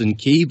mouse and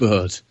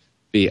keyboard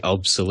be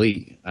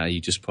obsolete. You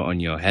just put on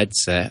your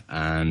headset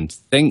and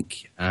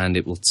think, and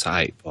it will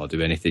type or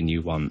do anything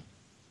you want.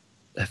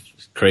 That's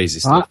crazy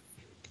stuff.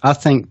 I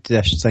think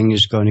this thing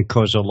is going to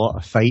cause a lot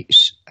of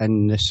fights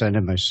in the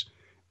cinemas,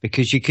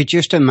 because you could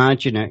just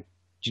imagine it.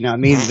 Do you know what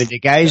I mean? When the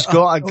guy's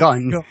got a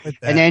gun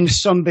and then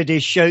somebody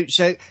shouts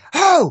out,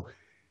 "Oh,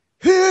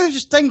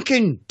 who's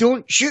thinking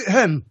don't shoot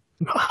him?"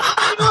 You know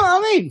what I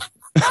mean?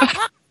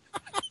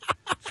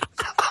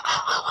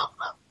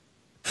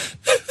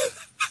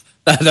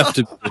 I'd have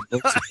to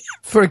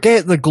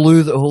forget the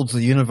glue that holds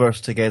the universe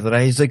together.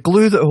 It's the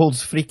glue that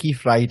holds Freaky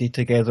Friday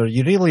together.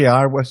 You really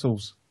are,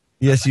 Whistles.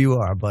 Yes, you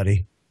are,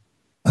 buddy.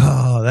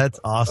 Oh, that's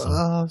awesome.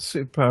 Oh,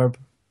 superb.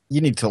 You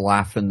need to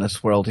laugh in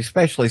this world,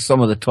 especially some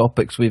of the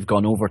topics we've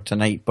gone over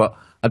tonight. But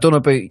I don't know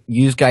about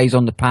you guys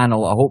on the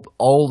panel. I hope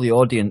all the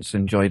audience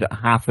enjoyed it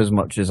half as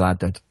much as I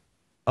did.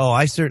 Oh,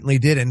 I certainly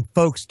did. And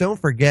folks,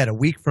 don't forget, a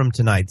week from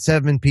tonight,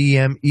 7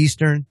 p.m.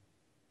 Eastern,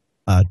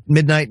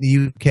 midnight in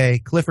the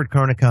UK, Clifford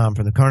Carnicom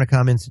from the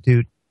Carnicom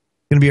Institute.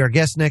 Going to be our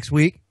guest next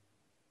week.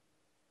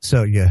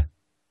 So you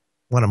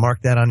want to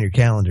mark that on your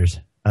calendars.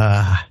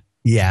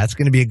 Yeah, it's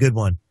going to be a good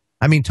one.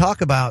 I mean,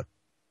 talk about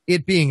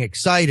it being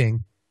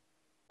exciting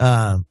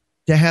to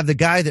have the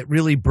guy that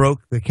really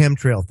broke the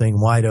chemtrail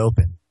thing wide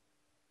open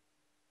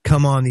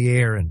come on the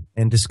air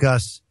and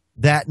discuss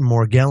that and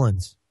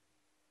Morgellons,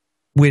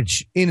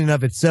 which in and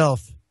of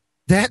itself,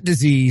 that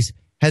disease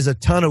has a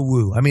ton of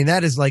woo. I mean,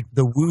 that is like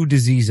the woo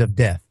disease of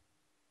death.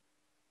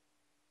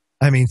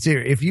 I mean,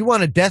 seriously, if you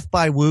want a death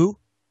by woo,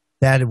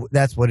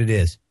 that's what it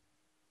is.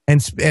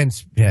 And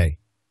hey,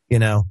 you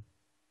know,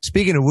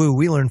 speaking of woo,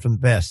 we learn from the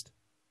best.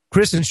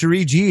 Chris and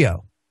Cherie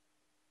Geo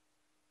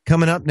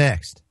coming up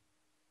next.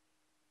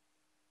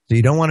 So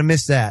you don't want to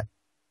miss that.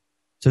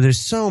 So there's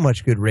so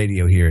much good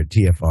radio here at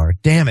TFR.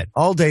 Damn it,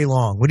 all day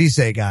long. What do you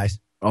say, guys?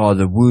 Oh,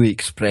 the Woo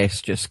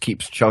Express just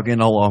keeps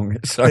chugging along.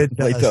 It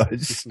certainly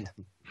does.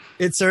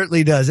 It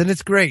certainly does. And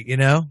it's great, you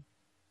know?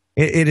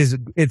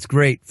 It's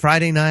great.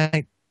 Friday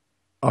night.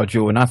 Oh,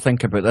 Joe, when I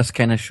think about this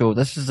kind of show,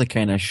 this is the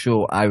kind of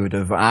show I would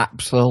have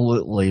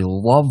absolutely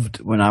loved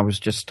when I was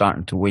just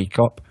starting to wake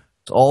up.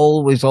 It's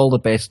always all the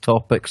best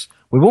topics.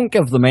 We won't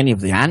give them any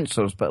of the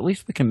answers, but at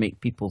least we can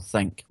make people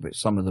think about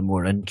some of the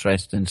more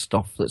interesting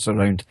stuff that's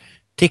around.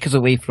 Take us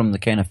away from the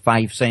kind of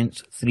 5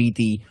 cents,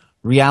 3D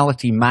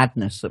reality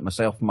madness that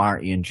myself,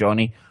 Marty, and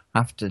Johnny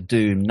have to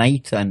do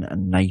night in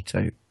and night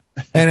out.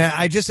 And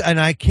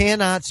I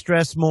cannot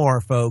stress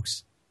more,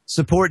 folks.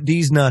 Support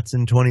D's Nuts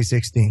in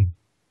 2016.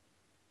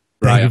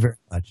 Thank you very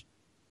much.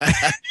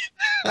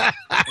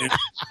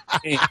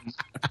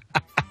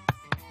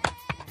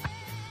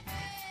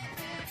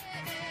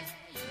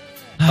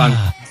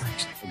 Fun,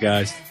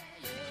 guys.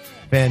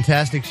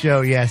 Fantastic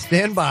show. Yeah,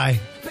 stand by.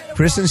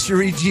 Chris and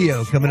Cherie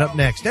Geo coming up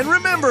next. And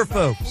remember,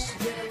 folks,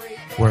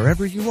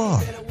 wherever you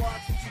are,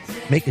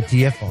 make a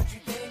TFR.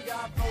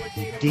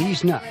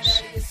 D's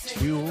Nuts.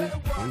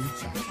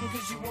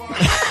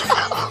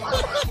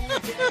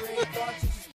 215.